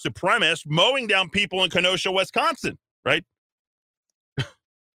people, supremacists, mowing down people in Kenosha, Wisconsin, right?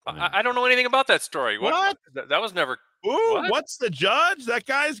 I don't know anything about that story. What? That was never... Ooh, what's the judge? That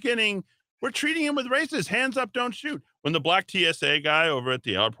guy's getting... We're treating him with racism. Hands up, don't shoot. When the black TSA guy over at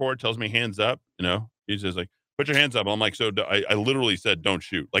the airport tells me hands up, he's just like, put your hands up. I'm like, so I literally said, don't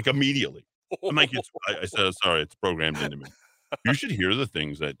shoot, like immediately. I'm like, I said, sorry, it's programmed into me. You should hear the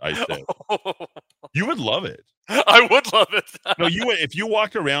things that I said. You would love it. I would love it. No, if you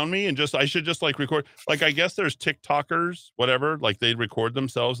walked around me and I should just like record, like, I guess there's TikTokers, whatever, like they record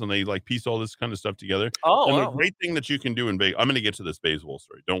themselves and they like piece all this kind of stuff together. Oh, and wow. the great thing that you can do in Vegas, I'm going to get to this Bayswell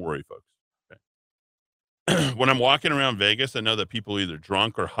story. Don't worry, folks. Okay. When I'm walking around Vegas, I know that people are either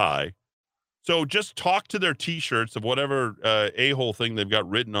drunk or high. So just talk to their t-shirts of whatever a-hole thing they've got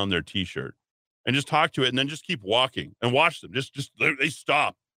written on their t-shirt and just talk to it and then just keep walking and watch them. Just they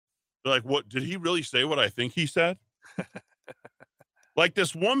stop. They're like, what, did he really say what I think he said? Like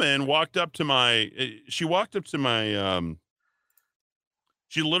this woman walked up to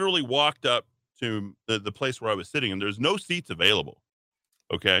she literally walked up to the place where I was sitting and there's no seats available.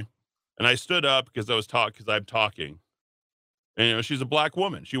 Okay. And I stood up because I'm talking. And, she's a black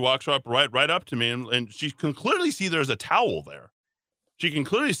woman. She walks up right up to me and she can clearly see there's a towel there. She can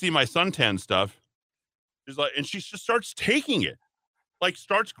clearly see my suntan stuff. She's like, and she just starts taking it. Like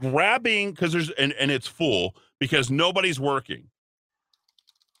starts grabbing because and it's full because nobody's working.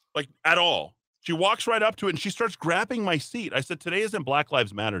 Like at all. She walks right up to it and she starts grabbing my seat. I said, today isn't Black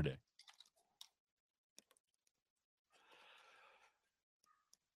Lives Matter Day.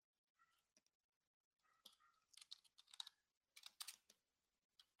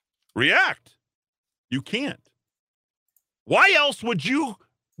 React. You can't. Why else would you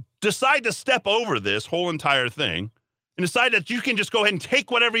decide to step over this whole entire thing and decide that you can just go ahead and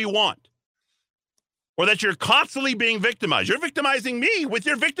take whatever you want? or that you're constantly being victimized. You're victimizing me with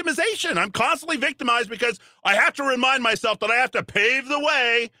your victimization. I'm constantly victimized because I have to remind myself that I have to pave the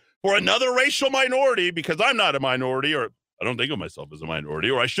way for another racial minority because I'm not a minority, or I don't think of myself as a minority,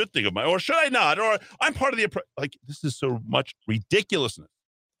 or I should think of or should I not? Or I'm part of the, like, this is so much ridiculousness.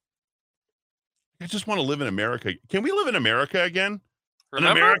 I just want to live in America. Can we live in America again? Remember?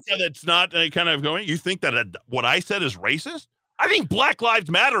 An America that's not kind of going, you think that what I said is racist? I think Black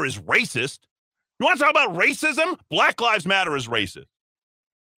Lives Matter is racist. You want to talk about racism? Black Lives Matter is racist.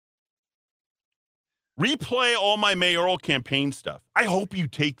 Replay all my mayoral campaign stuff. I hope you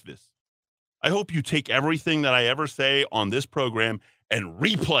take this. I hope you take everything that I ever say on this program and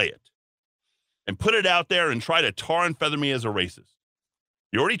replay it and put it out there and try to tar and feather me as a racist.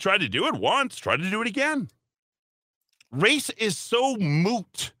 You already tried to do it once. Try to do it again. Race is so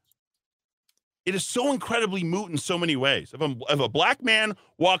moot. It is so incredibly moot in so many ways. If a black man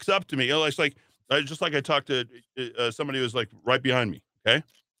walks up to me, it's like, just like I talked to somebody who was like right behind me, okay?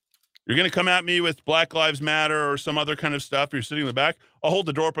 You're going to come at me with Black Lives Matter or some other kind of stuff. You're sitting in the back. I'll hold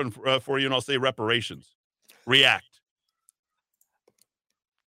the door open for you and I'll say reparations. React.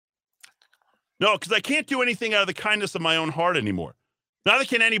 No, because I can't do anything out of the kindness of my own heart anymore. Neither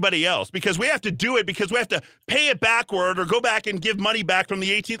can anybody else, because we have to do it because we have to pay it backward or go back and give money back from the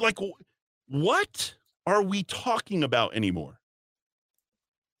 18th. Like, what are we talking about anymore?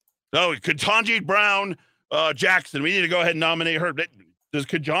 No, Ketanji Brown Jackson. We need to go ahead and nominate her. Does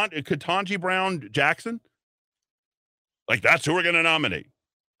Ketanji Brown Jackson? Like, that's who we're going to nominate.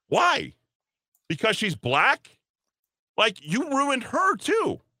 Why? Because she's black? Like, you ruined her,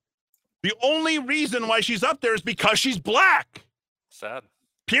 too. The only reason why she's up there is because she's black. Sad.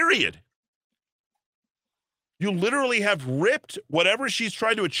 Period. You literally have ripped whatever she's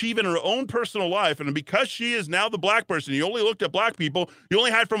tried to achieve in her own personal life, and because she is now the black person, you only looked at black people, you only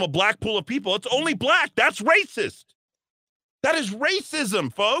had from a black pool of people, it's only black. That's racist. That is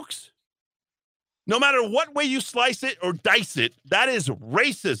racism, folks. No matter what way you slice it or dice it, that is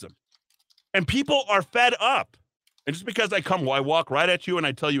racism. And people are fed up. And just because I walk right at you and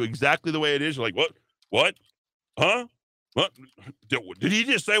I tell you exactly the way it is, you're like, what? Huh? What? Did he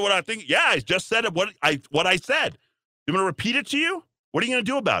just say what I think? Yeah, I just said what I said. You want to repeat it to you? What are you going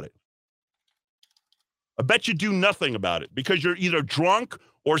to do about it? I bet you do nothing about it because you're either drunk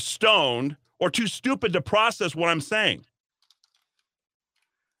or stoned or too stupid to process what I'm saying.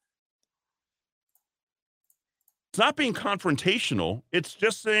 It's not being confrontational. It's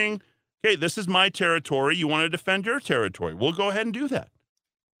just saying, okay, this is my territory. You want to defend your territory. We'll go ahead and do that.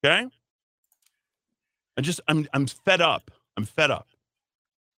 Okay? I'm fed up. I'm fed up.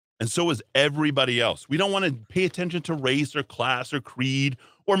 And so is everybody else. We don't want to pay attention to race or class or creed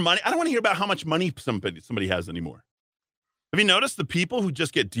or money. I don't want to hear about how much money somebody has anymore. Have you noticed the people who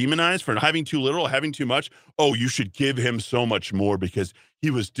just get demonized for having too little, having too much? Oh, you should give him so much more because he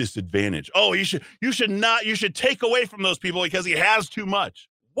was disadvantaged. Oh, you should take away from those people because he has too much.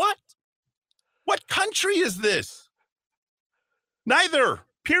 What? What country is this? Neither.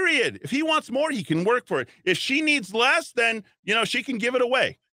 Period. If he wants more, he can work for it. If she needs less, then, she can give it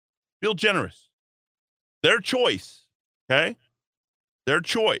away. Feel generous. Their choice. Okay? Their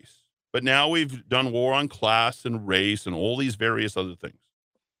choice. But now we've done war on class and race and all these various other things.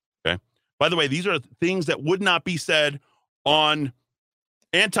 Okay? By the way, these are things that would not be said on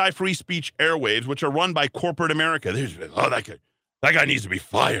anti-free speech airwaves, which are run by corporate America. That guy needs to be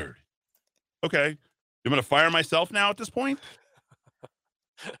fired. Okay. I'm going to fire myself now at this point?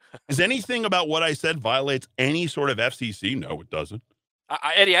 Is anything about what I said violates any sort of FCC? No, it doesn't.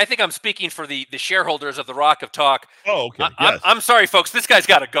 Eddie, I think I'm speaking for the shareholders of the Rock of Talk. Oh, okay. Yes. I'm sorry, folks. This guy's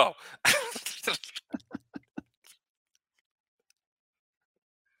got to go.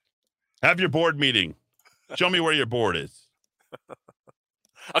 Have your board meeting. Show me where your board is.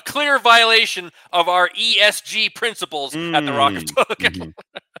 A clear violation of our ESG principles at the Rock of Talk. Mm-hmm.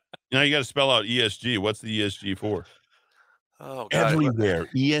 You got to spell out ESG. What's the ESG for? Oh, God. Everywhere.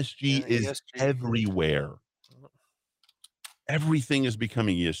 ESG is everywhere. Everything is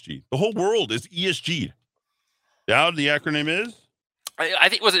becoming ESG. The whole world is ESG. Dowd, the acronym is? I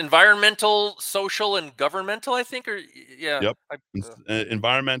think, was it environmental, social, and governmental, I think? Or yeah. Yep.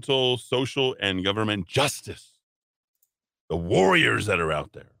 Environmental, social, and government justice. The warriors that are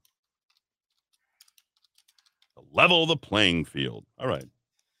out there. Level the playing field. All right.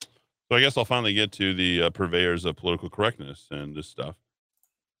 So I guess I'll finally get to the purveyors of political correctness and this stuff.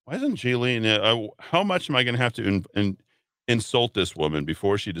 Why isn't Jaylene? How much am I going to have to insult this woman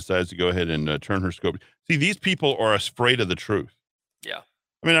before she decides to go ahead and turn her scope? See, these people are afraid of the truth. Yeah.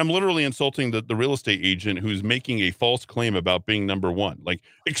 I mean, I'm literally insulting the real estate agent who's making a false claim about being number one. Like,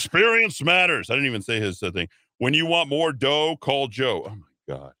 experience matters. I didn't even say his thing. When you want more dough, call Joe. Oh,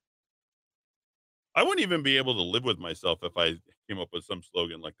 my God. I wouldn't even be able to live with myself if I came up with some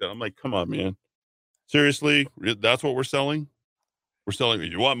slogan like that. I'm like, come on, man. Seriously? That's what we're selling? We're selling,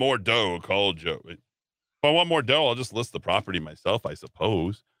 if you want more dough, call Joe. If I want more dough, I'll just list the property myself, I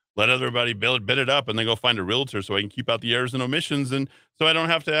suppose. Let everybody bid it up and then go find a realtor so I can keep out the errors and omissions, and so I don't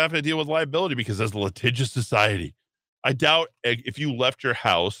have to deal with liability, because as a litigious society, I doubt if you left your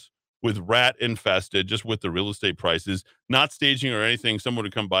house with rat infested, just with the real estate prices, not staging or anything, someone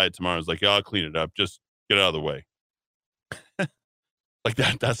would come by it tomorrow and is like, yeah, I'll clean it up. Just get out of the way. Like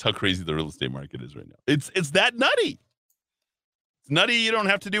that's how crazy the real estate market is right now. It's that nutty. It's nutty. You don't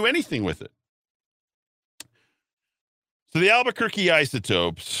have to do anything with it. So the Albuquerque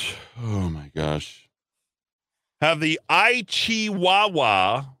Isotopes, oh my gosh, have the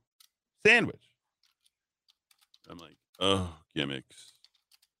Chihuahua sandwich. I'm like, oh, gimmicks.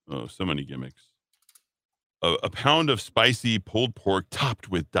 Oh, so many gimmicks. A pound of spicy pulled pork topped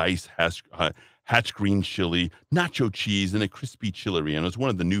with diced hatch green chili, nacho cheese, and a crispy chili relleno. It's one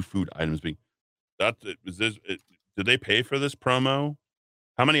of the new food items being. Did they pay for this promo?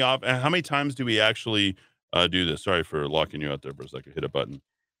 How many times do we actually do this? Sorry for locking you out there for a second. Hit a button.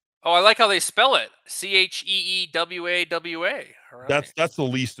 Oh, I like how they spell it. Cheeewawa. Right. That's the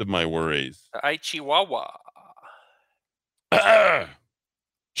least of my worries. Chihuahua.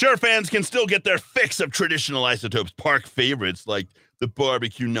 Sure, fans can still get their fix of traditional Isotopes Park favorites like the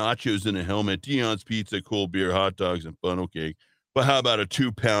barbecue nachos in a helmet, Dion's pizza, cold beer, hot dogs, and funnel cake. But how about a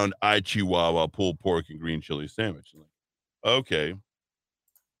 2-pound Chihuahua pulled pork and green chili sandwich? Okay.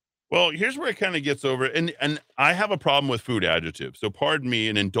 Well, here's where it kind of gets over. And I have a problem with food adjectives. So pardon me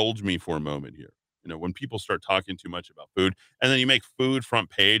and indulge me for a moment here. You know, when people start talking too much about food, and then you make food front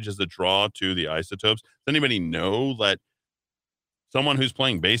page as a draw to the Isotopes, does anybody know that someone who's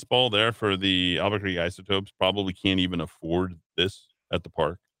playing baseball there for the Albuquerque Isotopes probably can't even afford this at the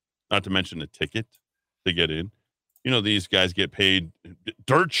park, not to mention a ticket to get in? You know, these guys get paid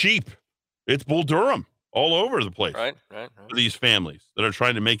dirt cheap. It's Bull Durham all over the place. Right. For these families that are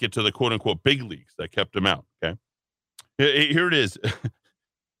trying to make it to the quote unquote big leagues that kept them out. Okay. Here it is.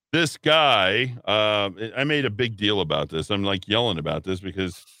 This guy, I made a big deal about this. I'm like yelling about this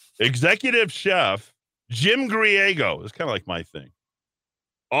because executive chef Jim Griego is kind of like my thing.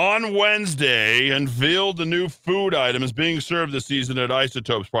 On Wednesday, unveiled the new food items being served this season at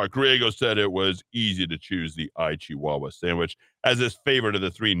Isotopes Park. Griego said it was easy to choose the Chihuahua sandwich as his favorite of the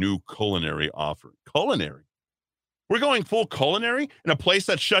 3 new culinary offerings. Culinary? We're going full culinary in a place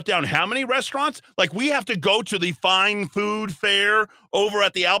that shut down how many restaurants? Like, we have to go to the fine food fair over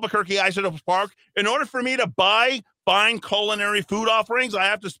at the Albuquerque Isotopes Park. In order for me to buy fine culinary food offerings, I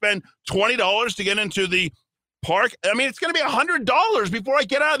have to spend $20 to get into the park. I mean, it's going to be $100 before I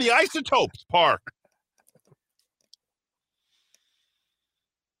get out of the Isotopes Park.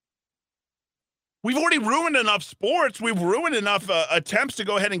 We've already ruined enough sports. We've ruined enough attempts to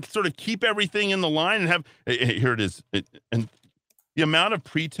go ahead and sort of keep everything in the line and have. Here it is. And the amount of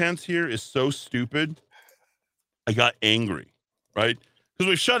pretense here is so stupid. I got angry, right? Because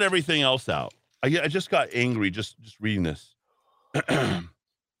we've shut everything else out. I just got angry just reading this.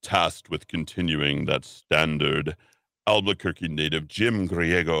 Tasked with continuing that standard, Albuquerque native Jim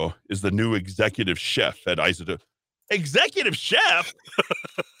Griego is the new executive chef at Isotopes. Executive chef?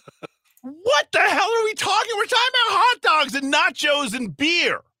 What the hell are we talking? We're talking about hot dogs and nachos and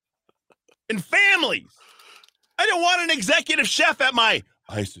beer and families. I don't want an executive chef at my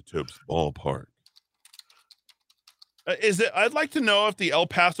Isotopes ballpark. I'd like to know if the El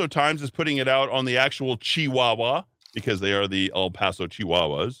Paso Times is putting it out on the actual Chihuahua, because they are the El Paso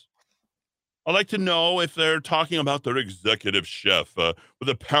Chihuahuas. I'd like to know if they're talking about their executive chef with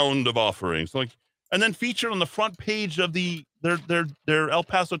a pound of offerings, and then featured on the front page of their El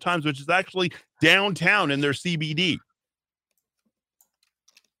Paso Times, which is actually downtown in their CBD.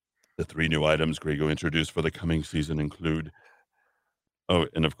 The 3 new items Griego introduced for the coming season include,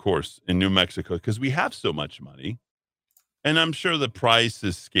 and of course, in New Mexico, because we have so much money, and I'm sure the price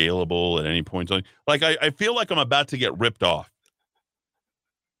is scalable at any point. Like, I feel like I'm about to get ripped off.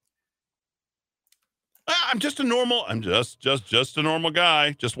 I'm just a normal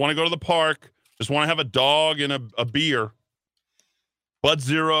guy. Just want to go to the park. Just want to have a dog and a beer. Bud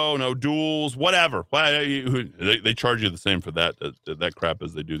Zero, no duels, whatever. They charge you the same for that crap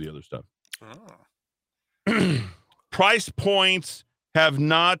as they do the other stuff. Oh. Price points have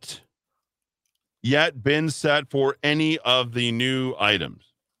not yet been set for any of the new items.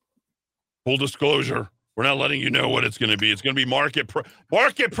 Full disclosure, We're not letting you know what it's going to be. It's going to be market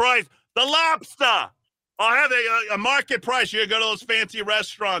price. The lobster. I'll have a market price. You go to those fancy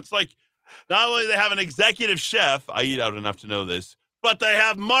restaurants. Like, not only do they have an executive chef, I eat out enough to know this, but they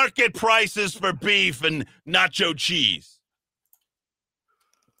have market prices for beef and nacho cheese.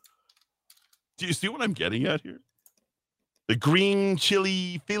 Do you see what I'm getting at here? The green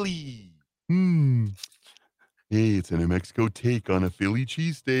chili Philly. Hey, it's a New Mexico take on a Philly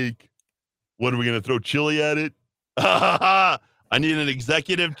cheesesteak. What are we going to throw chili at it? I need an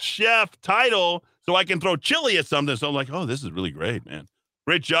executive chef title so I can throw chili at something. So I'm like, oh, this is really great, man.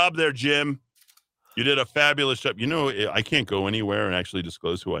 Great job there, Jim. You did a fabulous job. You know, I can't go anywhere and actually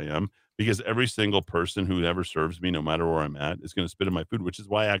disclose who I am because every single person who ever serves me, no matter where I'm at, is going to spit in my food, which is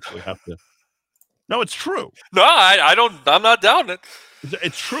why I actually have to. No, it's true. No, I don't. I'm not down it.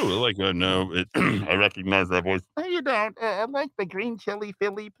 It's true. Like, no, I recognize that voice. No, you don't. I'd like the green chili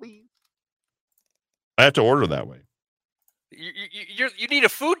Philly, please. I have to order that way. You need a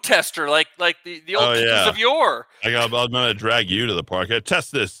food tester like the old days of yore. I'm gonna drag you to the park.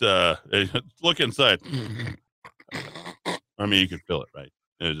 Test this. Look inside. I mean, you can feel it, right?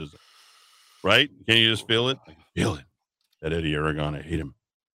 It's just, right? Can you just feel it? I can feel it. That Eddie Aragon, I hate him.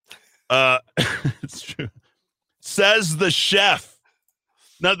 It's true. Says the chef.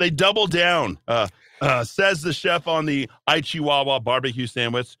 No, they double down. Says the chef on the Chihuahua barbecue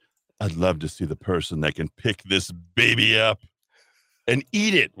sandwich. I'd love to see the person that can pick this baby up and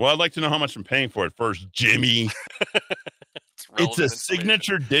eat it. Well, I'd like to know how much I'm paying for it first, Jimmy. It's a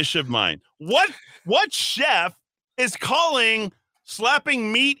signature dish of mine. What chef is calling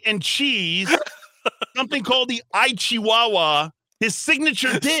slapping meat and cheese something called the Chihuahua his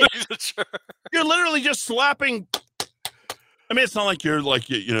signature dish? You're literally just slapping. I mean, it's not like you're like,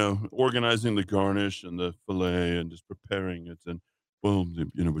 organizing the garnish and the filet and just preparing it and, well,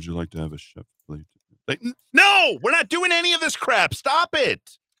 would you like to have a chef plate? Like, no, we're not doing any of this crap. Stop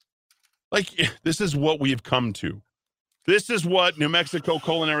it. Like, this is what we've come to. This is what New Mexico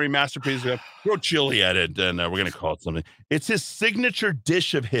culinary masterpiece is. Throw chili at it, and we're going to call it something. It's his signature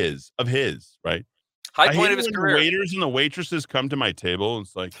dish of his, right? High point of his career. The waiters and the waitresses come to my table, and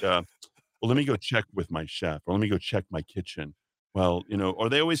it's like, well, let me go check with my chef, or let me go check my kitchen. Well, or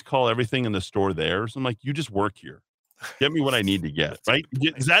they always call everything in the store theirs. I'm like, you just work here. Get me what I need to get, right?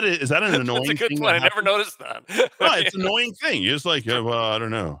 Is that an annoying thing? That's a good point. I never noticed that. No, it's an annoying thing. You're just like, well, I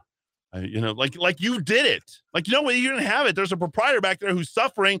don't know. Like you did it. Like, you didn't have it. There's a proprietor back there who's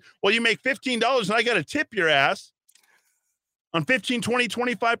suffering. Well, you make $15 and I got to tip your ass on 15, 20,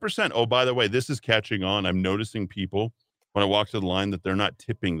 25%. Oh, by the way, this is catching on. I'm noticing people when I walk to the line that they're not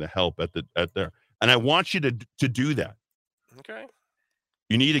tipping the help at there. And I want you to do that. Okay.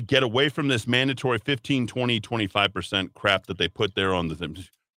 You need to get away from this mandatory 15, 20, 25% crap that they put there on the thing.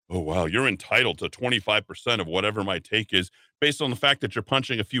 Oh, wow, you're entitled to 25% of whatever my take is based on the fact that you're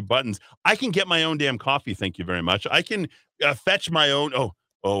punching a few buttons. I can get my own damn coffee, thank you very much. I can fetch my own.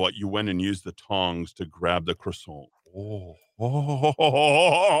 You went and used the tongs to grab the croissant.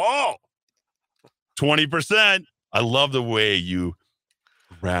 20%. I love the way you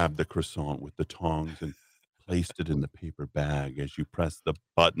grab the croissant with the tongs and placed it in the paper bag as you pressed the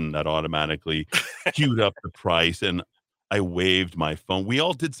button that automatically queued up the price, and I waved my phone. We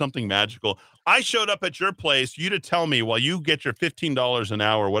all did something magical. I showed up at your place, you to tell me while you get your $15 an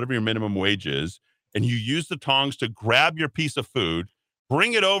hour, whatever your minimum wage is, and you use the tongs to grab your piece of food,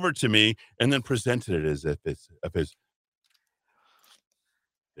 bring it over to me, and then presented it as if it's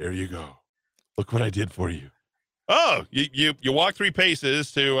there you go. Look what I did for you. Oh, you walk 3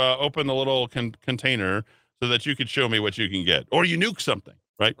 paces to open the little container so that you could show me what you can get. Or you nuke something,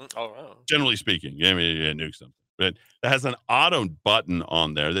 right? Oh, wow. Generally speaking, you nuke something. But it has an auto button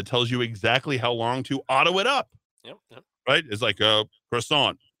on there that tells you exactly how long to auto it up. Yep. Right? It's like a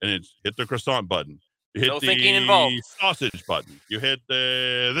croissant, and it's hit the croissant button. You hit no thinking involved. Sausage button. You hit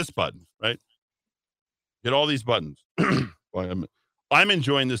this button, right? Hit all these buttons. Well, I'm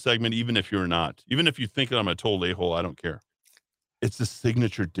enjoying this segment, even if you're not. Even if you think that I'm a total a-hole, I don't care. It's a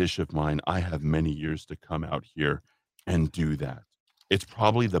signature dish of mine. I have many years to come out here and do that. It's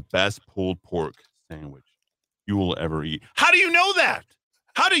probably the best pulled pork sandwich you will ever eat. How do you know that?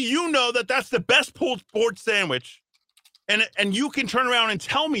 How do you know that that's the best pulled pork sandwich? And you can turn around and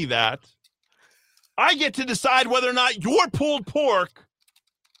tell me that. I get to decide whether or not your pulled pork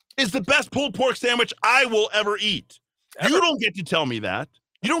is the best pulled pork sandwich I will ever eat. Ever. You don't get to tell me that.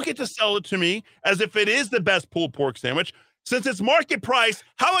 You don't get to sell it to me as if it is the best pulled pork sandwich. Since it's market price,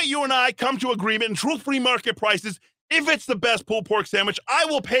 how about you and I come to agreement in truth-free market prices? If it's the best pulled pork sandwich, I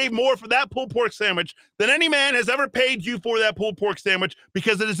will pay more for that pulled pork sandwich than any man has ever paid you for that pulled pork sandwich,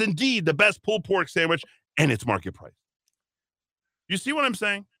 because it is indeed the best pulled pork sandwich and it's market price. You see what I'm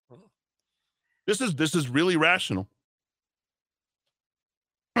saying? This is really rational.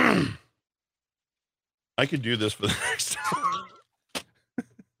 I could do this for the next time.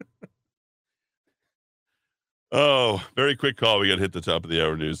 Oh, very quick call. We got to hit the top of the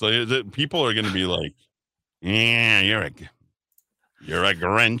hour news. Like, people are going to be like, "Yeah, you're a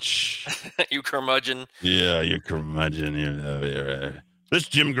Grinch, you curmudgeon." Yeah, you curmudgeon. This is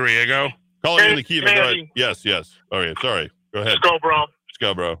Jim Griego. Call it in the Kiva. Go ahead. Yes. Okay, sorry. Go ahead. Let's go, bro.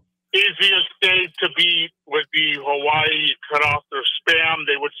 bro. Easiest state to beat would be Hawaii. Cut off their spam.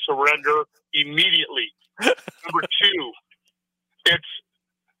 They would surrender immediately. Number two, it's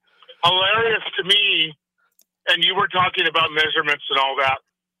hilarious to me. And you were talking about measurements and all that,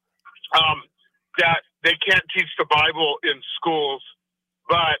 that they can't teach the Bible in schools,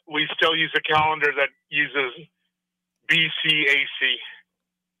 but we still use a calendar that uses BCAC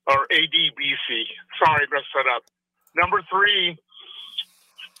or ADBC. Sorry, I messed that up. Number three,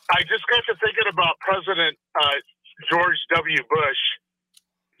 I just got to thinking about President George W. Bush.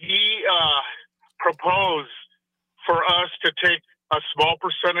 He proposed for us to take a small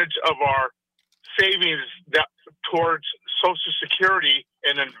percentage of our savings towards Social Security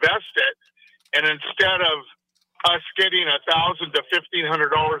and invest it, and instead of us getting $1,000 to $1,500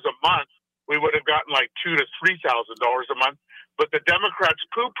 a month, we would have gotten like $2,000 to $3,000 a month. But the Democrats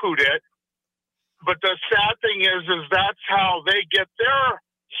poo-pooed it. But the sad thing is that's how they get their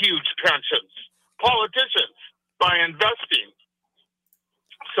huge pensions, politicians, by investing.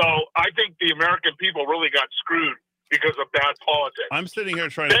 So I think the American people really got screwed because of bad politics. I'm sitting here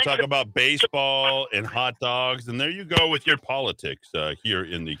trying to talk about baseball and hot dogs, and there you go with your politics here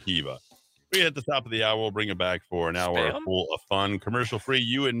in the Kiva. We hit the top of the hour. We'll bring it back for an hour full of fun, commercial-free.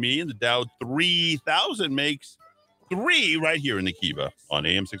 You and me, and the Dow 3000 makes 3 right here in the Kiva on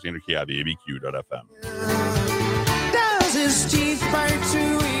AM 600 KIVABQ.FM. Does his teeth bite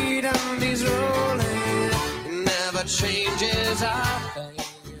to eat and he's rolling? Never changes a thing.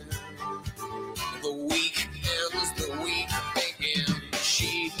 The week ends, the week begins.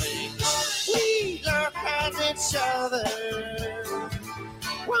 She thinks we look at each other,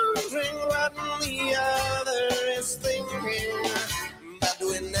 wondering what the other is thinking, but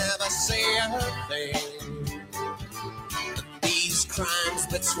we never say a thing. And these crimes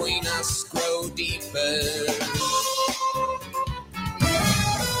between us grow deeper.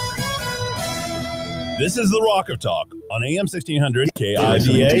 This is the Rock of Talk on AM 1600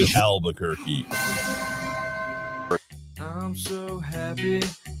 KIVA Albuquerque. I'm so happy,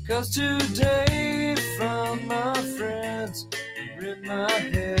 'cause today found my friends in my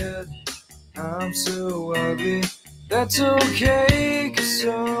head. I'm so ugly, that's okay, 'cause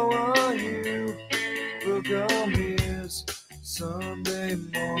so are you. Look on here's Sunday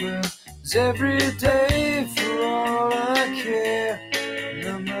morning, it's every day for all I care. And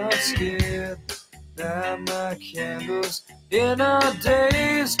I'm not scared, light my candles in our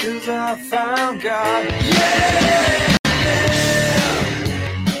days, 'cause I found God. Yeah!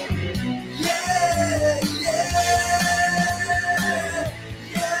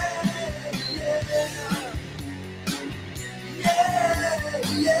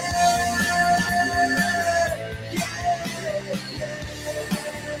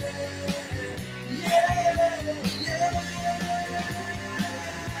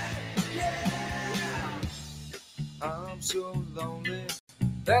 I'm so lonely,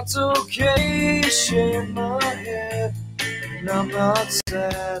 that's okay, shake my head, and I'm not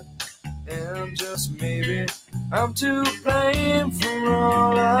sad, and just maybe I'm to blame for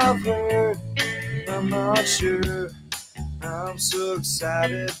all I've heard, I'm not sure, I'm so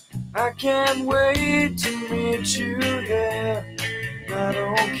excited, I can't wait to meet you there, I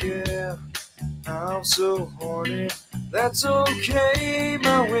don't care, I'm so horny, that's okay,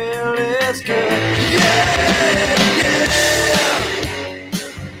 my will is good.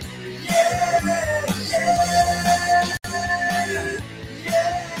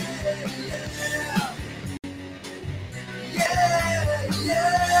 Yeah,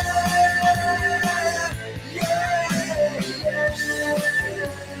 yeah,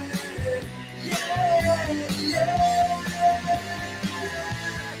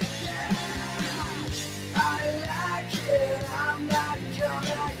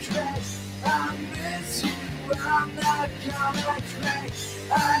 I'm not gonna crack.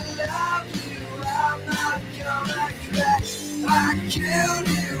 I love you, I'm not gonna crack. I killed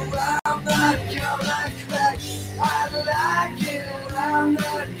you, I'm not gonna crack. I like it, I'm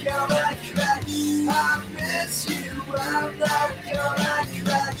not gonna crack. I miss you, I'm not gonna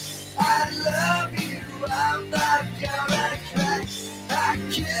crack. I love you, I'm not gonna crack. I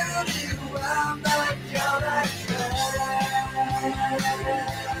killed you, I'm not gonna crack.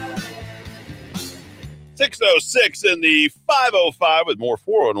 6:06 in the 5:05 with more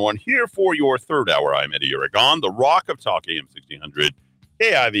 411 here for your third hour. I'm Eddie Aragon, the Rock of Talk, AM 1600,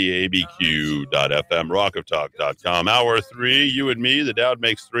 KIVABQ.FM, rockoftalk.com. Hour 3, you and me, the Dowd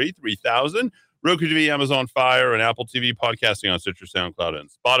makes 3,000. Roku TV, Amazon Fire, and Apple TV, podcasting on Stitcher, SoundCloud, and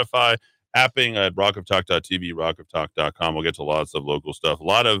Spotify. Apping at rockoftalk.tv, rockoftalk.com. We'll get to lots of local stuff, a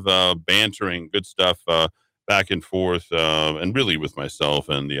lot of bantering, good stuff back and forth, and really with myself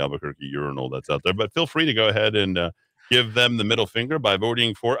and the Albuquerque Urinal that's out there. But feel free to go ahead and give them the middle finger by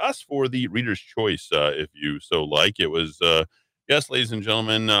voting for us for the Reader's Choice, if you so like. It was, yes, ladies and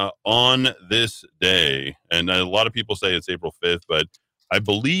gentlemen, on this day, and a lot of people say it's April 5th, but I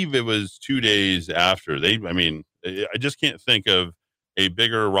believe it was 2 days after. I just can't think of a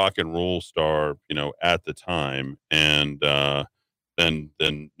bigger rock and roll star, at the time, and than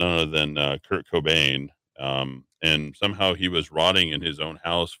none other than Kurt Cobain. And somehow he was rotting in his own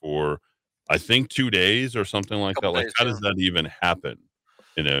house for, I think, 2 days or something like that. Like, how does that even happen?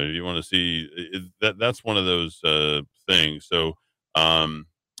 You want to see that's one of those things. So, the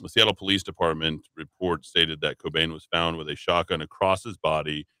Seattle Police Department report stated that Cobain was found with a shotgun across his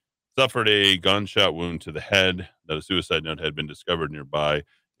body, suffered a gunshot wound to the head, that a suicide note had been discovered nearby. It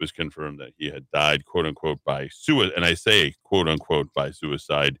was confirmed that he had died, quote unquote, by suicide. And I say, quote unquote, by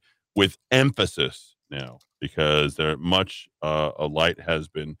suicide with emphasis now, because much a light has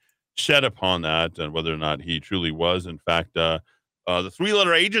been shed upon that, and whether or not he truly was, in fact, the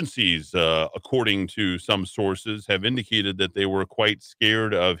three-letter agencies, according to some sources, have indicated that they were quite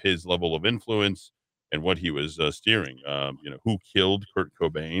scared of his level of influence and what he was steering. Who killed Kurt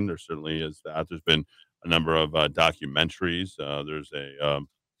Cobain? There certainly is that. There's been a number of documentaries. There's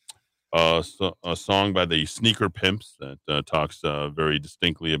a song by the Sneaker Pimps that talks very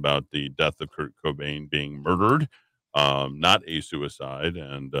distinctly about the death of Kurt Cobain being murdered, not a suicide.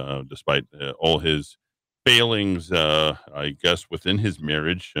 And despite all his failings, I guess, within his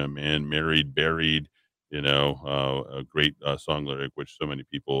marriage, a man married, buried, a great song lyric, which so many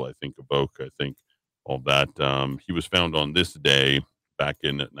people, I think, evoke. I think all that. He was found on this day back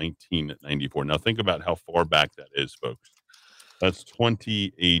in 1994. Now, think about how far back that is, folks. That's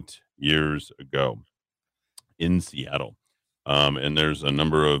 28 years ago in Seattle. And there's a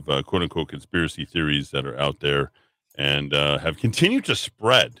number of quote-unquote conspiracy theories that are out there and have continued to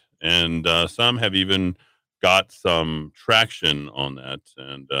spread. And some have even got some traction on that.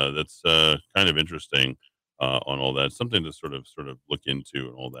 And that's kind of interesting on all that. Something to sort of look into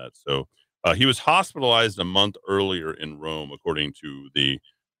and all that. So he was hospitalized a month earlier in Rome, according to the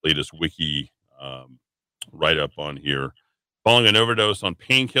latest wiki write-up on here. Following an overdose on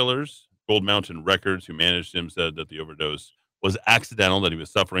painkillers, Gold Mountain Records, who managed him, said that the overdose was accidental, that he was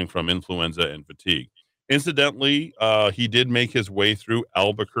suffering from influenza and fatigue. Incidentally, he did make his way through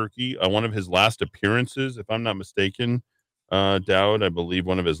Albuquerque. One of his last appearances, if I'm not mistaken, Dowd, I believe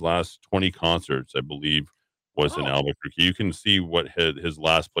one of his last 20 concerts, I believe, was in Albuquerque. You can see what his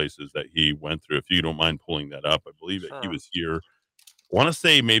last places that he went through. If you don't mind pulling that up, I believe that he was here, I want to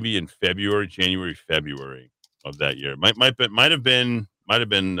say maybe in January, February of that year. Might have been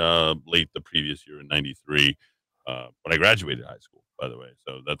late the previous year in '93 when I graduated high school, by the way.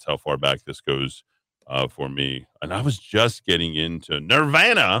 So that's how far back this goes for me. And I was just getting into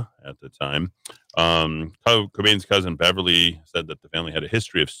Nirvana at the time. Cobain's cousin Beverly said that the family had a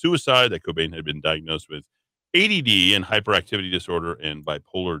history of suicide, that Cobain had been diagnosed with ADD and hyperactivity disorder and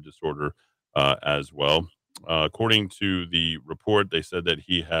bipolar disorder as well. According to the report, they said that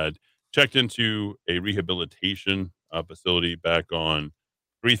he had checked into a rehabilitation facility back on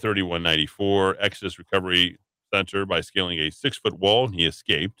 3/31/94, Exodus Recovery Center, by scaling a 6-foot wall, and he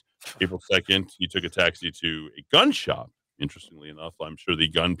escaped. April 2nd, he took a taxi to a gun shop. Interestingly enough, I'm sure the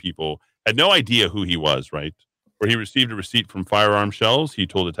gun people had no idea who he was, right? Where he received a receipt from Firearm Shells. He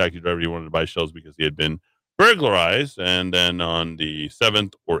told the taxi driver he wanted to buy shells because he had been burglarized. And then on the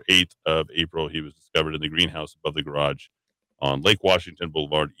 7th or 8th of April, he was discovered in the greenhouse above the garage on Lake Washington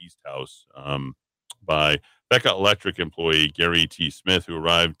Boulevard, East House, by Becca Electric employee Gary T. Smith, who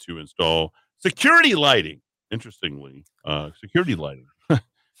arrived to install security lighting. Interestingly, security lighting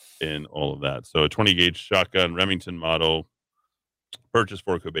in all of that. So a 20-gauge shotgun Remington model purchased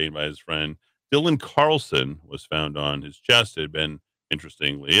for Cobain by his friend Dylan Carlson was found on his chest. It had been,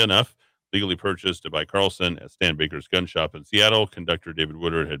 interestingly enough, legally purchased by Carlson at Stan Baker's gun shop in Seattle. Conductor David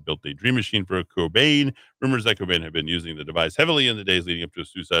Woodard had built a dream machine for Cobain. Rumors that Cobain had been using the device heavily in the days leading up to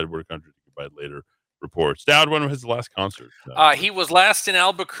his suicide were contradicted by later reports. Dowd, when was his last concert? He was last in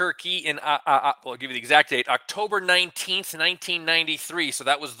Albuquerque in, I'll give you the exact date, October 19th, 1993. So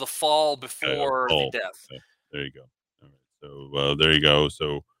that was the fall before the death. Okay. There you go. All right. So there you go.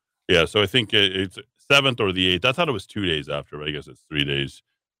 So, yeah, so I think it's 7th or the 8th. I thought it was 2 days after, but I guess it's 3 days.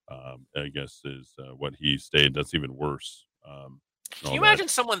 I guess is what he stayed. That's even worse. Can you imagine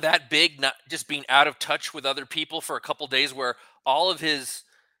someone that big not just being out of touch with other people for a couple days, where all of his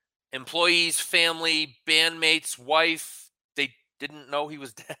employees, family, bandmates, wife, they didn't know he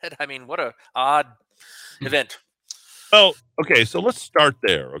was dead? I mean, what a odd event. Well, okay, so let's start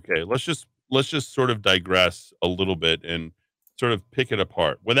there. Okay, let's just sort of digress a little bit and sort of pick it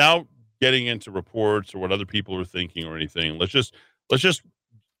apart without getting into reports or what other people are thinking or anything. Let's just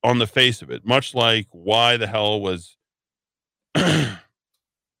on the face of it, much like why the hell was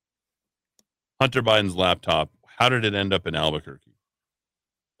Hunter Biden's laptop, how did it end up in Albuquerque?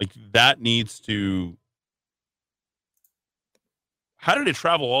 Like, that needs to, how did it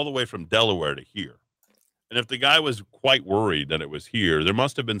travel all the way from Delaware to here? And if the guy was quite worried that it was here, there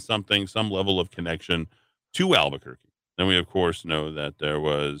must have been some level of connection to Albuquerque. Then we, of course, know that there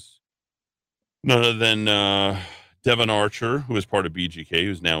was none other than Devon Archer, who was part of BGK,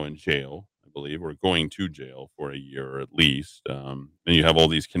 who's now in jail, I believe, or going to jail for a year at least. And you have all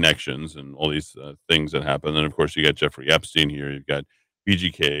these connections and all these things that happen. And, of course, you got Jeffrey Epstein here. You've got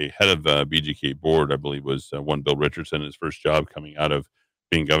BGK, head of BGK board, I believe, was one Bill Richardson. His first job coming out of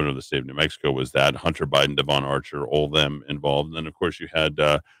being governor of the state of New Mexico was that. Hunter Biden, Devon Archer, all of them involved. And then, of course, you had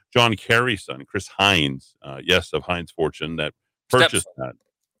John Kerry's son, Chris Hines, yes, of Hines Fortune, that purchased that.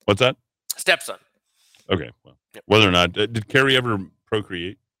 What's that? Stepson. Okay. Well, whether or not, did Kerry ever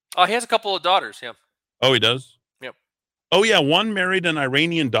procreate? Oh, he has a couple of daughters, yeah. Oh, he does? Yep. Oh, yeah, one married an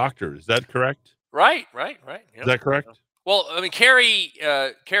Iranian doctor. Is that correct? Right. Yep. Is that correct? Well, I mean,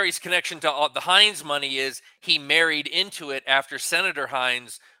 Kerry's connection to the Hines money is he married into it after Senator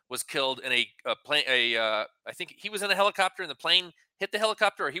Hines was killed in a plane. I think he was in a helicopter and the plane hit the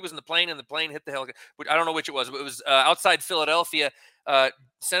helicopter, or he was in the plane and the plane hit the helicopter. I don't know which it was, but it was outside Philadelphia.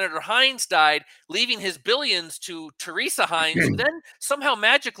 Senator Hines died, leaving his billions to Teresa Hines, who then somehow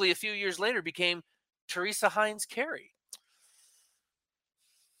magically a few years later became Teresa Hines Kerry.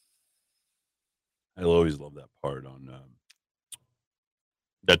 I always love that part on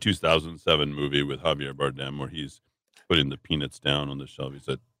that 2007 movie with Javier Bardem where he's putting the peanuts down on the shelf. He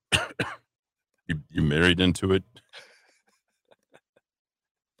said, you married into it?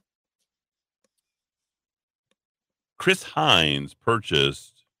 Chris Hines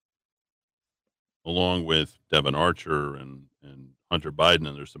purchased, along with Devon Archer and Hunter Biden,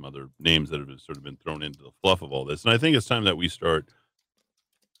 and there's some other names that have sort of been thrown into the fluff of all this. And I think it's time that we start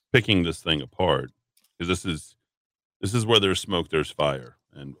picking this thing apart, because this is where there's smoke, there's fire.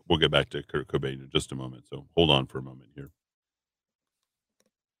 And we'll get back to Kurt Cobain in just a moment. So hold on for a moment here.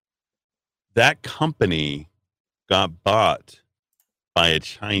 That company got bought by a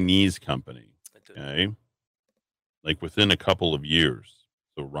Chinese company. Okay. Like within a couple of years.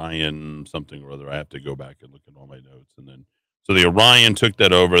 So Ryan something or other. I have to go back and look at all my notes. And then, so the Orion took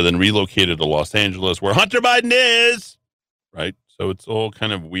that over, then relocated to Los Angeles where Hunter Biden is. Right. So it's all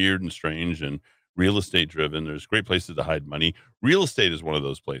kind of weird and strange and real estate driven. There's great places to hide money. Real estate is one of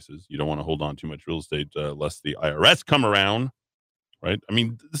those places. You don't want to hold on too much real estate lest the IRS come around, right? I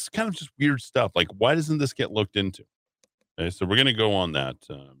mean, this is kind of just weird stuff. Like, why doesn't this get looked into? Okay, so we're going to go on that.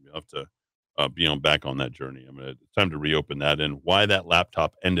 You'll have to be back on that journey. It's time to reopen that and why that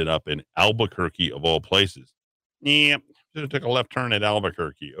laptop ended up in Albuquerque of all places. Yeah, should have took a left turn at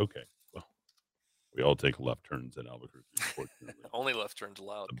Albuquerque. Okay. We all take left turns in Albuquerque, unfortunately. Only left turns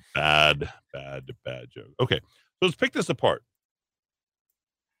allowed. Bad joke. Okay, so let's pick this apart.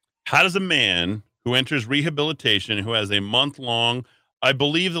 How does a man who enters rehabilitation, who has a month-long, I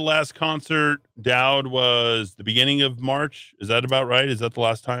believe the last concert, Dowd, was the beginning of March. Is that about right? Is that the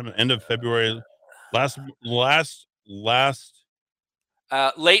last time? End of February? Last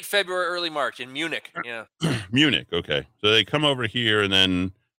late February, early March in Munich. Yeah. Munich, okay. So they come over here and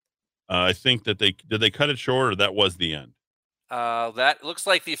then I think that did they cut it short, or that was the end? That looks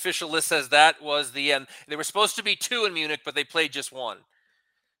like the official list says that was the end. There were supposed to be 2 in Munich, but they played just 1.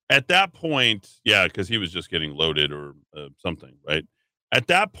 At that point, yeah, because he was just getting loaded or something, right? At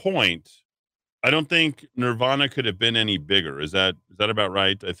that point, I don't think Nirvana could have been any bigger. Is that about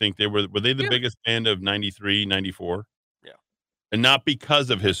right? I think were they the biggest band of 93, 94? Yeah. And not because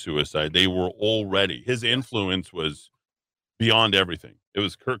of his suicide. They were already. His influence was beyond everything. It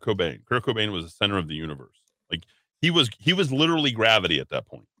was Kurt Cobain. Kurt Cobain was the center of the universe. Like he was literally gravity at that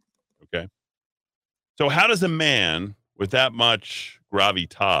point. Okay. So how does a man with that much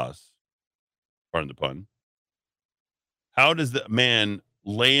gravitas, pardon the pun, how does the man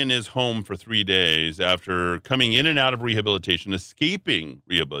lay in his home for 3 days after coming in and out of rehabilitation, escaping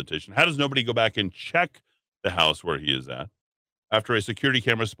rehabilitation? How does nobody go back and check the house where he is at? after a security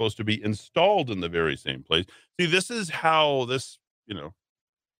camera is supposed to be installed in the very same place. See, this is how this, sort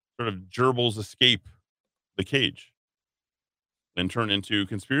of gerbils escape the cage and turn into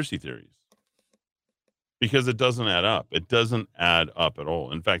conspiracy theories because it doesn't add up. It doesn't add up at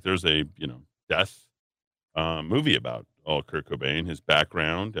all. In fact, there's a, death movie about Kurt Cobain, his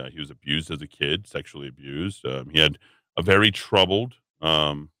background. He was abused as a kid, sexually abused. He had a very troubled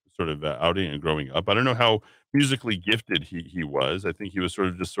sort of outing and growing up. I don't know how musically gifted he was. I think he was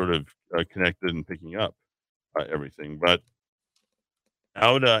sort of connected and picking up everything. But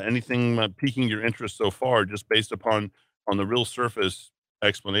out anything piquing your interest so far, just based on the real surface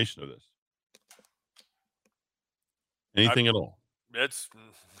explanation of this? Anything at all? It's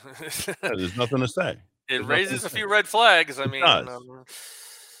There's nothing to say. It raises a few red flags. I mean,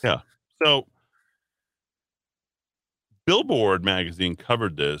 yeah. So Billboard magazine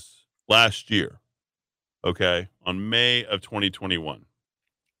covered this last year, okay, on May of 2021.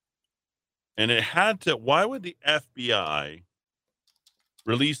 And it had to, why would the FBI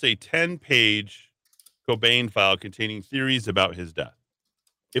release a 10-page Cobain file containing theories about his death?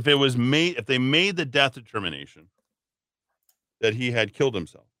 If they made the death determination that he had killed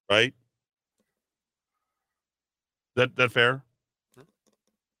himself, right? That fair?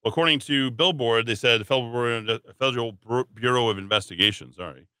 According to Billboard, they said the Federal Bureau of Investigation,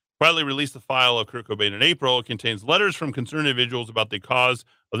 quietly released the file of Kurt Cobain in April. It contains letters from concerned individuals about the cause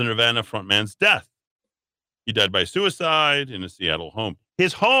of the Nirvana frontman's death. He died by suicide in a Seattle home.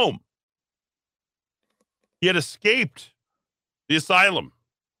 His home. He had escaped the asylum,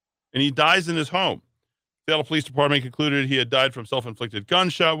 and he dies in his home. Seattle Police Department concluded he had died from self-inflicted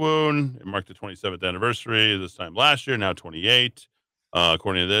gunshot wound. It marked the 27th anniversary this time last year, now 28.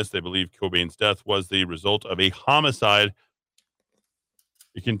 According to this, they believe Cobain's death was the result of a homicide.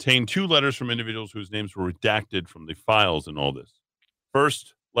 It contained 2 letters from individuals whose names were redacted from the files in all this.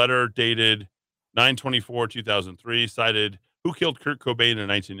 First letter dated 9/24/2003 cited Who Killed Kurt Cobain in a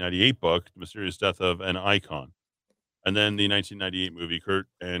 1998 book, The Mysterious Death of an Icon. And then the 1998 movie Kurt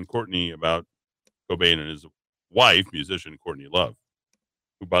and Courtney about Cobain and his wife, musician Courtney Love,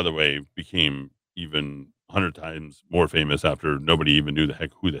 who, by the way, became even 100 times more famous after nobody even knew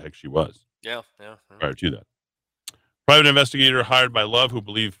who the heck she was. Yeah. Prior to that. Private investigator hired by Love who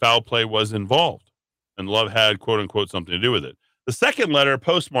believed foul play was involved, and Love had, quote unquote, something to do with it. The second letter,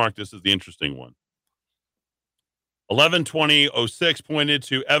 postmarked, this is the interesting one. 11/20/06 pointed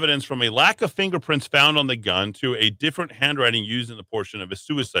to evidence from a lack of fingerprints found on the gun to a different handwriting used in the portion of a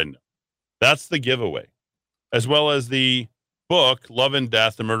suicide note. That's the giveaway, as well as the book, Love and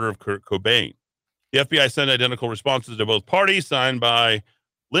Death, The Murder of Kurt Cobain. The FBI sent identical responses to both parties, signed by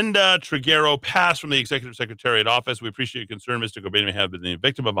Linda Triguero, passed from the Executive Secretariat office. We appreciate your concern. Mr. Cobain may have been the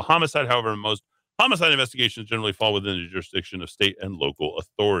victim of a homicide. However, most homicide investigations generally fall within the jurisdiction of state and local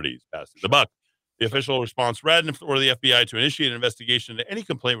authorities. Passing the buck. The official response read, for the FBI to initiate an investigation into any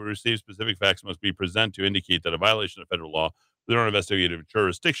complaint we receive, specific facts must be presented to indicate that a violation of federal law within our investigative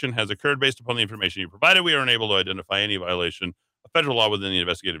jurisdiction has occurred. Based upon the information you provided, we are unable to identify any violation of federal law within the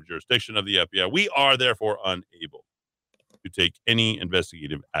investigative jurisdiction of the FBI. We are therefore unable to take any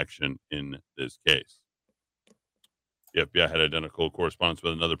investigative action in this case. The FBI had identical correspondence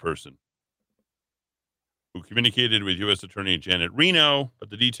with another person who communicated with U.S. Attorney Janet Reno, but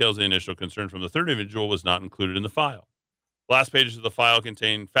the details of the initial concern from the third individual was not included in the file. The last pages of the file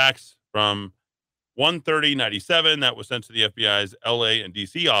contain facts from 1/30/97 that was sent to the FBI's LA and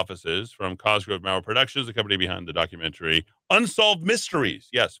DC offices from Cosgrove Maurer Productions, the company behind the documentary Unsolved Mysteries.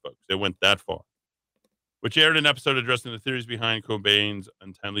 Yes, folks, it went that far. Which aired an episode addressing the theories behind Cobain's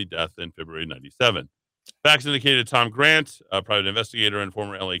untimely death in February 97. Facts indicated Tom Grant, a private investigator and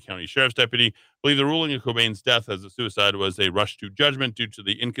former LA County Sheriff's deputy, believed the ruling of Cobain's death as a suicide was a rush to judgment due to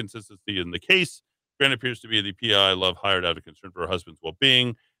the inconsistency in the case. Grant appears to be the PI Love hired out of concern for her husband's well-being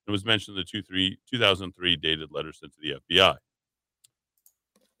and was mentioned in the 2003 dated letter sent to the FBI.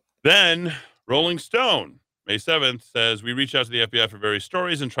 Then, Rolling Stone, May 7th, says, we reached out to the FBI for various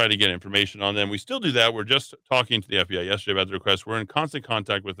stories and tried to get information on them. We still do that. We're just talking to the FBI yesterday about the request. We're in constant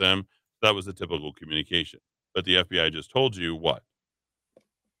contact with them. That was the typical communication. But the FBI just told you what?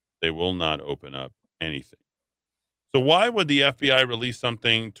 They will not open up anything. So why would the FBI release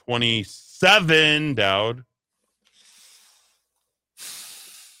something 27, Dowd?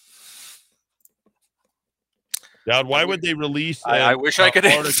 Dowd, why would they release I wish I could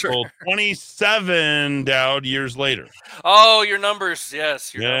article 27, Dowd, years later? Oh, your numbers.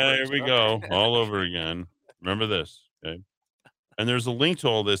 Yes. Here we go. All over again. Remember this, okay? And there's a link to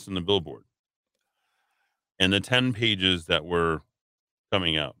all this in the Billboard and the 10 pages that were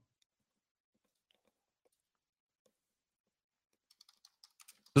coming out.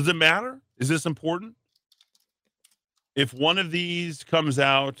 Does it matter? Is this important? If one of these comes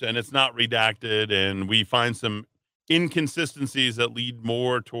out and it's not redacted and we find some inconsistencies that lead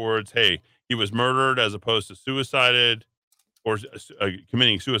more towards, hey, he was murdered as opposed to suicided or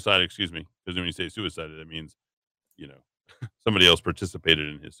committing suicide, excuse me. Because when you say suicide, that means, somebody else participated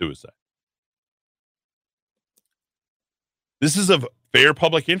in his suicide. This is of fair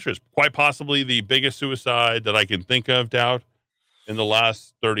public interest, quite possibly the biggest suicide that I can think of, Dowd, in the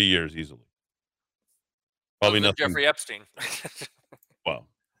last 30 years easily. Probably nothing. Jeffrey Epstein. Well,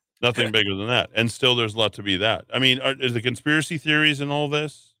 nothing bigger than that. And still there's a lot to be that. I mean, is the conspiracy theories in all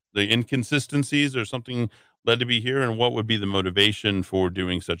this, the inconsistencies or something led to be here? And what would be the motivation for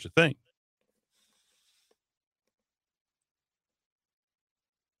doing such a thing?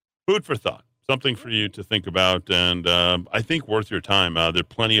 Food for thought. Something for you to think about, and I think worth your time. There are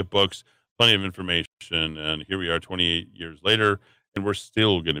plenty of books, plenty of information, and here we are 28 years later, and we're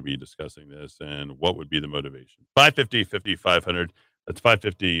still going to be discussing this and what would be the motivation. 550-5500. That's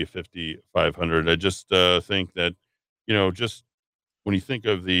 550-5500. I just think that, just when you think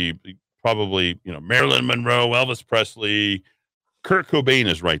of the probably, Marilyn Monroe, Elvis Presley, Kurt Cobain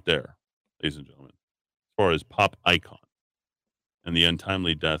is right there, ladies and gentlemen, as far as pop icon. And the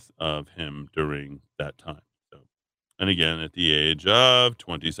untimely death of him during that time. So, and again, at the age of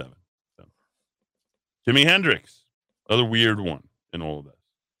 27. So, Jimi Hendrix, another weird one in all of this.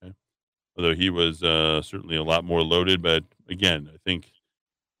 Okay? Although he was certainly a lot more loaded, but again, I think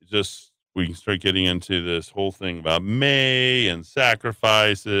we can start getting into this whole thing about May and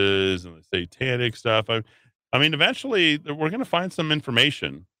sacrifices and the satanic stuff. I mean, eventually we're going to find some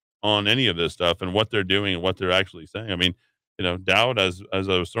information on any of this stuff and what they're doing and what they're actually saying. I mean, Dowd, as I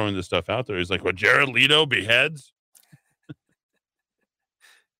was throwing this stuff out there, he's like, well, Jared Leto beheads?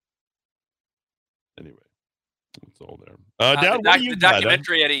 Anyway, it's all there. Dowd, the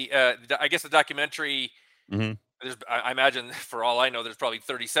documentary, Eddie, I guess the documentary, I imagine, for all I know, there's probably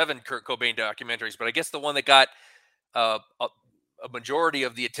 37 Kurt Cobain documentaries, but I guess the one that got a majority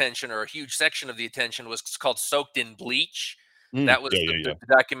of the attention or a huge section of the attention was called Soaked in Bleach. That was the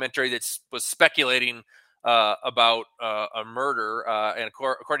documentary that was speculating about a murder, and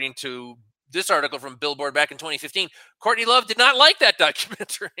according to this article from Billboard back in 2015, Courtney Love did not like that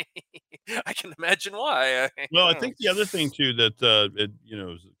documentary. I can imagine why. Well, I think the other thing too that it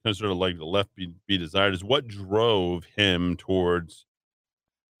is kind of sort of like the left be desired is what drove him towards,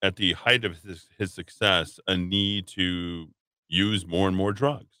 at the height of his success, a need to use more and more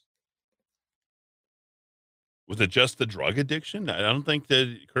drugs. Was it just the drug addiction? I don't think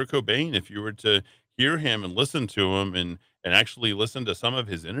that Kurt Cobain, if you were to hear him and listen to him and actually listen to some of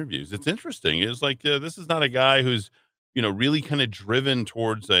his interviews, it's interesting. It's like, this is not a guy who's, really kind of driven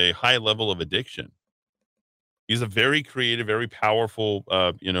towards a high level of addiction. He's a very creative, very powerful,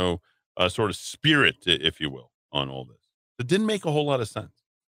 sort of spirit, if you will, on all this. It didn't make a whole lot of sense.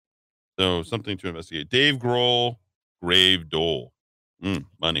 So something to investigate. Dave Grohl, Grave Dole.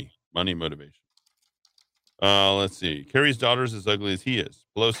 Money motivation. Let's see. Kerry's daughter's as ugly as he is.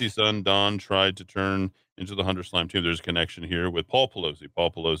 Pelosi's son, Don, tried to turn into the Hunter Slime team. There's a connection here with Paul Pelosi.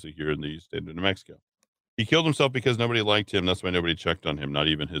 Paul Pelosi here in the state of New Mexico. He killed himself because nobody liked him. That's why nobody checked on him, not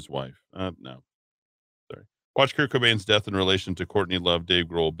even his wife. No. Sorry. Watch Kurt Cobain's death in relation to Courtney Love, Dave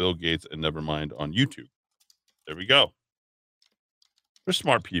Grohl, Bill Gates, and Nevermind on YouTube. There we go. There's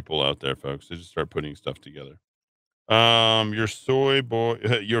smart people out there, folks. They just start putting stuff together. Your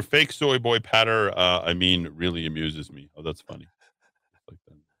fake soy boy patter, really amuses me. Oh, that's funny. Like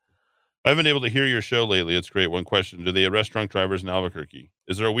that. I haven't been able to hear your show lately. It's great. One question. Do they arrest drunk drivers in Albuquerque?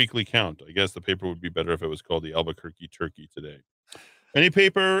 Is there a weekly count? I guess the paper would be better if it was called the Albuquerque Turkey Today. Any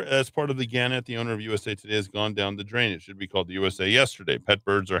paper as part of the Gannett, the owner of USA Today, has gone down the drain. It should be called the USA Yesterday. Pet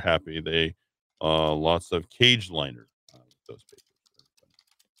birds are happy. They, lots of cage liner. Those papers.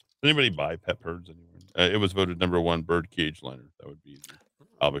 Does anybody buy pet birds anywhere? It was voted #1 bird cage liner. That would be the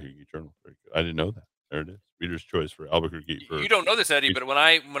Albuquerque Journal. Very good. I didn't know that. There it is. Reader's choice for Albuquerque. You don't know this, Eddie, but when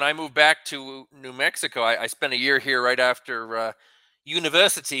I moved back to New Mexico, I spent a year here right after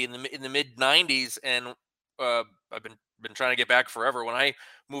university in the mid '90s, and I've been trying to get back forever. When I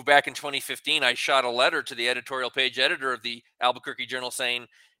moved back in 2015, I shot a letter to the editorial page editor of the Albuquerque Journal saying,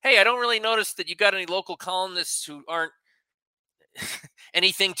 "Hey, I don't really notice that you got any local columnists who aren't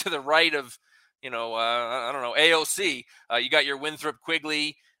anything to the right of, I don't know, AOC. You got your Winthrop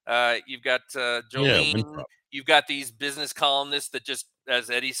Quigley. You've got Jolene. You've got these business columnists that just, as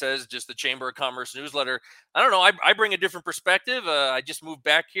Eddie says, just the Chamber of Commerce newsletter. I don't know. I bring a different perspective. I just moved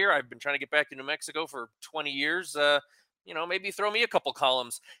back here. I've been trying to get back to New Mexico for 20 years. Maybe throw me a couple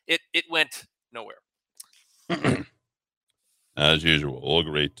columns." It went nowhere. As usual, all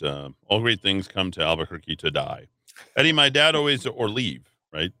great things come to Albuquerque to die. Eddie, my dad always, or leave,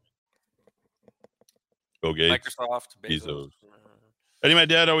 right? Bill Gates, Microsoft, Bezos. Eddie, my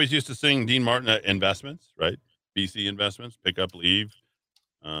dad always used to sing Dean Martin investments, right? BC investments, pick up, leave,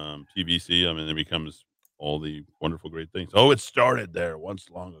 TBC. I mean, it becomes all the wonderful, great things. Oh, it started there once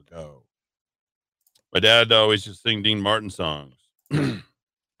long ago. My dad always used to sing Dean Martin songs.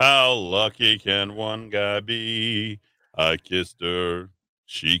 How lucky can one guy be? I kissed her,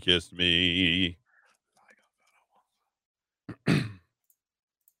 she kissed me.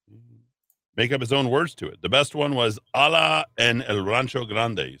 Make up his own words to it. The best one was Ala en el Rancho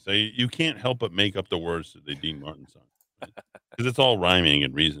Grande. So you can't help but make up the words to the Dean Martin song. Because it's all rhyming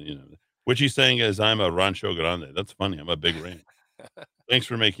and reason, you know. What he's saying is, I'm a Rancho Grande. That's funny. I'm a big ranch. Thanks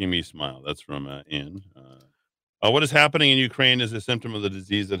for making me smile. That's from Ann. What is happening in Ukraine is a symptom of the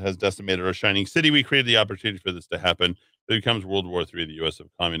disease that has decimated our shining city. We created the opportunity for this to happen. If it becomes World War III, the U.S. of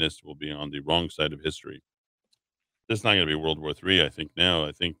communists will be on the wrong side of history. This is not going to be World War III, I think, now.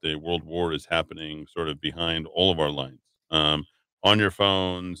 I think the World War is happening sort of behind all of our lines. On your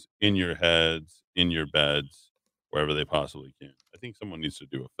phones, in your heads, in your beds, wherever they possibly can. I think someone needs to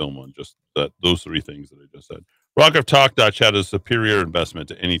do a film on just those three things that I just said. Rockoftalk.chat is a superior investment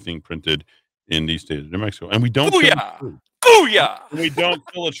to anything printed in the state of New Mexico. And we don't we don't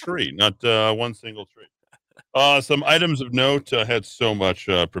kill a tree, not one single tree. Some items of note. I had so much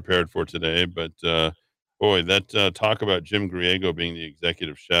prepared for today, but boy, that talk about Jim Griego being the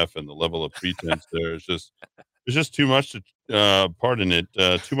executive chef and the level of pretense there is just too much to pardon it,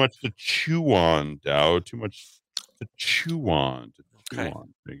 too much to chew on, Dow. Too much to chew on. There you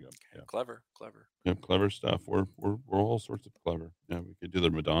go. Yeah. Clever. Yeah, clever stuff. We're all sorts of clever. Yeah, we could do the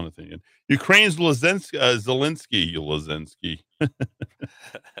Madonna thing. And Ukraine's Zelensky,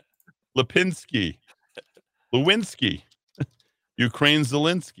 Lipinski, Lewinsky, Ukraine's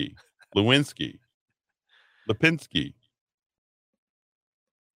Zelensky, Lewinsky, Lipinski.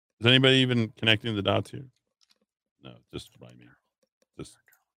 Is anybody even connecting the dots here? No, just rhyming. Just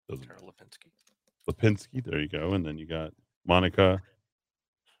doesn't. Lipinski. There you go. And then you got Monica.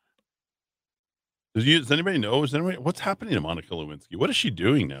 Does anybody know? What's happening to Monica Lewinsky? What is she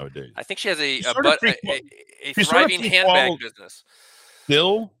doing nowadays? I think she has a thriving handbag business.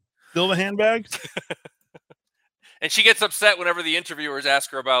 Still the handbags? And she gets upset whenever the interviewers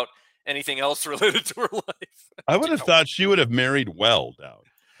ask her about anything else related to her life. I would have thought she would have married well, Dowd.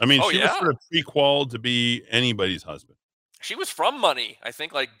 I mean, she was sort of pre-qualified to be anybody's husband. She was from Money, I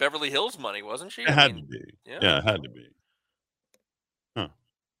think, like Beverly Hills Money, wasn't she? It had to be. Yeah, it had to be. Huh.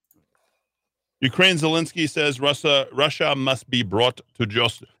 Ukraine Zelensky says Russia must be brought to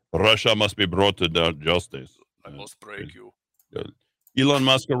justice. Russia must be brought to justice. I must break you. Elon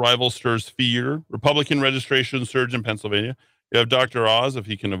Musk arrival stirs fear. Republican registration surge in Pennsylvania. You have Dr. Oz, if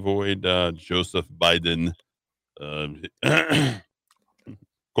he can avoid Joseph Biden, Comrade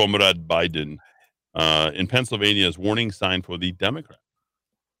Biden, in Pennsylvania is warning sign for the Democrats.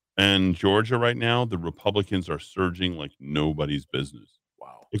 And Georgia right now, the Republicans are surging like nobody's business.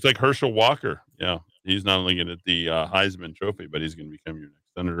 Wow. Looks like Herschel Walker. Yeah, he's not only going to get the Heisman Trophy, but he's going to become your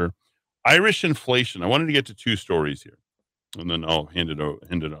next senator. Irish inflation. I wanted to get to two stories here, and then I'll hand it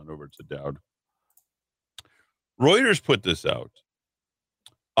on over to Dowd. Reuters put this out.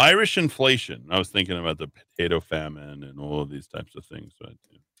 Irish inflation. I was thinking about the potato famine and all of these types of things. But,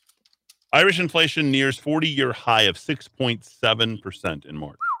 Irish inflation nears 40-year high of 6.7% in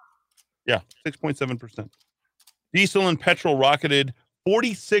March. Yeah, 6.7%. Diesel and petrol rocketed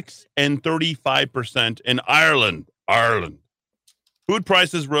 46 and 35% in Ireland. Food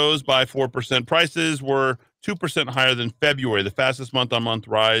prices rose by 4%. Prices were 2% higher than February, the fastest month-on-month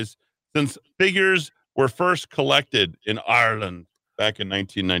rise since figures were first collected in Ireland back in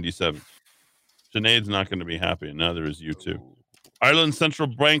 1997. Sinead's not going to be happy, and neither is you too. Ireland's central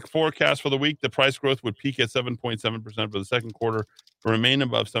bank forecast for the week, the price growth would peak at 7.7% for the second quarter, remain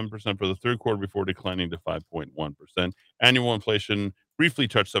above 7% for the third quarter before declining to 5.1%. Annual inflation briefly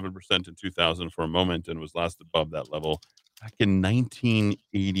touched 7% in 2000 for a moment and was last above that level back in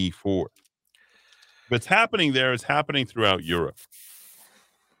 1984. If it's happening there, it's happening throughout Europe.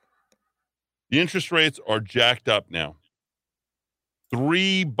 The interest rates are jacked up now.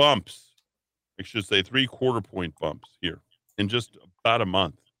 3 bumps, I should say 3/4 point bumps here in just about a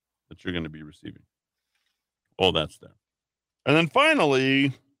month that you're going to be receiving. All that's there. And then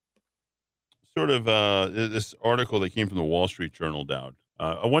finally, sort of this article that came from the Wall Street Journal, Dowd.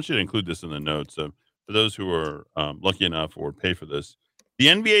 I want you to include this in the notes. For those who are lucky enough or pay for this, the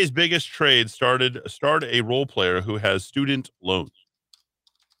NBA's biggest trade starred a role player who has student loans.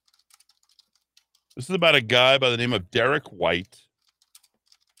 This is about a guy by the name of Derek White.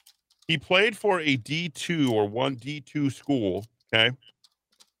 He played for a D2 or 1D2 school. Okay.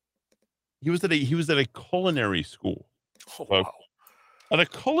 He was at a culinary school. Oh, wow. At a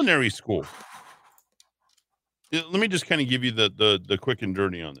culinary school. Let me just kind of give you the quick and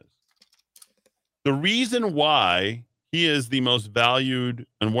dirty on this. The reason why he is the most valued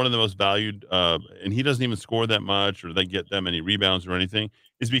and one of the most valued, and he doesn't even score that much or they get that many rebounds or anything,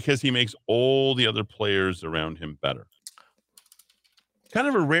 is because he makes all the other players around him better. Kind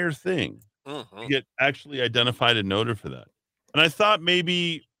of a rare thing to get actually identified and noted for that. And I thought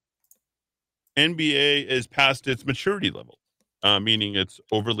maybe NBA is past its maturity level, meaning it's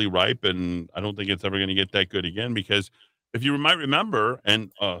overly ripe, and I don't think it's ever going to get that good again because if you might remember,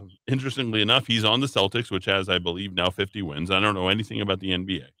 and interestingly enough, he's on the Celtics, which has, I believe, now 50 wins. I don't know anything about the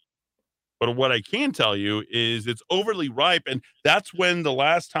NBA. But what I can tell you is it's overly ripe, and that's when the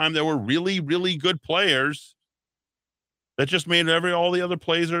last time there were really, really good players that just made all the other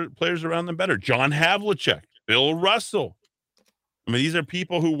players around them better. John Havlicek, Bill Russell. I mean, these are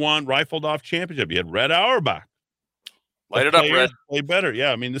people who won rifled off championship. You had Red Auerbach. Light it up, Red. Play better.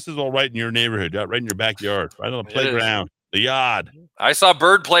 Yeah, I mean, this is all right in your neighborhood, right in your backyard, right on the playground, the yard. I saw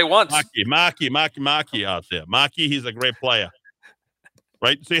Bird play once. Maki out there. Maki, he's a great player.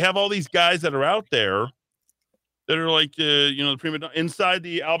 Right? So you have all these guys that are out there that are like, the prima donna. Inside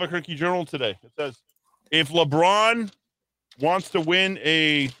the Albuquerque Journal today, it says, if LeBron wants to win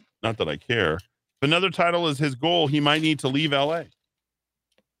not that I care, if another title is his goal, he might need to leave LA.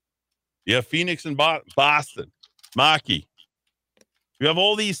 Yeah, Phoenix and Boston. Maki. You have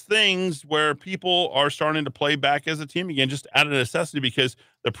all these things where people are starting to play back as a team again, just out of necessity because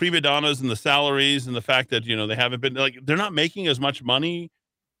the prima donnas and the salaries and the fact that, they haven't been they're not making as much money.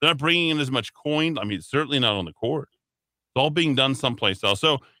 They're not bringing in as much coin. I mean, certainly not on the court. It's all being done someplace else.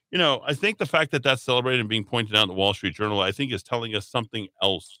 So, I think the fact that that's celebrated and being pointed out in the Wall Street Journal, I think is telling us something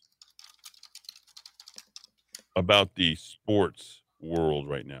else about the sports world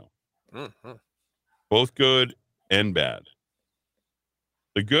right now. Mm-hmm. Both good and bad.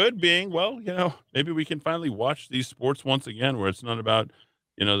 The good being, maybe we can finally watch these sports once again where it's not about,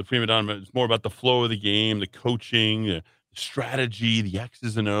 the prima donna. It's more about the flow of the game, the coaching, the strategy, the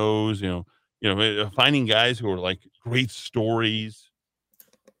X's and O's, finding guys who are like great stories.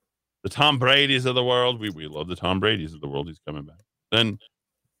 The Tom Brady's of the world. We love the Tom Brady's of the world. He's coming back. Then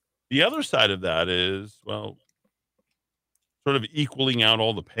the other side of that is, sort of equaling out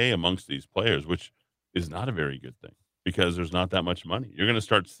all the pay amongst these players, which is not a very good thing because there's not that much money. You're going to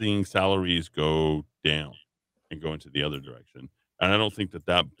start seeing salaries go down and go into the other direction. And I don't think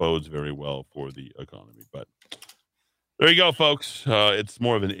that bodes very well for the economy. But there you go, folks. It's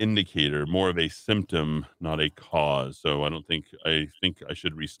more of an indicator, more of a symptom, not a cause. So I think I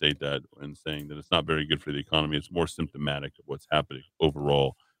should restate that in saying that it's not very good for the economy. It's more symptomatic of what's happening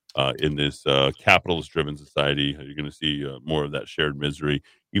overall in this capitalist-driven society. You're going to see more of that shared misery,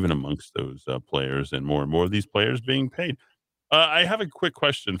 even amongst those players, and more of these players being paid. I have a quick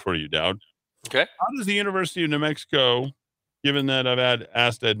question for you, Dowd. Okay. How does the University of New Mexico, given that I've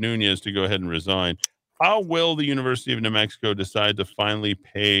asked Ed Nunez to go ahead and resign, how will the University of New Mexico decide to finally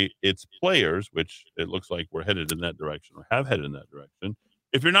pay its players, which it looks like we're headed in that direction or have headed in that direction,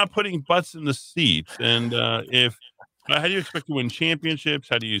 if you're not putting butts in the seats? And how do you expect to win championships?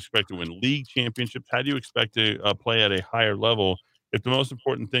 How do you expect to win league championships? How do you expect to play at a higher level if the most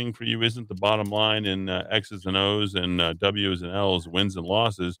important thing for you isn't the bottom line and X's and O's and W's and L's, wins and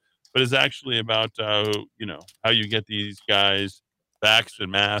losses, but is actually about, how you get these guys vaxxed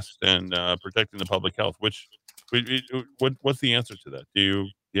and masked and protecting the public health? What's the answer to that? Do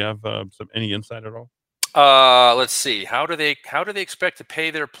you have any insight at all? Let's see. How do they expect to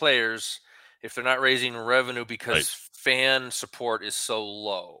pay their players if they're not raising revenue because fan support is so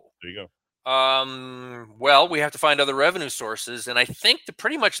low? There you go. Well, we have to find other revenue sources, and I think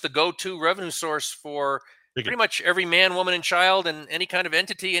pretty much the go-to revenue source for pretty much every man, woman, and child, and any kind of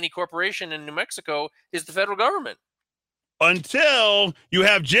entity, any corporation in New Mexico is the federal government. Until you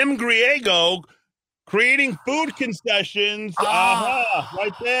have Jim Griego creating food concessions.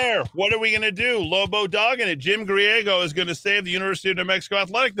 Right there. What are we going to do? Lobo dogging it. Jim Griego is going to save the University of New Mexico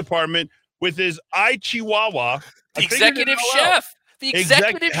Athletic Department with his Chihuahua. The executive chef. The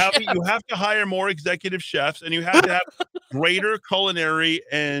executive chef. You have to hire more executive chefs, and you have to have greater culinary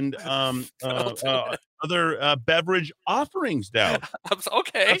and other beverage offerings down.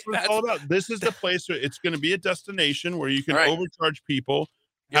 Okay. That's what it's all about. This is the place where it's going to be a destination where you can overcharge people,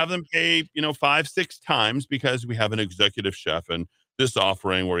 have them pay, 5-6 times because we have an executive chef, and this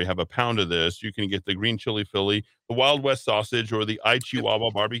offering where you have a pound of this, you can get the green chili Philly, the Wild West sausage, or the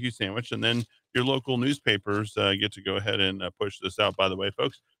Chihuahua barbecue sandwich. And then your local newspapers get to go ahead and push this out. By the way,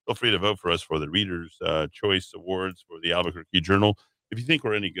 folks, feel free to vote for us for the Reader's Choice Awards for the Albuquerque Journal. If you think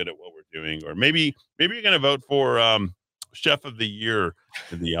we're any good at what we're doing, or maybe you're going to vote for Chef of the Year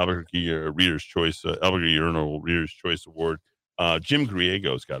in the Albuquerque Reader's Choice, Albuquerque Journal Reader's Choice Award. Jim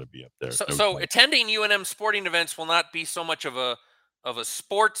Griego's got to be up there. So attending UNM sporting events will not be so much of a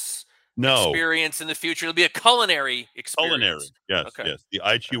sports experience in the future. It'll be a culinary experience. Yes, yes.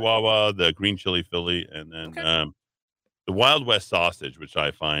 The Chihuahua, the green chili Philly, and then the Wild West sausage, which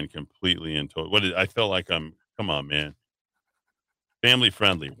I find completely I feel like come on, man. Family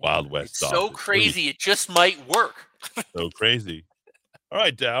friendly Wild West sausage. So crazy, it just might work. So crazy. All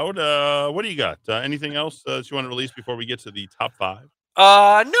right, Dowd. What do you got? Anything else that you want to release before we get to the top 5?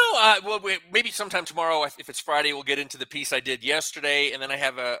 No. Well, maybe sometime tomorrow. If it's Friday, we'll get into the piece I did yesterday, and then I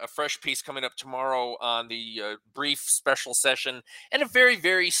have a fresh piece coming up tomorrow on the brief special session, and a very,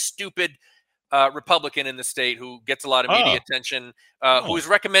 very stupid Republican in the state who gets a lot of media attention, who is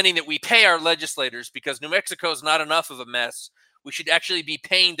recommending that we pay our legislators because New Mexico is not enough of a mess. We should actually be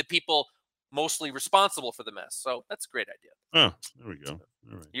paying the people mostly responsible for the mess. So that's a great idea. Oh, there we go.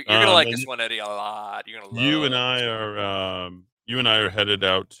 All right. You're gonna like this one, Eddie, a lot. You're gonna love you and I are headed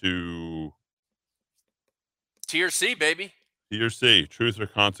out to TRC, baby. TRC, Truth or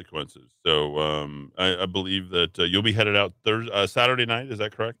Consequences. So I believe that you'll be headed out Saturday night. Is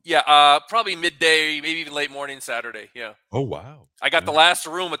that correct? Yeah, probably midday, maybe even late morning Saturday. Yeah. Oh wow! I got the last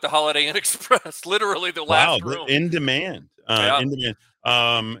room at the Holiday Inn Express. Literally the last room. In demand. In demand.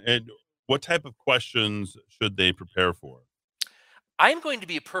 And what type of questions should they prepare for? I'm going to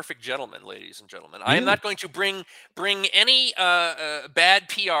be a perfect gentleman, ladies and gentlemen. I am not going to bring any bad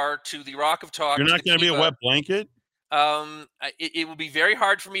PR to the Rock of Talk. You're not going to be a wet blanket? It will be very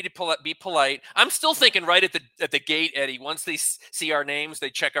hard for me to be polite. I'm still thinking right at the gate, Eddie. Once they see our names, they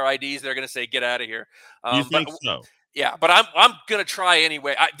check our IDs. They're going to say, "Get out of here." You think so? Yeah, but I'm going to try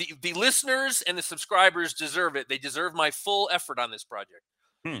anyway. The listeners and the subscribers deserve it. They deserve my full effort on this project.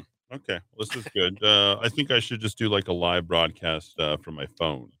 Okay, well, this is good. I think I should just do like a live broadcast from my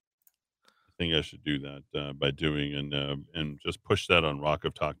phone. I think I should do that by doing and just push that on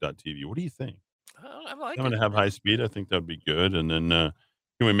rockoftalk.tv. What do you think? I like I'm going to have high speed. I think that'd be good. And then can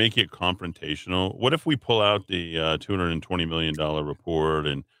we make it confrontational? What if we pull out the $220 million report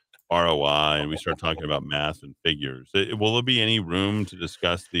and ROI and we start talking about math and figures? Will there be any room to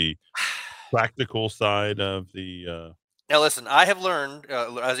discuss the practical side of the Now, listen. I have learned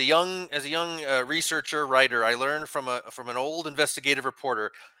as a young researcher, writer. I learned from an old investigative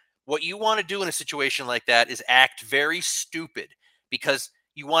reporter. What you want to do in a situation like that is act very stupid, because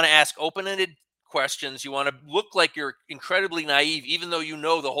you want to ask open-ended questions. You want to look like you're incredibly naive, even though you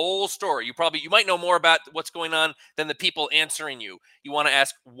know the whole story. You might know more about what's going on than the people answering you. You want to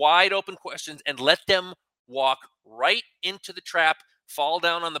ask wide open questions and let them walk right into the trap, fall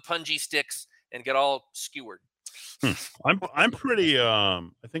down on the punji sticks, and get all skewered. I'm pretty I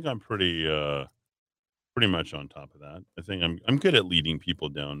think I'm pretty much on top of that. I think I'm good at leading people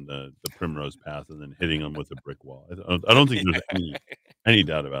down the primrose path and then hitting them with a brick wall. I don't think there's any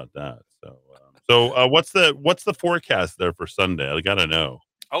doubt about that. So what's the forecast there for Sunday? I gotta know.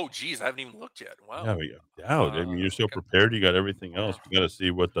 Oh geez, I haven't even looked yet. Wow. Yeah, we doubt. I mean, you're so prepared. You got everything else. We got to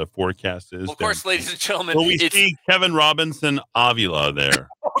see what the forecast is. Well, of course, ladies and gentlemen, will we see Kevin Robinson Avila there?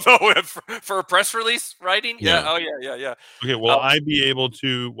 for a press release writing? Yeah. Oh yeah. Okay. Will I be able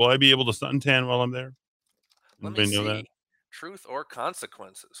to suntan while I'm there? Let me see. That? Truth or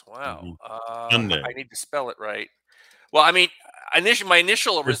Consequences. Wow. Sunday. I need to spell it right. Well, I mean, my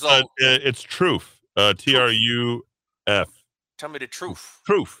initial result. It's truth. TRUF. Tell me the truth.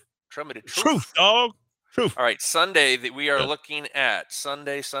 Truth. Tell me the truth. Truth, dog. Truth. All right, Sunday that we are looking at.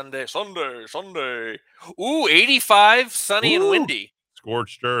 Sunday. Ooh, 85, sunny and windy.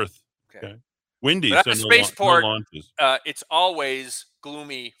 Scorched earth. Okay. Windy. But at the spaceport, no it's always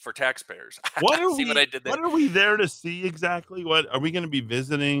gloomy for taxpayers. What are what I did there? What are we there to see exactly? What are we going to be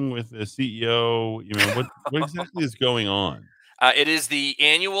visiting with the CEO? You know, what exactly is going on? It is the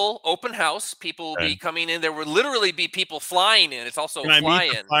annual open house. People will be coming in. There will literally be people flying in. It's also Can I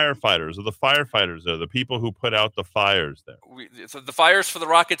meet the firefighters? Or the firefighters are the people who put out the fires there. So the fires for the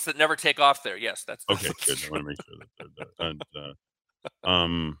rockets that never take off there. Yes, that's okay. Good. I want to make sure that they're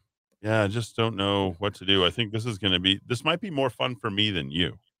there. Yeah, I just don't know what to do. I think this might be more fun for me than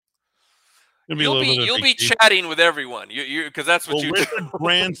you. You'll be chatting with everyone. You because that's what Will Richard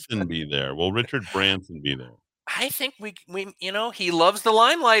Branson be there? Will Richard Branson be there? I think we he loves the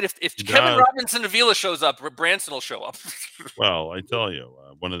limelight. If Kevin Robinson Avila shows up, Branson will show up. Well, I tell you,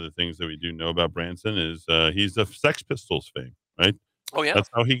 one of the things that we do know about Branson is he's of Sex Pistols fame, right? Oh yeah, that's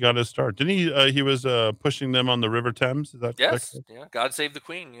how he got his start. Didn't he? He was pushing them on the River Thames. Is that yes? correct? Yeah. God Save the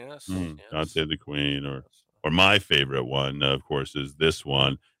Queen. Yes. Yes. God Save the Queen, or my favorite one, of course, is this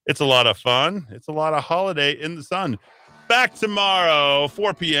one. It's a lot of fun. It's a lot of holiday in the sun. Back tomorrow,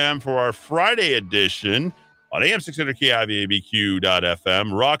 4 p.m. for our Friday edition on AM 600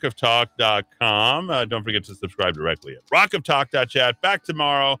 KIVABQ.FM, rockoftalk.com. Don't forget to subscribe directly at rockoftalk.chat. Back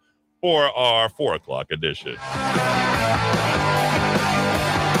tomorrow for our 4 o'clock edition.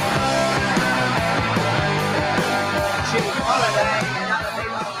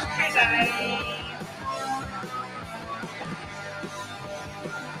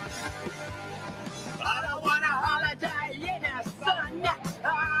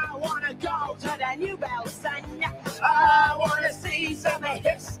 New Bell, son. I want to see some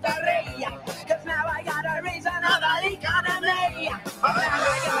history, cause now I got a reason of the economy. Now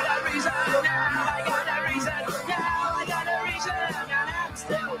I got a reason, now I got a reason, now I got a reason, and I'm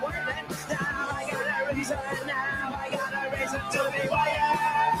still working. Now I got a reason, now I got a reason to be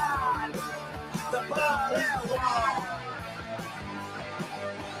wired. The Berlin Wall.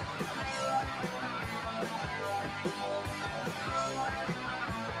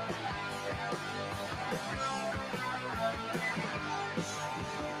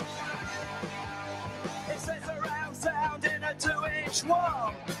 Sound in a 2-inch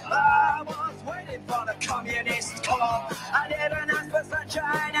wall. I was waiting for the communist call. I didn't ask for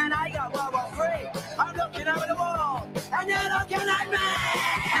sunshine and I got World War III. I'm looking over the wall and you're looking at me.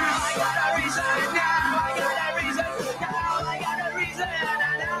 Now I got a reason, now I got a reason, now I got a reason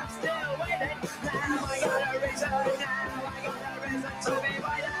and I'm still waiting. Now I got a reason, now I got a reason to be